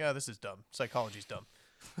as like, oh, this is dumb. Psychology's dumb.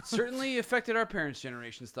 Certainly affected our parents'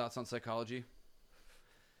 generation's thoughts on psychology.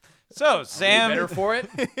 so Are Sam, we better for it?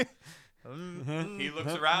 He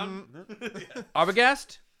looks around.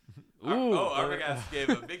 Arbogast? Ooh. Arbogast gave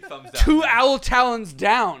a big thumbs down. 2 owl talons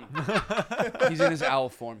down. He's in his owl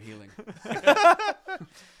form healing.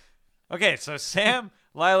 Okay, so Sam,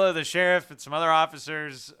 Lila, the sheriff, and some other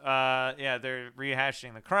officers, they're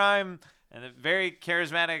rehashing the crime, and a very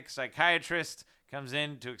charismatic psychiatrist comes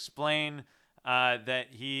in to explain that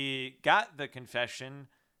he got the confession,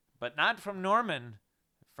 but not from Norman,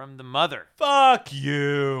 from the mother. Fuck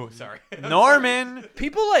you. Sorry. Norman.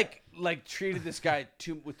 People like treated this guy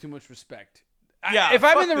with too much respect. Yeah, if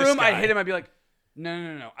I'm fuck in the this room, I'd guy. hit him. I'd be like,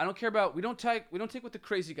 no. I don't care about. We don't take what the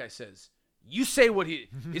crazy guy says. You say what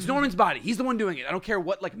it's Norman's body. He's the one doing it. I don't care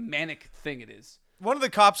what like manic thing it is. One of the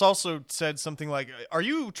cops also said something like, "Are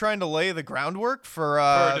you trying to lay the groundwork for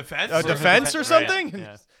a defense? a For a defense or Right, something?"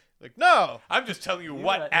 yeah. Like, no. I'm just telling you You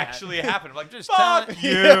what let that- actually happened. I'm like, Just fuck telling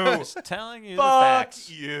you. Just telling you the Fuck facts.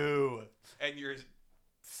 you. And your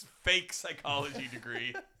fake psychology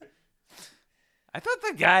degree. I thought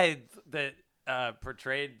the guy that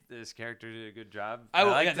portrayed this character did a good job. I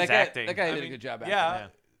liked his acting. That guy I did mean, a good job. Yeah.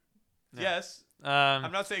 acting. Yes. I'm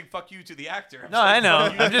I'm not saying fuck you to the actor. I'm No, I saying know.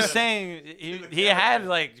 fuck you I'm just to- saying to he the had character.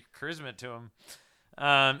 like charisma to him.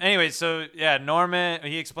 Anyway, so yeah, Norman.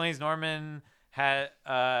 He explains Norman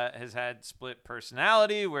has had split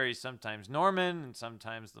personality, where he's sometimes Norman and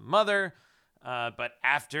sometimes the mother. But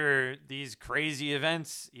after these crazy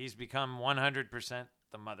events, he's become 100%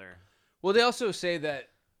 the mother. Well, they also say that,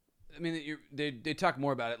 I mean, they talk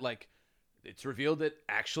more about it. Like, it's revealed that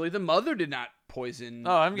actually the mother did not poison.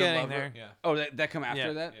 Oh, I'm the getting lover. there. Yeah. Oh, that come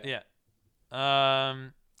after that? Yeah.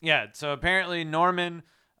 So apparently Norman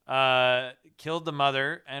killed the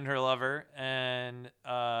mother and her lover, and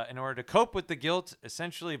in order to cope with the guilt,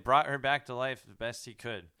 essentially brought her back to life as best he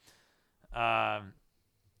could.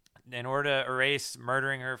 In order to erase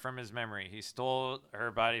murdering her from his memory, he stole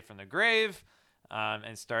her body from the grave,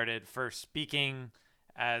 and started first speaking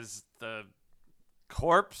as the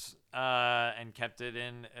corpse, and kept it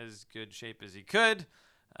in as good shape as he could.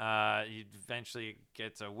 He eventually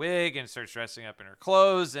gets a wig and starts dressing up in her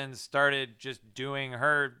clothes and started just doing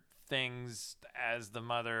her things as the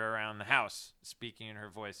mother around the house, speaking in her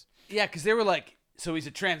voice. Yeah, because they were like, so he's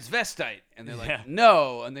a transvestite. And they're like, Yeah.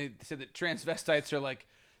 no. And they said that transvestites are like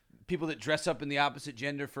people that dress up in the opposite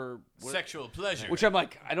gender for Sexual pleasure. Which I'm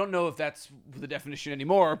like, I don't know if that's the definition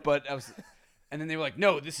anymore, but I was, and then they were like,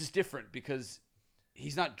 no, this is different because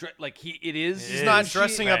he's not it is. He's not Is.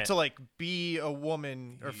 dressing Right. up to like be a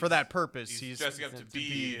woman or for that purpose. He's dressing up to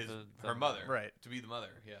be her mother. Right. To be the mother.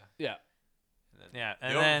 Yeah. Yeah. Yeah, The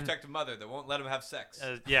and then overprotective mother that won't let him have sex.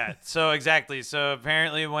 yeah, so exactly. So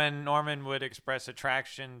apparently, when Norman would express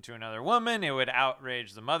attraction to another woman, it would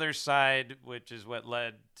outrage the mother's side, which is what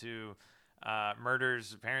led to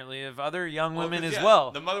murders apparently of other young women 'cause, as yeah, well.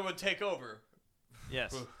 The mother would take over.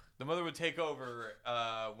 Yes. The mother would take over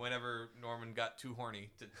whenever Norman got too horny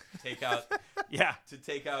to take out Yeah.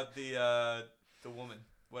 the woman,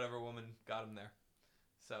 whatever woman got him there.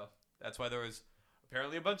 So that's why there was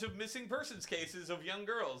apparently a bunch of missing persons cases of young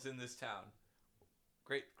girls in this town.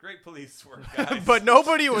 Great police work, guys. But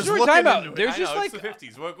nobody was what we're looking talking about. into it. There's I just know, like it's the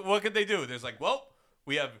 50s. What could they do? There's like, well,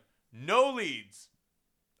 we have no leads.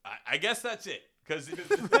 I guess that's it because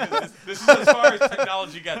this is as far as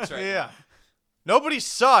technology gets right Yeah. now. Nobody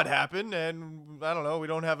saw it happen, and I don't know. We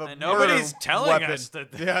don't have a And nobody's murder telling weapon. us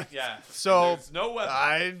that. Yeah. Yeah. So There's no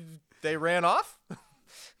weapon. they ran off.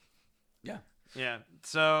 yeah. Yeah.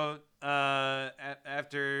 So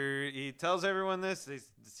after he tells everyone this, they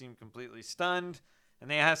seem completely stunned, and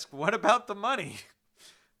they ask, "What about the money?"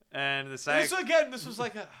 And the This was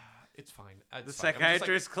like it's fine. It's fine. I'm just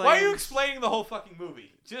psychiatrist like, why are you claims- explaining the whole fucking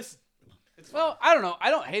movie? It's fine. Well, I don't know. I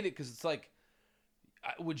don't hate it because it's like,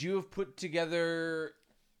 would you have put together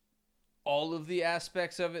all of the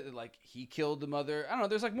aspects of it? That, like, he killed the mother. I don't know.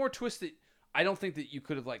 There's like more twists that I don't think that you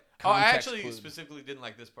could have like. Oh, I context actually clued. specifically didn't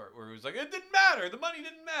like this part where it was like, it didn't matter. The money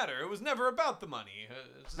didn't matter. It was never about the money.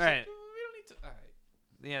 It's just Right. like, we don't need to. All right.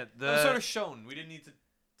 yeah, That was sort of shown. We didn't need to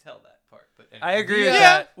tell that part. But anyway. I agree with Yeah,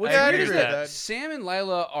 that. What's I weird agree is with that that. Sam and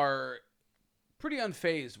Lila are pretty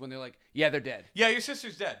unfazed when they're like, yeah, they're dead. Yeah, your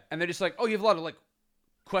sister's dead. And they're just like, oh, you have a lot of like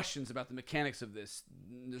questions about the mechanics of this.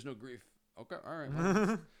 There's no grief. Okay, all right.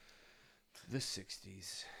 Well, the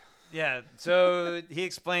 60s. Yeah, so he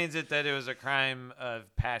explains it that it was a crime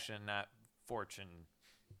of passion, not fortune.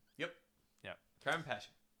 Yep. Yeah. Crime and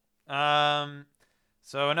passion.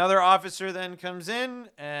 So another officer then comes in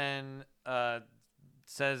and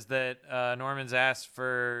says that Norman's asked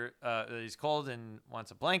for he's cold and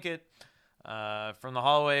wants a blanket. From the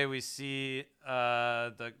hallway, we see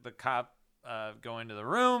the cop go into the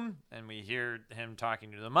room, and we hear him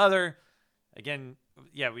talking to the mother. Again,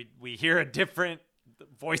 yeah, we hear a different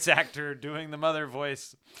voice actor doing the mother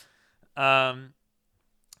voice. And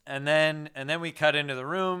then we cut into the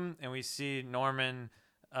room, and we see Norman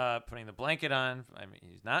putting the blanket on. I mean,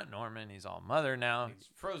 he's not Norman. He's all mother now. He's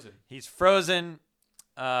frozen. He's frozen.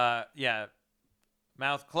 Mouth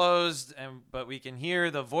closed, but we can hear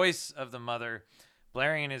the voice of the mother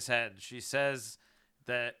blaring in his head. She says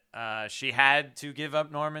that she had to give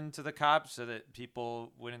up Norman to the cops so that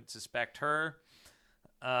people wouldn't suspect her.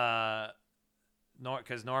 Because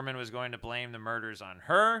Norman was going to blame the murders on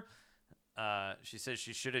her. She says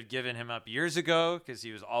she should have given him up years ago because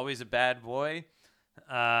he was always a bad boy.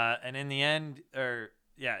 And in the end,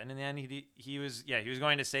 he was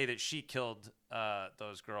going to say that she killed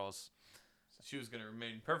those girls. She was going to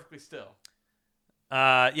remain perfectly still.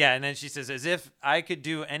 And then she says, as if I could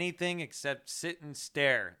do anything except sit and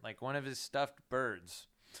stare like one of his stuffed birds.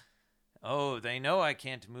 Oh, they know I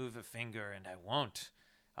can't move a finger, and I won't.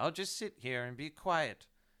 I'll just sit here and be quiet,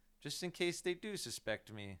 just in case they do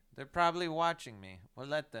suspect me. They're probably watching me. Well,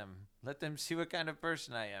 let them see what kind of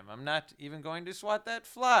person I am. I'm not even going to swat that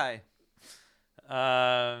fly.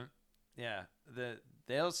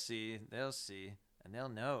 They'll see, and they'll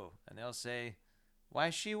know, and they'll say,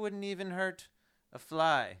 why, she wouldn't even hurt. A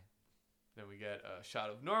fly. Then we get a shot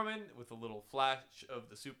of Norman with a little flash of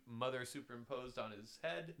the mother superimposed on his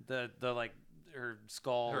head. The like her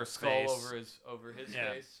skull. Her skull face. over his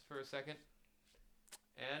Yeah. face for a second.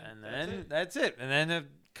 And then that's it. And then a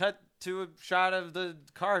cut to a shot of the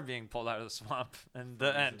car being pulled out of the swamp and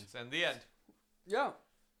the end. And the end. Yeah.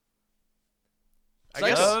 I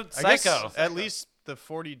guess, Psycho. I guess Psycho. at least the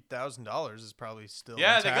 $40,000 is probably still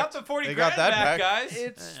Yeah, intact. they got the 40 They grand got that back, back. guys.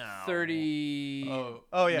 It's No. 39,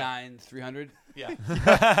 Oh, yeah. 300. yeah.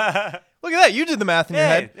 Look at that. You did the math in your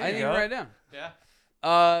head. I didn't even write it down.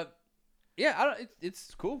 Yeah. Yeah, I don't.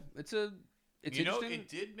 It's cool. It's You know,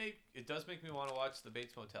 interesting. it does make me want to watch The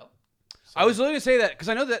Bates Motel. So, I was literally gonna say that because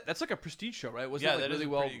I know that's like a prestige show, right? Wasn't yeah, it like that is really a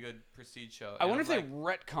well? pretty good prestige show. I And wonder if I'm they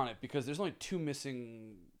like, retcon it because there's only 2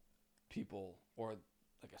 missing people, or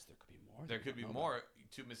I guess there could be more. there could be I don't know. more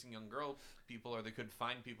 2 missing young girl people, or they could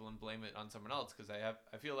find people and blame it on someone else. Because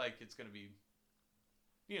I feel like it's gonna be,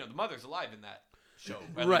 the mother's alive in that show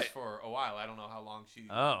at Right. least for a while. I don't know how long she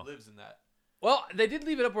Oh. lives in that. Well, they did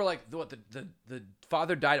leave it up where like the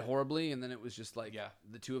father died horribly, and then it was just like Yeah.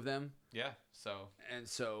 the 2 of them, Yeah. So and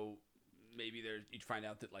so maybe you'd find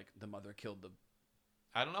out that like the mother killed the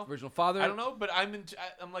I don't know. original father. I don't know, but I'm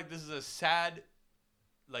like, this is a sad,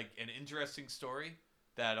 like an interesting story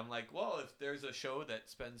that I'm like, well, if there's a show that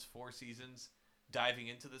spends 4 seasons diving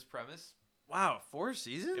into this premise, Wow, 4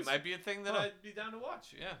 seasons? it might be a thing that Huh. I'd be down to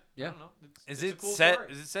watch. Yeah. Yeah. I don't know. Is it's it a cool set?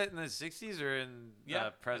 story. Is it set in the 60s or in Yeah.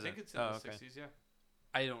 present? I think it's in oh, the okay. 60s. Yeah.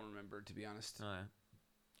 I don't remember, to be honest. Oh, yeah.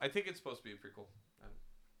 I think it's supposed to be a prequel.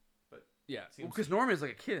 Yeah, Seems- because Norman is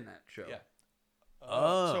like a kid in that show. Yeah.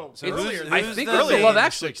 Oh, so It's- earlier I than- think the it's the main- Love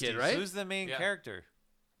Actually kid, right? Who's the main Yeah. character?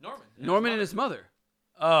 Norman. Norman and his mother.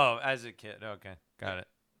 Oh, as a kid. Okay, got it.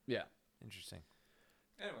 Yeah. Interesting.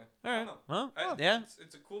 Anyway. All I right. don't know. Well, I- yeah.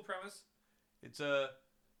 It's a cool premise. It's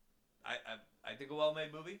I think a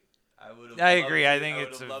well-made movie. I would have. I agree. I I think would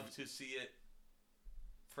it's have a- loved to see it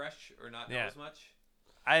fresh or not know Yeah. as much.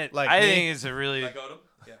 I Like I me? think it's a really. Like Odom.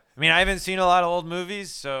 Yeah. I mean, I haven't seen a lot of old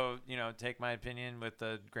movies, so take my opinion with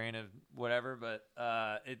a grain of whatever. But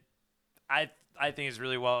I think it's a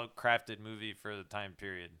really well crafted movie for the time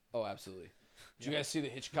period. Oh, absolutely. Did you guys see the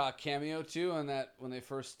Hitchcock cameo too? On that when they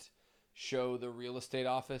first show the real estate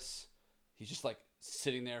office, he's just like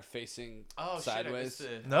sitting there facing sideways.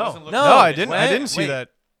 No, No, I didn't. I wait, didn't see wait. that.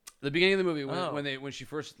 The beginning of the movie Oh. when she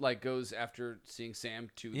first like goes after seeing Sam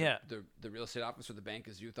to Yeah. the real estate office or the bank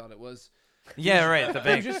as you thought it was. Yeah, right. The He was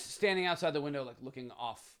bank. just standing outside the window like looking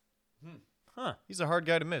off. Huh. He's a hard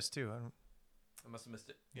guy to miss too. I must have missed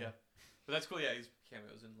it. Yeah. But that's cool. Yeah, he's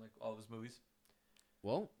cameos in like all of his movies.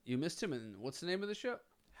 Well, you missed him, and what's the name of the show?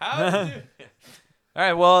 How did you? All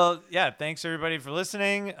right. Well, yeah. Thanks everybody for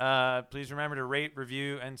listening. Please remember to rate,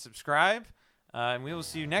 review, and subscribe. And we will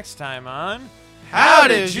see you next time on How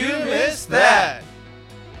did you miss that?